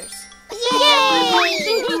firefighters? Yay!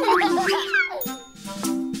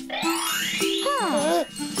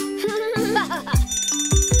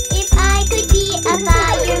 If I could be a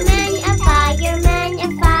fireman, a fireman, a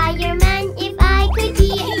fireman. If I could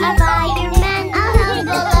be a fireman, I'll help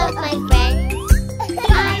all of my friends.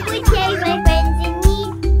 I would save my friends in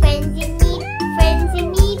need, friends in need, friends in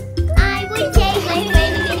need. I would save my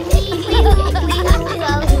friends in need.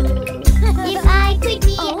 If I could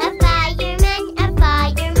be a fireman, a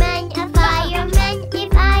fireman, a fireman.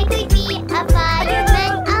 If I could be a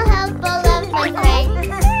fireman, I'll help all of my friends.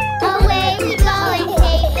 Away we go and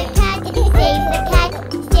save the cat, save the cat,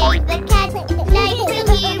 save the cat. Like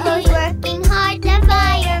the heroes working hard, the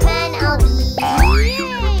fireman I'll be.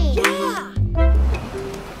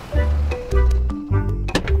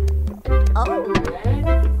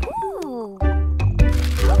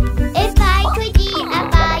 If I could be a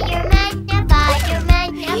fireman, a fireman,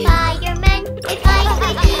 a fireman. If I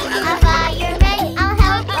could be a fireman, I'll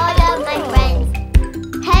help all of my friends.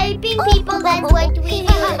 Helping people, that's what we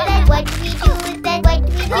do, that's what we do, that's what we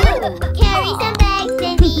do. Carry some bags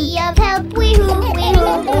and be of help, wee-hoo,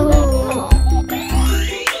 wee-hoo.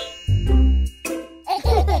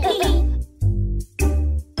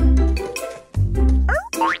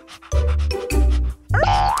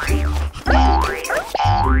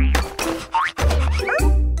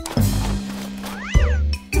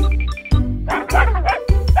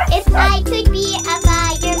 If I could be a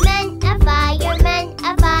fireman, a fireman, a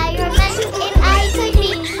fireman. If I could be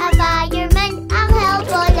a fireman, I'll help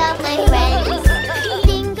all of my friends.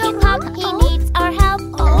 Bingo Pop, he needs our help,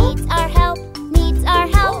 needs our help, needs our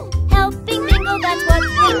help. Helping Bingo, that's what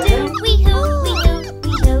we do. Wee-hoo, wee-hoo,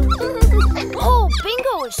 wee-hoo. Oh,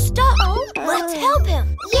 Bingo is stuck. Let's help him.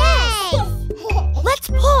 Yay! Let's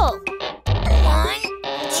pull. 1,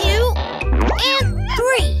 2, and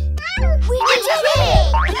 3. We did it!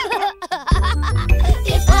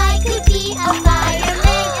 If I could be a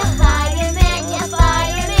fireman, a fireman, a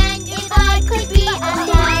fireman. If I could be a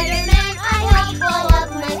fireman, I'd help all of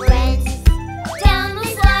my friends. Down the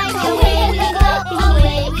slide, away we go,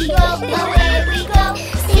 away we go, away we go.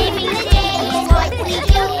 Saving the day is what we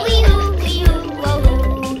do. Wee-hoo, wee-hoo, whoa-hoo.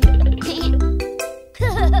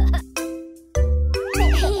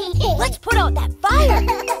 Let's put out that fire.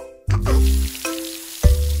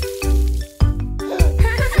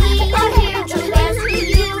 We are here to rescue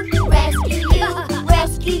you, rescue you,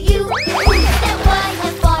 rescue you. That was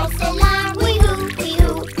a false alarm. Wee-hoo,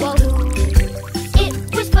 wee-hoo, whoa-hoo. It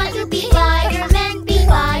was fun to be firemen, be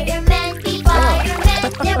firemen, be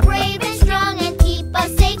firemen. They're brave and strong and keep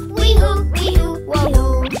us safe. Wee-hoo, wee-hoo, whoa-hoo.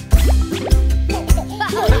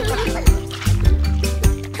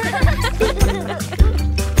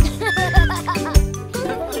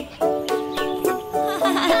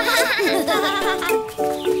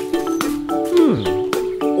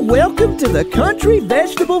 Welcome to the Country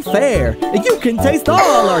Vegetable Fair. You can taste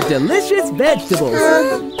all our delicious vegetables.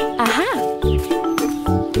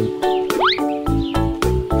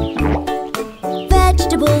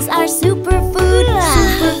 Vegetables are superfood,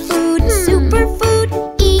 superfood, superfood.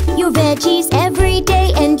 Eat your veggies every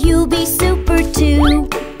day and you'll be super too.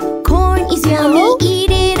 Corn is yummy,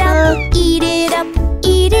 eat it up, eat it up,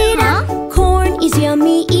 eat it up. Corn is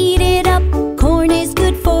yummy, eat it up. Corn is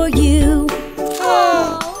good for you.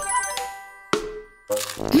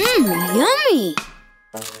 Yummy.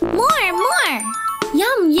 More, more.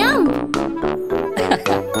 Yum, yum.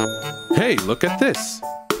 Hey, look at this.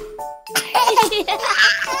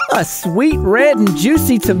 A sweet red and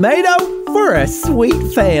juicy tomato for a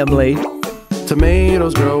sweet family.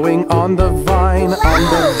 Tomatoes growing on the vine, on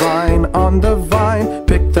the vine, on the vine.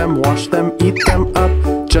 Pick them, wash them, eat them up.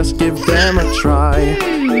 Just give them a try.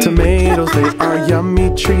 Tomatoes, they are yummy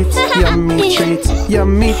treats, yummy treats,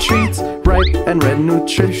 yummy treats. Ripe and red,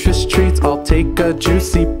 nutritious treats. I'll take a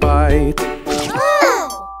juicy bite.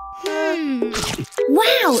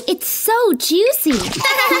 Wow, it's so juicy.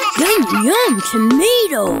 Yum, yum,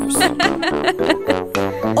 tomatoes.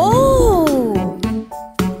 Oh,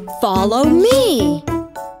 follow me.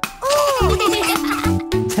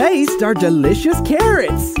 Taste our delicious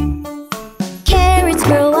carrots. Carrots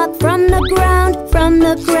grow up from the ground, from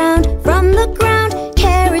the ground, from the ground.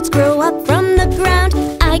 Carrots grow up from the ground,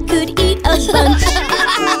 I could eat a bunch.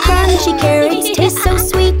 Crunchy carrots taste so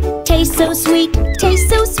sweet, taste so sweet, taste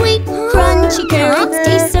so sweet. Crunchy carrots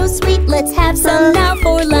taste so sweet, let's have some now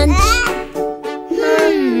for lunch.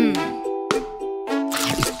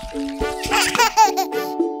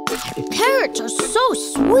 Carrots are so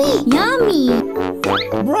sweet. Yummy.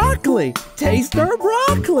 Broccoli! Taste our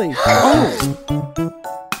broccoli!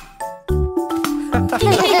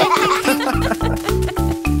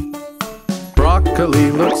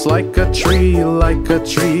 Broccoli looks like a tree, like a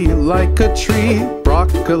tree, like a tree.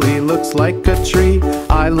 Broccoli looks like a tree.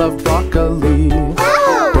 I love broccoli.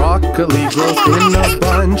 Broccoli grows in a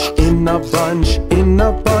bunch, in a bunch, in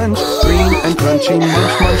a bunch. Green and crunchy,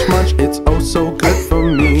 munch, munch, munch. It's oh so good for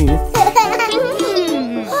me.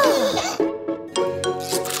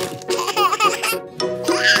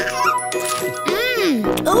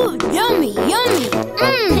 Oh, yummy, yummy.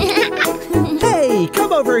 Hey,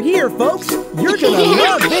 come over here, folks! You're gonna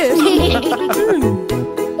love this!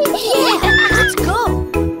 Let's go.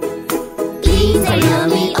 Beans are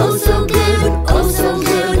yummy, oh so good, oh so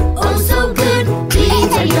good, oh so good.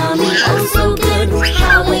 Beans are yummy, oh so good,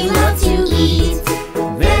 how we love to eat.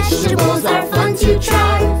 Vegetables are fun to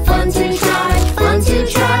try, fun to try, fun to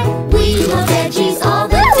try. We love veggies all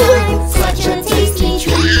the time, such a tasty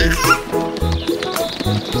treat.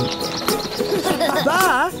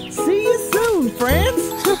 Bye! See you soon, friends!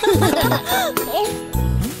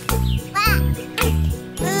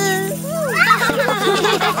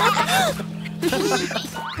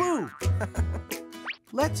 Boo!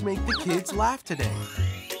 Let's make the kids laugh today.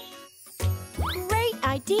 Great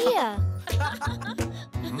idea.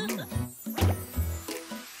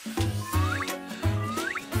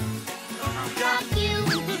 Got you,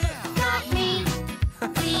 got me.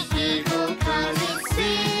 We giggle 'cause it's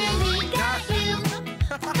silly. Got you,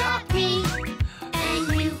 got me. And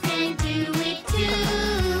you can do it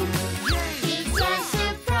too. It's a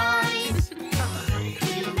surprise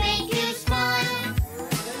to make you smile.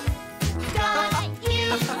 Got you,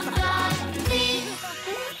 got me.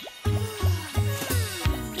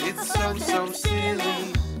 It's so silly,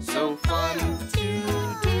 so fun to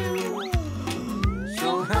do. So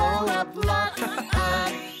roll up lots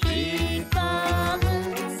of big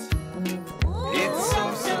bubbles. It's so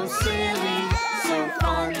silly, so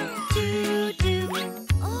fun to do.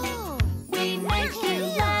 We make you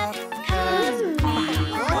laugh 'cause we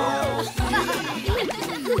love you.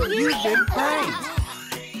 You've been pranked.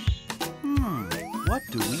 What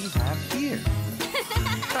do we have here?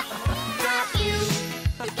 Got you,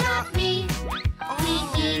 got me. We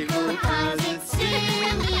giggle 'cause it's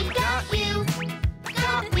silly. Got you,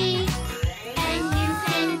 got me. And you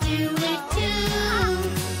can do it too.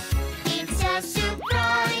 It's a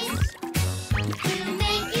surprise to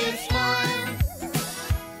make you smile.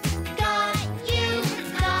 Got you,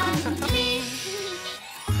 got me.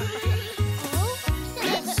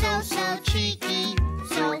 It's so cheeky,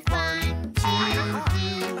 so fun to do.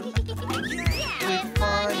 With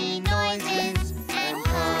funny noises and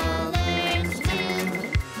colors too.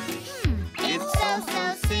 It's so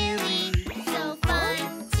silly, so fun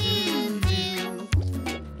to do.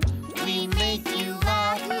 We make you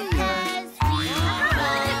laugh 'cause we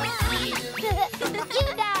love you. You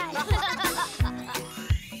guys.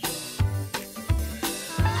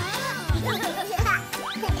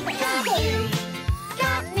 Got you,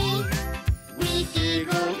 got me. We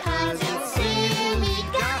giggle 'cause it's silly.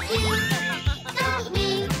 Got you, got me.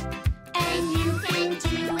 And you can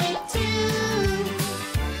do it too.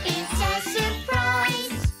 It's a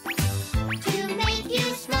surprise to make you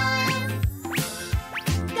smile.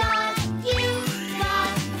 Got you,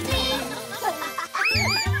 got me.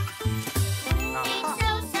 It's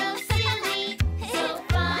so silly, so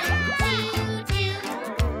fun to do.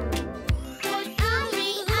 Put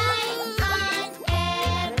only eyes on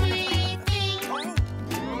everything.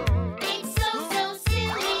 It's so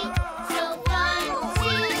silly, so fun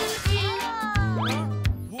to do.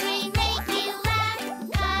 We make you laugh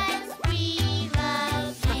 'cause we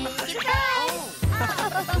love you. Surprise!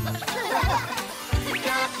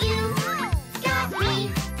 Got you, got me.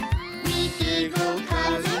 We giggle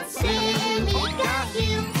 'cause it's silly. Got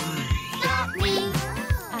you, got me.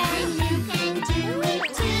 And you can do it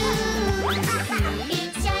too.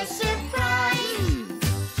 It's a surprise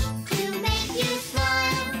to make you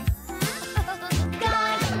smile.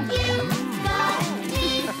 Got you, got me.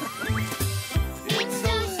 It's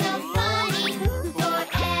so funny for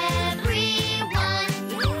everyone.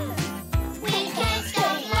 We can't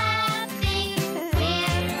stop laughing.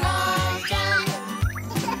 We're all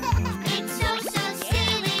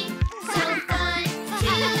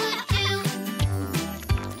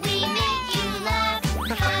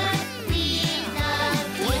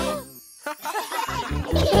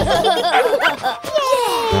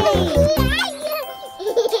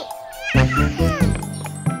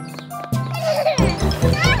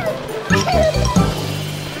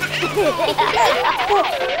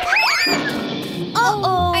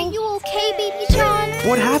Uh-oh. Are you okay, Baby John?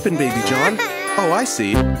 What happened, Baby John? Oh, I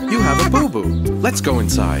see. You have a boo-boo. Let's go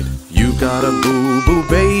inside. You got a boo-boo,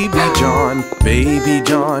 Baby John. Baby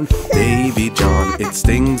John, Baby John. It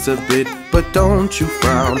stings a bit, but don't you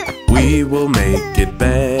frown. We will make it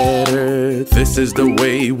better. This is the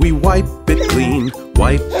way we wipe it clean.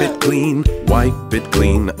 Wipe it clean, wipe it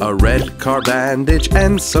clean. A red car bandage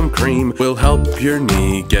and some cream will help your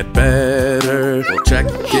knee get better. We'll check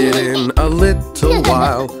it in a little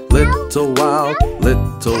while, little while,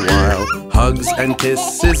 little while. Hugs and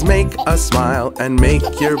kisses make us smile and make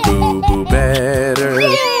your boo-boo better.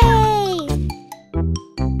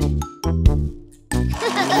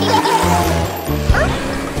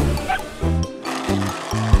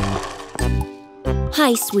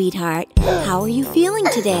 Hi, sweetheart. How are you feeling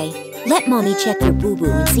today? Let Mommy check your boo-boo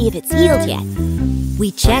and see if it's healed yet. We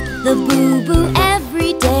check the boo-boo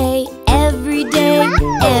every day, every day,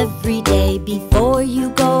 every day. Before you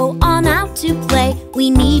go on out to play, we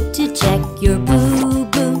need to check your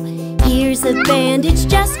boo-boo. Here's a bandage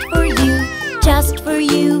just for you, just for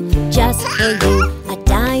you, just for you. A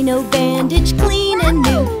dino bandage, clean and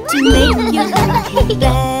new, to make your boo-boo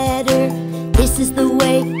better. This is the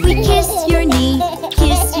way we kiss your knee,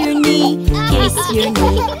 kiss your knee, kiss your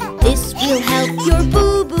knee. This will help your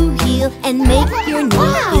boo-boo heal and make your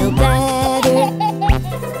knee feel better.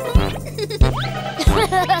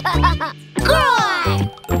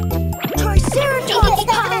 Triceratops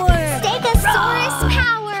power! Stegosaurus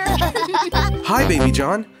power! Hi, Baby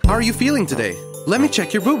John. How are you feeling today? Let me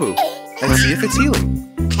check your boo-boo and see if it's healing.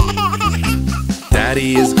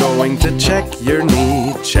 Daddy is going to check your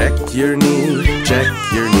knee, check your knee, check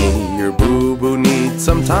your knee. Your boo-boo needs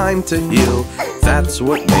some time to heal. That's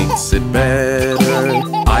what makes it better.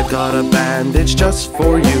 I've got a bandage just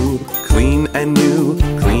for you, clean and new,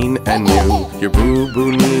 clean and new. Your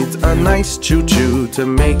boo-boo needs a nice choo-choo to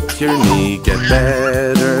make your knee get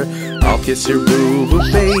better. I'll kiss your boo-boo,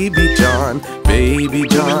 Baby John, Baby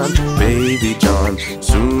John, Baby John.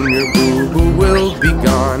 Soon your boo-boo will be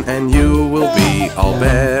gone and you will be all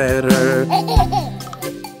better.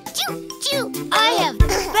 Choo-choo! I have the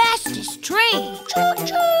fastest train!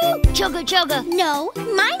 Choo-choo! Chugga chugga! No,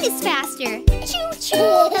 mine is faster!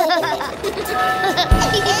 Choo-choo!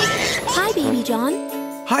 Hi, Baby John.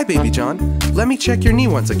 Hi, Baby John. Let me check your knee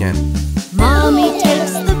once again. Mommy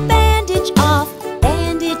takes the bandage off,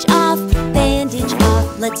 bandage off, bandage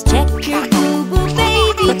off. Let's check your boo-boo,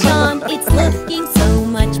 Baby John. It's looking so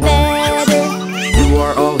much better. You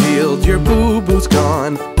are all healed, your boo-boo's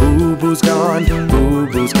gone. Boo-boo's gone,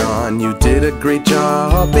 boo-boo's gone. You did a great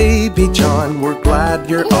job, Baby John. We're glad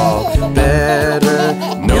you're all better.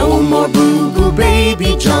 No more boo-boo,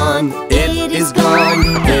 Baby John. It is gone,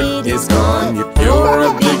 it is gone. You're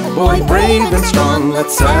a big boy, brave and strong.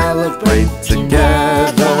 Let's celebrate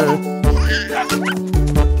together.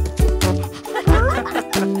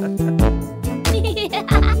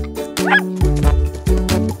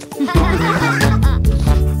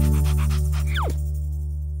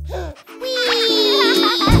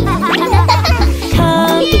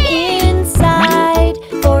 Come inside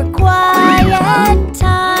for quiet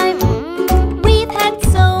time. We've had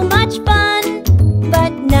so much fun,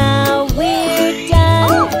 but now we're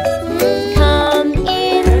done. Come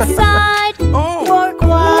inside for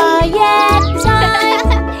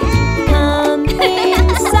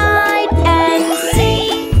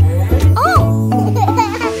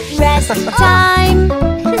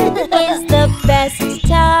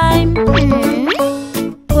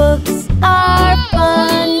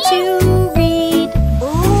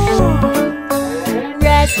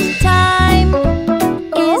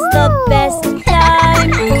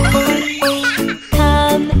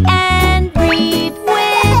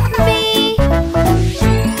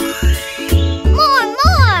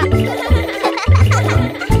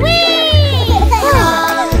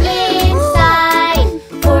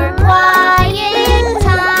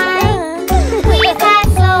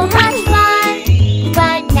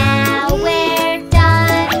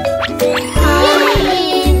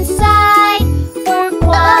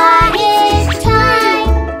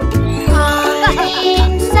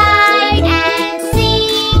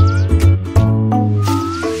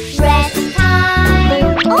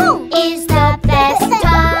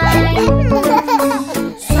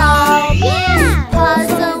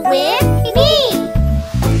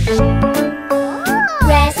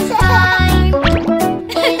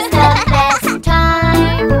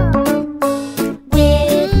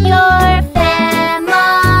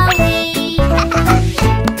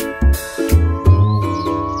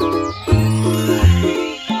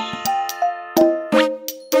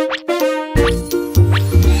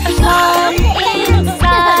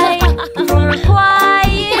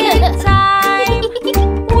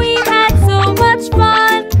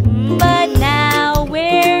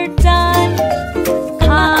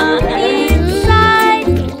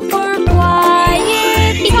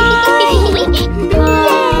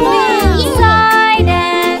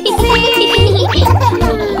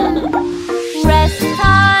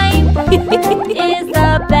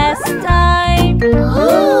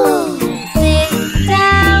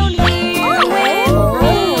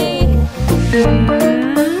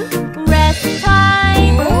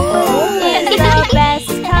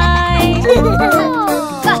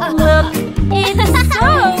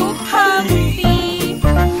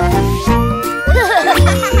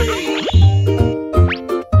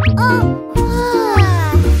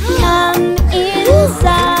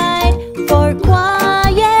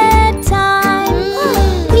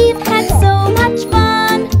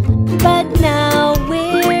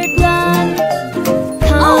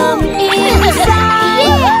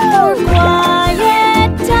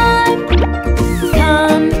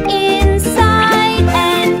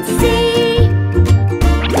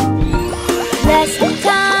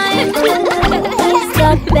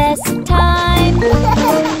best time.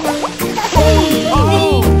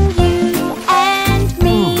 Bathing you and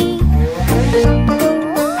me.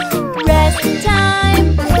 Rest time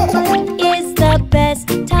is the best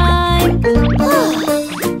time.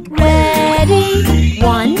 Ready?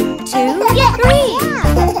 1, 2, 3.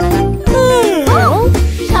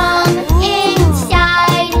 Come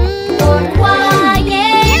inside for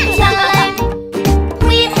quiet time.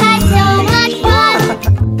 We've had so much fun,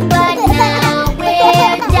 but now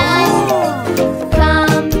we're done.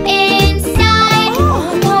 Come inside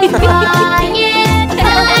for quiet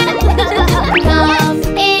time. Come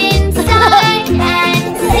inside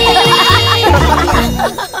and see.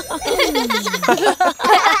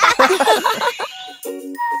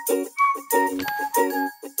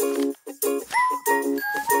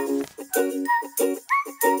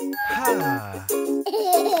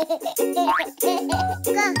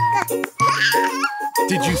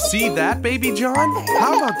 Did you see that, Baby John?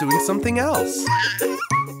 How about doing something else?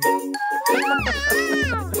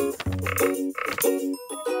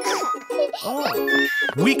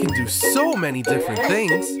 We can do so many different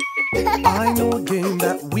things. I know a game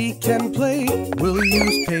that we can play. We'll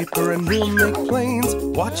use paper and we'll make planes.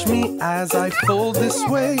 Watch me as I fold this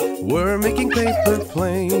way. We're making paper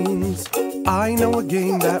planes. I know a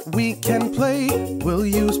game that we can play. We'll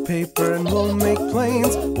use paper and we'll make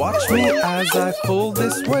planes. Watch me as I fold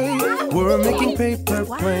this way. We're making paper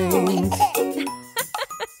planes.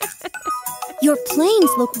 Your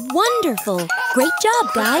planes look wonderful. Great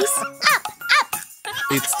job, guys.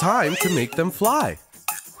 It's time to make them fly.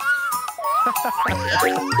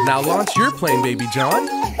 Now launch your plane, Baby John.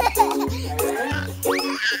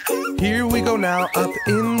 Here we go now, up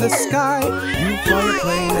in the sky. You fly your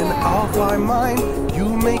plane and I'll fly mine. You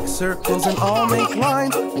make circles and I'll make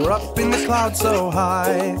lines. We're up in the clouds so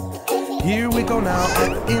high. Here we go now,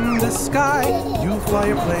 up in the sky. You fly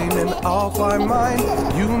your plane and I'll fly mine.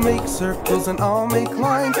 You make circles and I'll make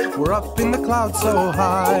lines. We're up in the clouds so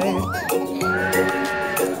high.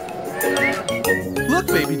 Look,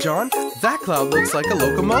 Baby John, that cloud looks like a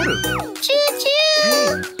locomotive.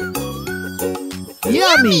 Choo-choo!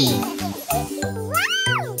 Yummy!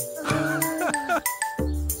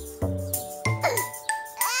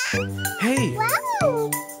 Hey!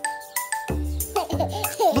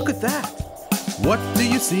 Look at that! What do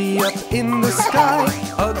you see up in the sky?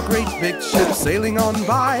 A great big ship sailing on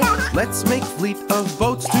by. Let's make fleet of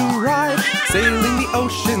boats to ride, sailing the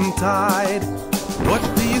ocean tide. What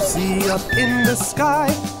do you see up in the sky?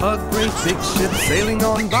 A great big ship sailing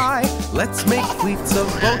on by. Let's make fleets of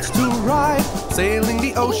boats to ride, sailing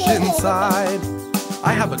the ocean side.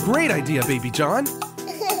 I have a great idea, Baby John.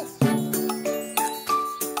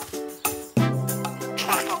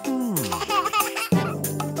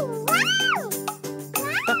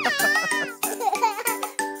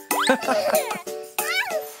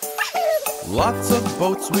 Lots of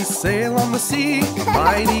boats we sail on the sea.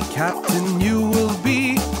 Mighty captain you will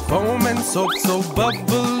be. Foam and soap so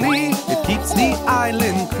bubbly, it keeps the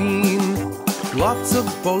island clean. Lots of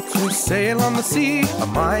boats we sail on the sea. A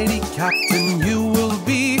mighty captain you will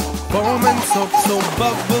be. Foam and soap so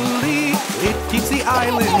bubbly, it keeps the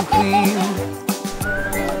island clean.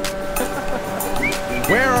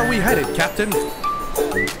 Where are we headed, Captain?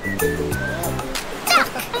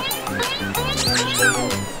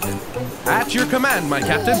 At your command, my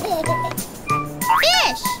captain.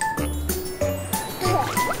 Fish!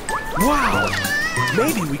 Wow!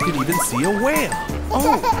 Maybe we could even see a whale.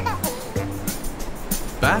 Oh!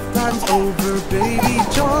 Bath time's over, Baby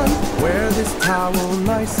John. Wear this towel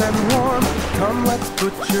nice and warm. Come, let's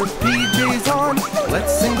put your PJs on.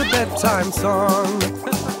 Let's sing the bedtime song.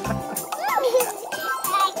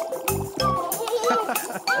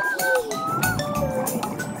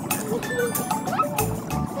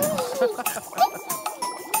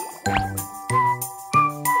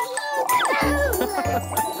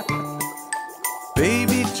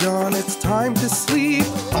 Baby John, it's time to sleep.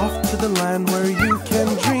 Off to the land where you can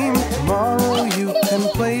dream. Tomorrow you can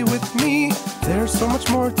play with me. There's so much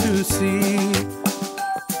more to see.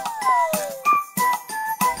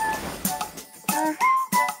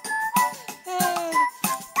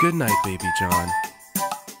 Good night, Baby John.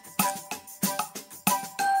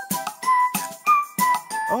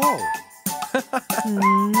 Oh!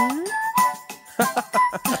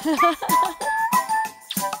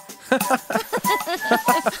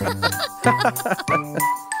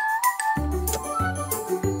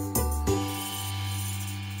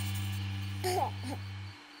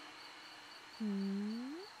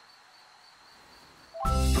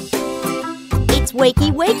 It's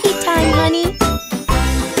wakey wakey time, honey.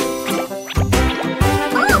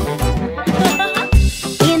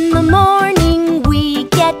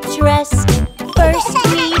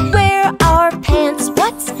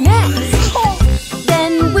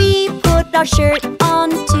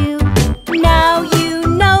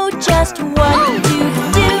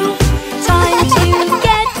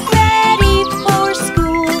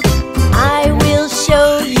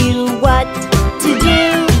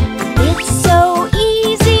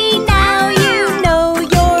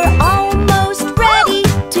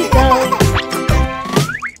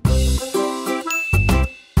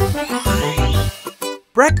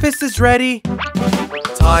 breakfast is ready.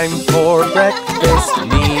 Time for breakfast,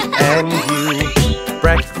 me and you.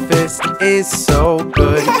 Breakfast is so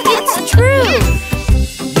good. It's true!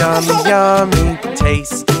 Yummy, yummy,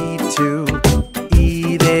 tasty too.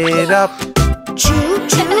 Eat it up. Chew,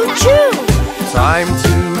 chew, chew! Time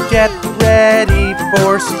to get ready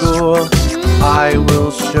for school. I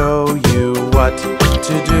will show you what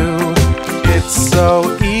to do. It's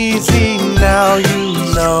so easy now, you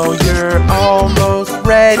know you're almost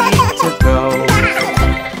ready to go.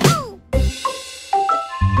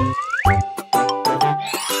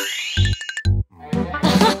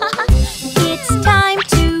 It's time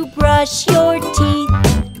to brush your teeth.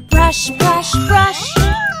 Brush, brush, brush,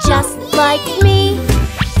 just like me.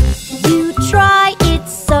 You try,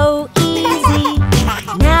 it's so easy.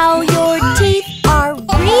 Now your teeth are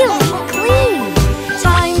really clean.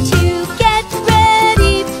 Time to get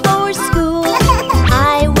ready for school.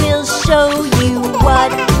 I will show you what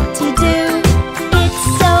to do. It's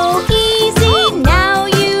so easy, now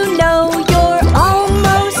you know you're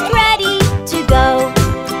almost ready to go.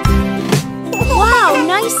 Wow,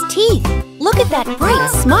 nice teeth. Look at that bright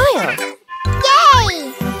smile.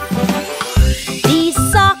 Yay! These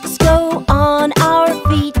socks go on our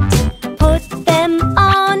feet. Put them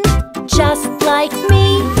on just like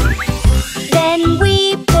me. Then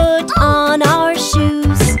we put on our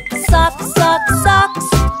shoes. Socks, socks, socks.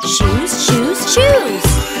 Shoes, shoes, shoes.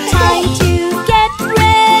 Time to get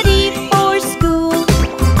ready for school.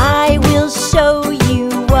 I will show you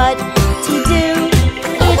what to do.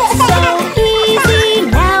 It's so easy,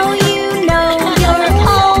 now you know you're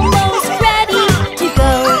almost ready to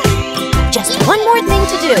go. Just one more thing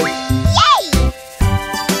to do. Yay!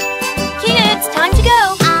 Kids, time to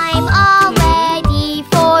go. I'm all ready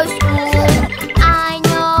for school. I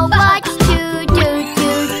know what to do.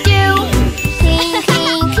 Clean,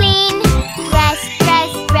 clean, clean. Rest,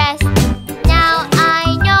 rest, rest. Now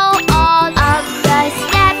I know all of the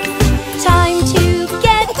steps. Time to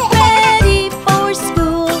get ready for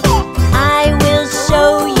school. I will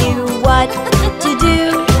show you what to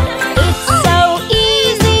do. It's so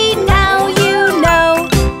easy, now you know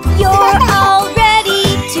you're all ready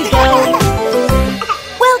to go.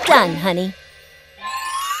 Well done, honey.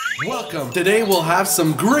 Welcome. Today we'll have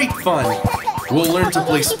some great fun. We'll learn to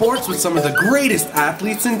play sports with some of the greatest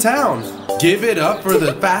athletes in town. Give it up for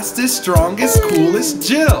the fastest, strongest, coolest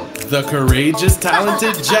Jill, the courageous,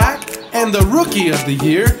 talented Jack, and the rookie of the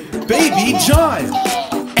year, Baby John.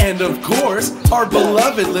 And of course, our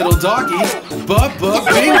beloved little doggy, Bubba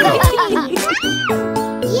Bingo.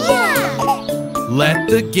 Yeah! Let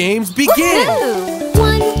the games begin.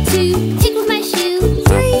 1, 2, tickle my shoe.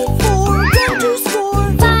 3, 4, go to score.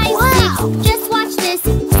 5, 6, just watch this.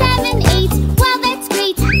 7, 8, wow, that's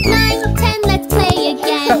great. 9, 10, let's play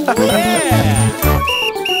again.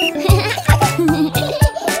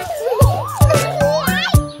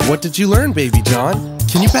 What did you learn, Baby John?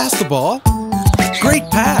 Can you pass the ball? Great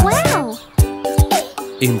pass. Wow!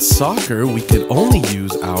 In soccer, we could only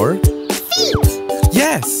use our Feet!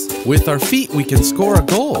 Yes, with our feet we can score a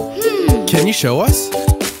goal. Can you show us?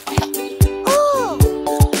 Oh!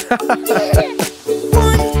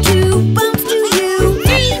 1, 2, bounce to you.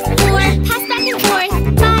 3, 4, pass back and forth.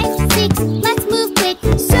 5, 6, let's move quick.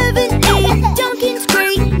 7, 8, Duncan's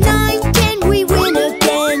great. 9, 10, we win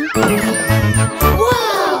again.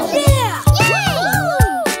 Wow! Yeah!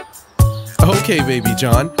 Yay! Okay, Baby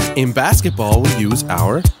John. In basketball, we use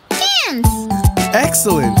our Hands!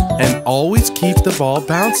 excellent, and always keep the ball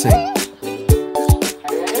bouncing.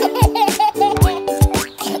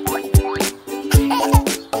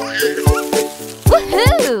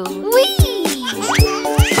 Woohoo! Whee!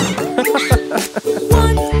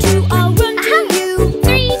 1, 2, I'll run to you.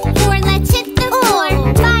 3, 4, let's hit the floor.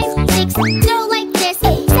 5, 6, go like this.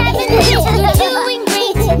 7, 8, you're doing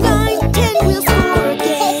great. 9, 10, we'll score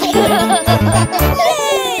again.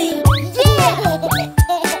 Yay! Yeah!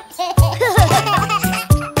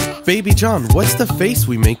 Baby John, what's the face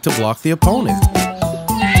we make to block the opponent?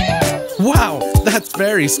 Wow, that's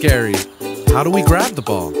very scary. How do we grab the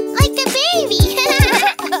ball? Like a baby!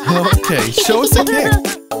 Okay, show us a kick.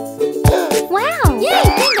 Wow! Yay!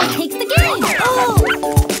 Bingo takes the game! Oh!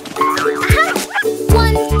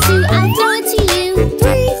 1, 2, I'll throw it to you. 3,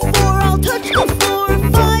 4, I'll touch the floor.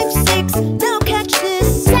 5, 6, now catch this.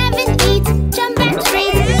 7, 8, jump back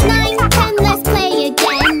straight. 9, 10, let's play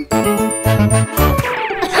again.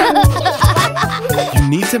 You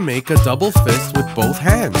need to make a double fist with both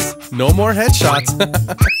hands. No more headshots.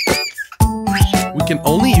 We can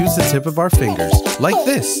only use the tip of our fingers, like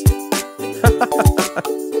this.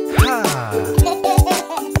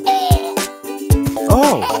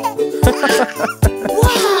 Oh!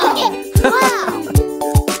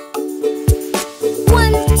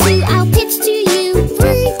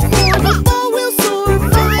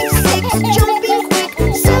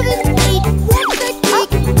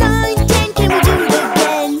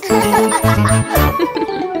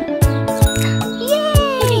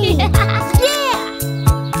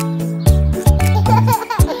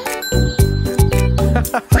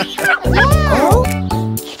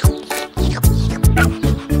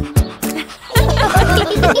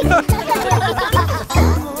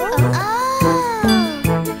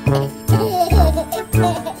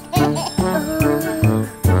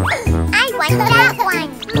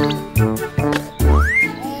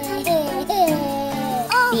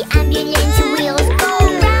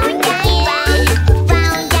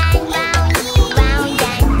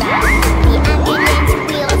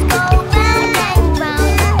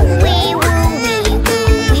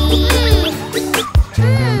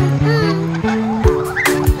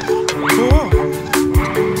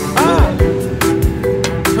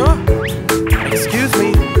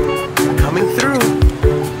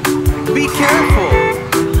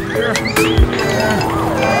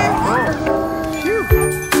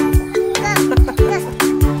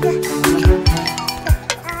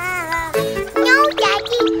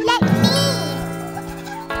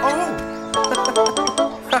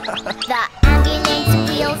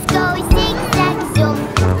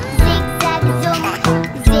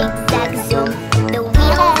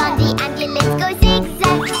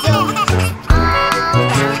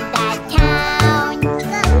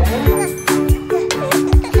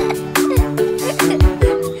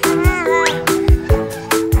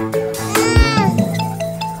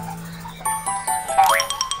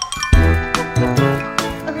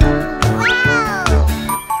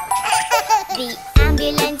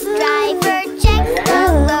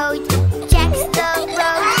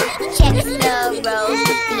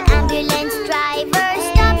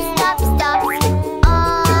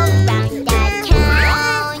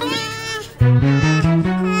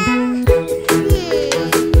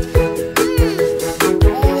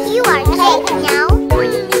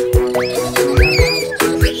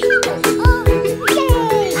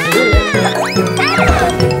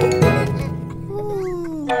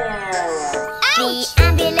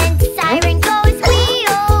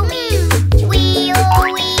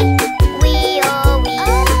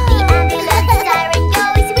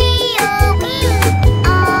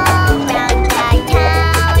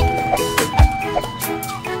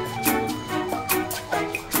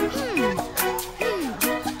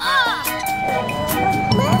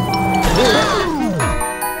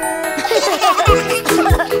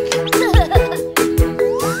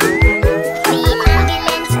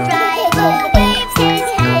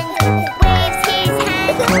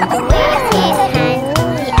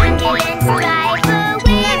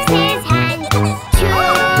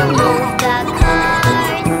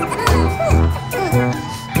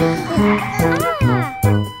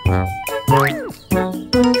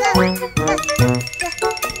 Jill,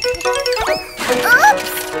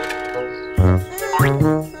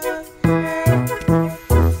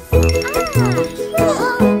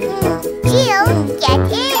 get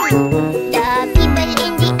in! The people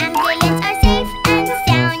in the ambulance are safe and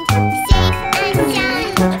sound. Safe and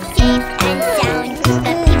sound. Safe and sound.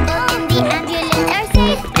 The people in the ambulance are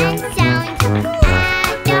safe and sound.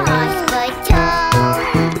 At the hospital.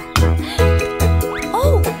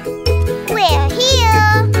 Oh, We're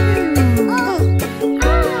here!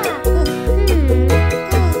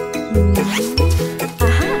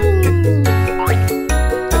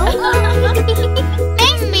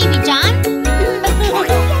 Thanks, Baby John.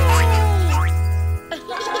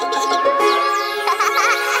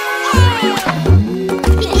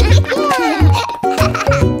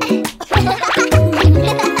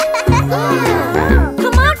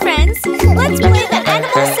 come on, friends. Let's play the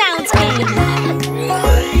animal sounds game.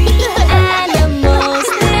 Animals,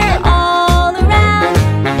 they're all around.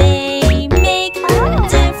 They make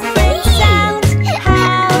different sounds.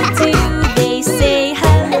 How do they say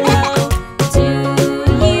hello? Do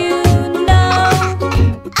you know?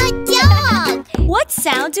 A dog! What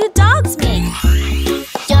sound do dogs make?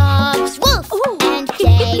 Dogs woof and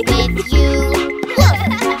play with you. Woof,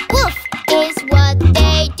 woof is what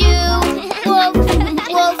they do. Woof,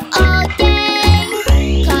 woof all day.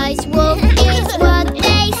 'Cause woof is what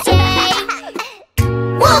they say.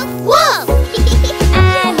 Woof, woof!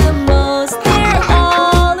 Animals, they're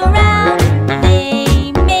all around.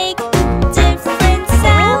 They make different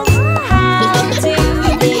sounds. How do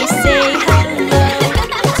they say hello?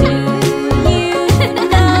 Do you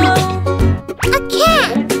know? A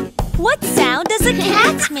cat! What sound does a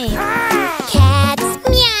cat make? Cats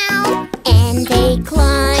meow and they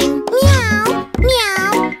climb. Meow,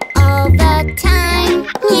 meow all the time.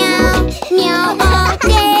 Meow, meow all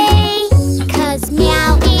day. 'Cause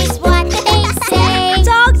meow is what they say.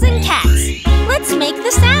 Dogs and cats. Let's make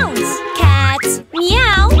the sounds. Cats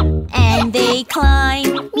meow and they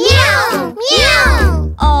climb Meow, meow.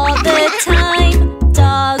 all the time.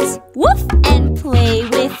 Dogs woof and play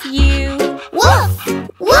with you. Woof,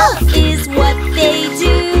 woof. Is what they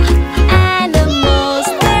do. Animals,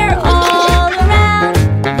 they're all around.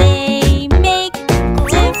 They make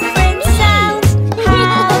different sounds.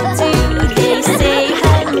 How do they say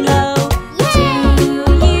hello? Do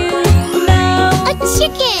you know? A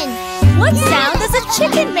chicken. What sound does a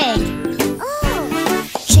chicken make?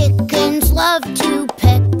 Chickens love to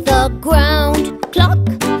peck the ground. Cluck,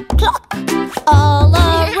 cluck, all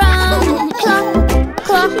around. Cluck,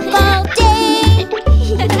 cluck all day.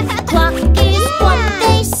 Cluck is what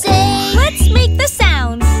they say. Let's make the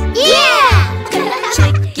sounds. Yeah!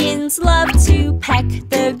 Chickens love to peck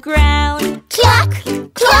the ground. Cluck,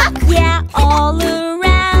 cluck. Yeah, all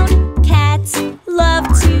around. Cats love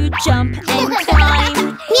to jump and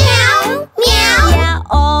climb. Meow, meow. Yeah,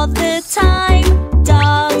 all the time.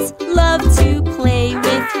 Dogs love to play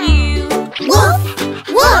with you. Woof,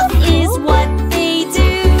 woof. Is what they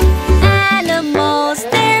do. Animals,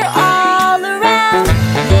 they're all around.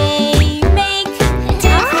 They make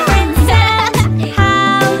different sounds.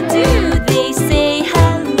 How do they say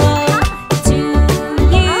hello? Do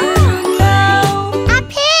you know? A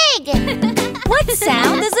pig. What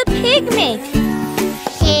sound does a pig make?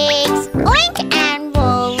 Pigs oink and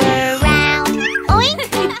roll around. Oink,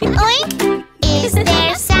 oink is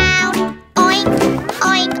their sound. Oink,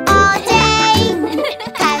 oink all day.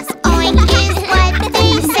 'Cause oink is what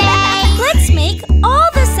they say. Let's make all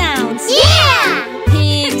the sounds. Yeah!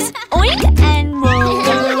 Pigs oink and roll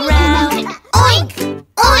around. Oink,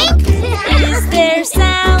 oink. Is their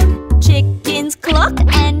sound. Chickens cluck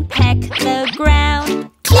and peck the ground.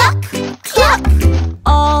 Cluck, cluck.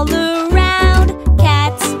 All around.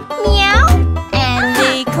 Cats meow and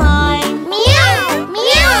they climb. Meow,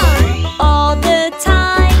 meow. All the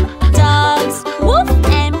time. Dogs woof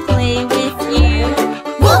and play with you.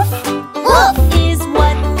 Woof, woof. Is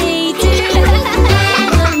what they do.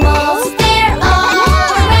 Animals, they're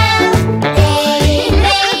all around. They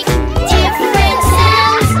make different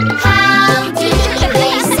sounds. How do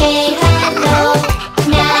they say hello?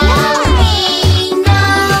 Now we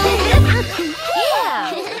know.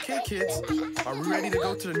 Okay, kids, are we ready to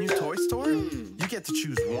go to the new toy store? You get to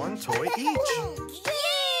choose one toy each.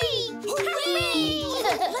 Yay! Hooray!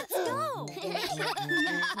 Let's go!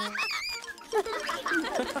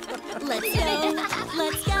 Let's go.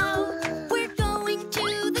 Let's go. We're going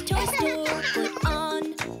to the toy store. Put on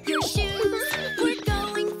your shoes. We're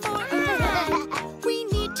going for a run. We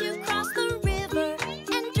need to cross the river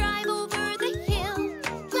and drive over the hill.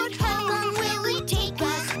 But how long will it take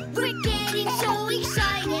us? We're getting so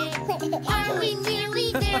excited. Are we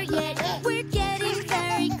nearly there yet?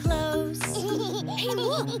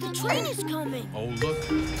 train is coming. Oh look,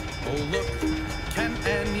 can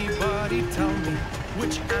anybody tell me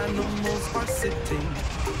which animals are sitting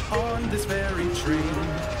on this very train?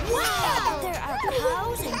 Wow! There are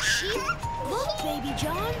cows and sheep. Look, Baby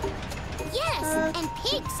John. Yes, and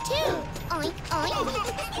pigs too. Oink,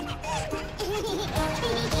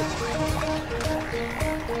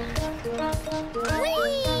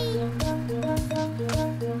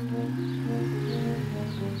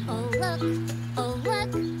 Oh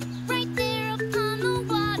look, right there upon the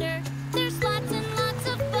water. There's lots and lots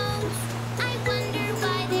of boats. I wonder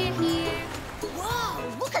why they're here. Wow,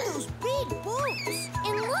 look at those big boats.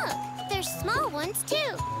 And look, there's small ones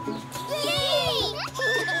too. Yay!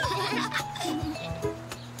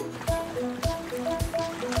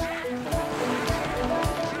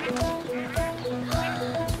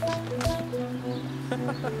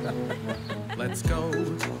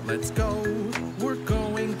 Let's go, we're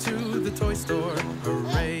going to the toy store.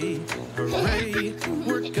 Hooray, hooray,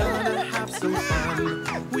 we're gonna have some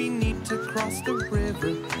fun. We need to cross the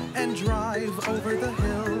river and drive over the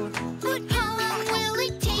hill. But how long will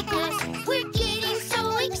it take us? We're getting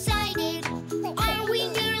so excited. Are we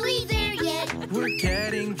nearly there yet? We're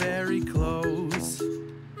getting very close.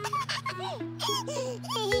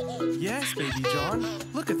 Yes, Baby John,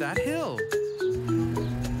 look at that hill.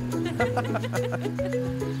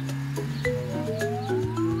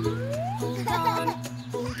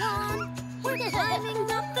 Hold on, we're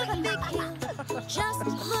climbing up the big hill. Just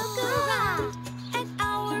look around at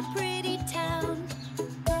our pretty town.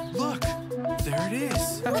 Look, there it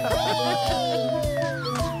is.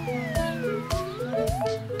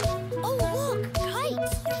 Oh look,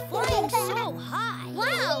 kites, they're flying so high.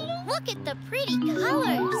 Wow, look at the pretty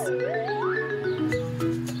colors.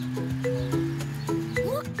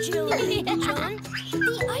 Baby John,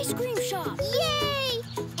 the ice cream shop. Yay!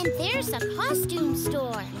 And there's a costume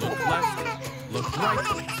store. Look left, look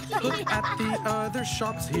right, look at the other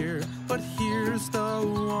shops here. But here's the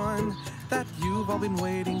one that you've all been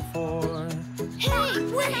waiting for. Hey,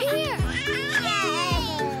 we're here!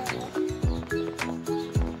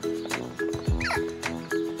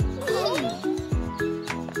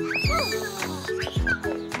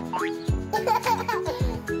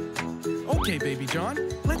 Okay, Baby John,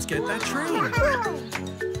 let's get that train.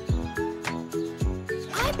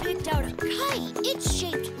 I picked out a kite. It's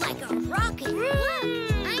shaped like a rocket.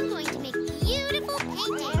 I'm going to make beautiful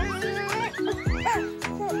paintings.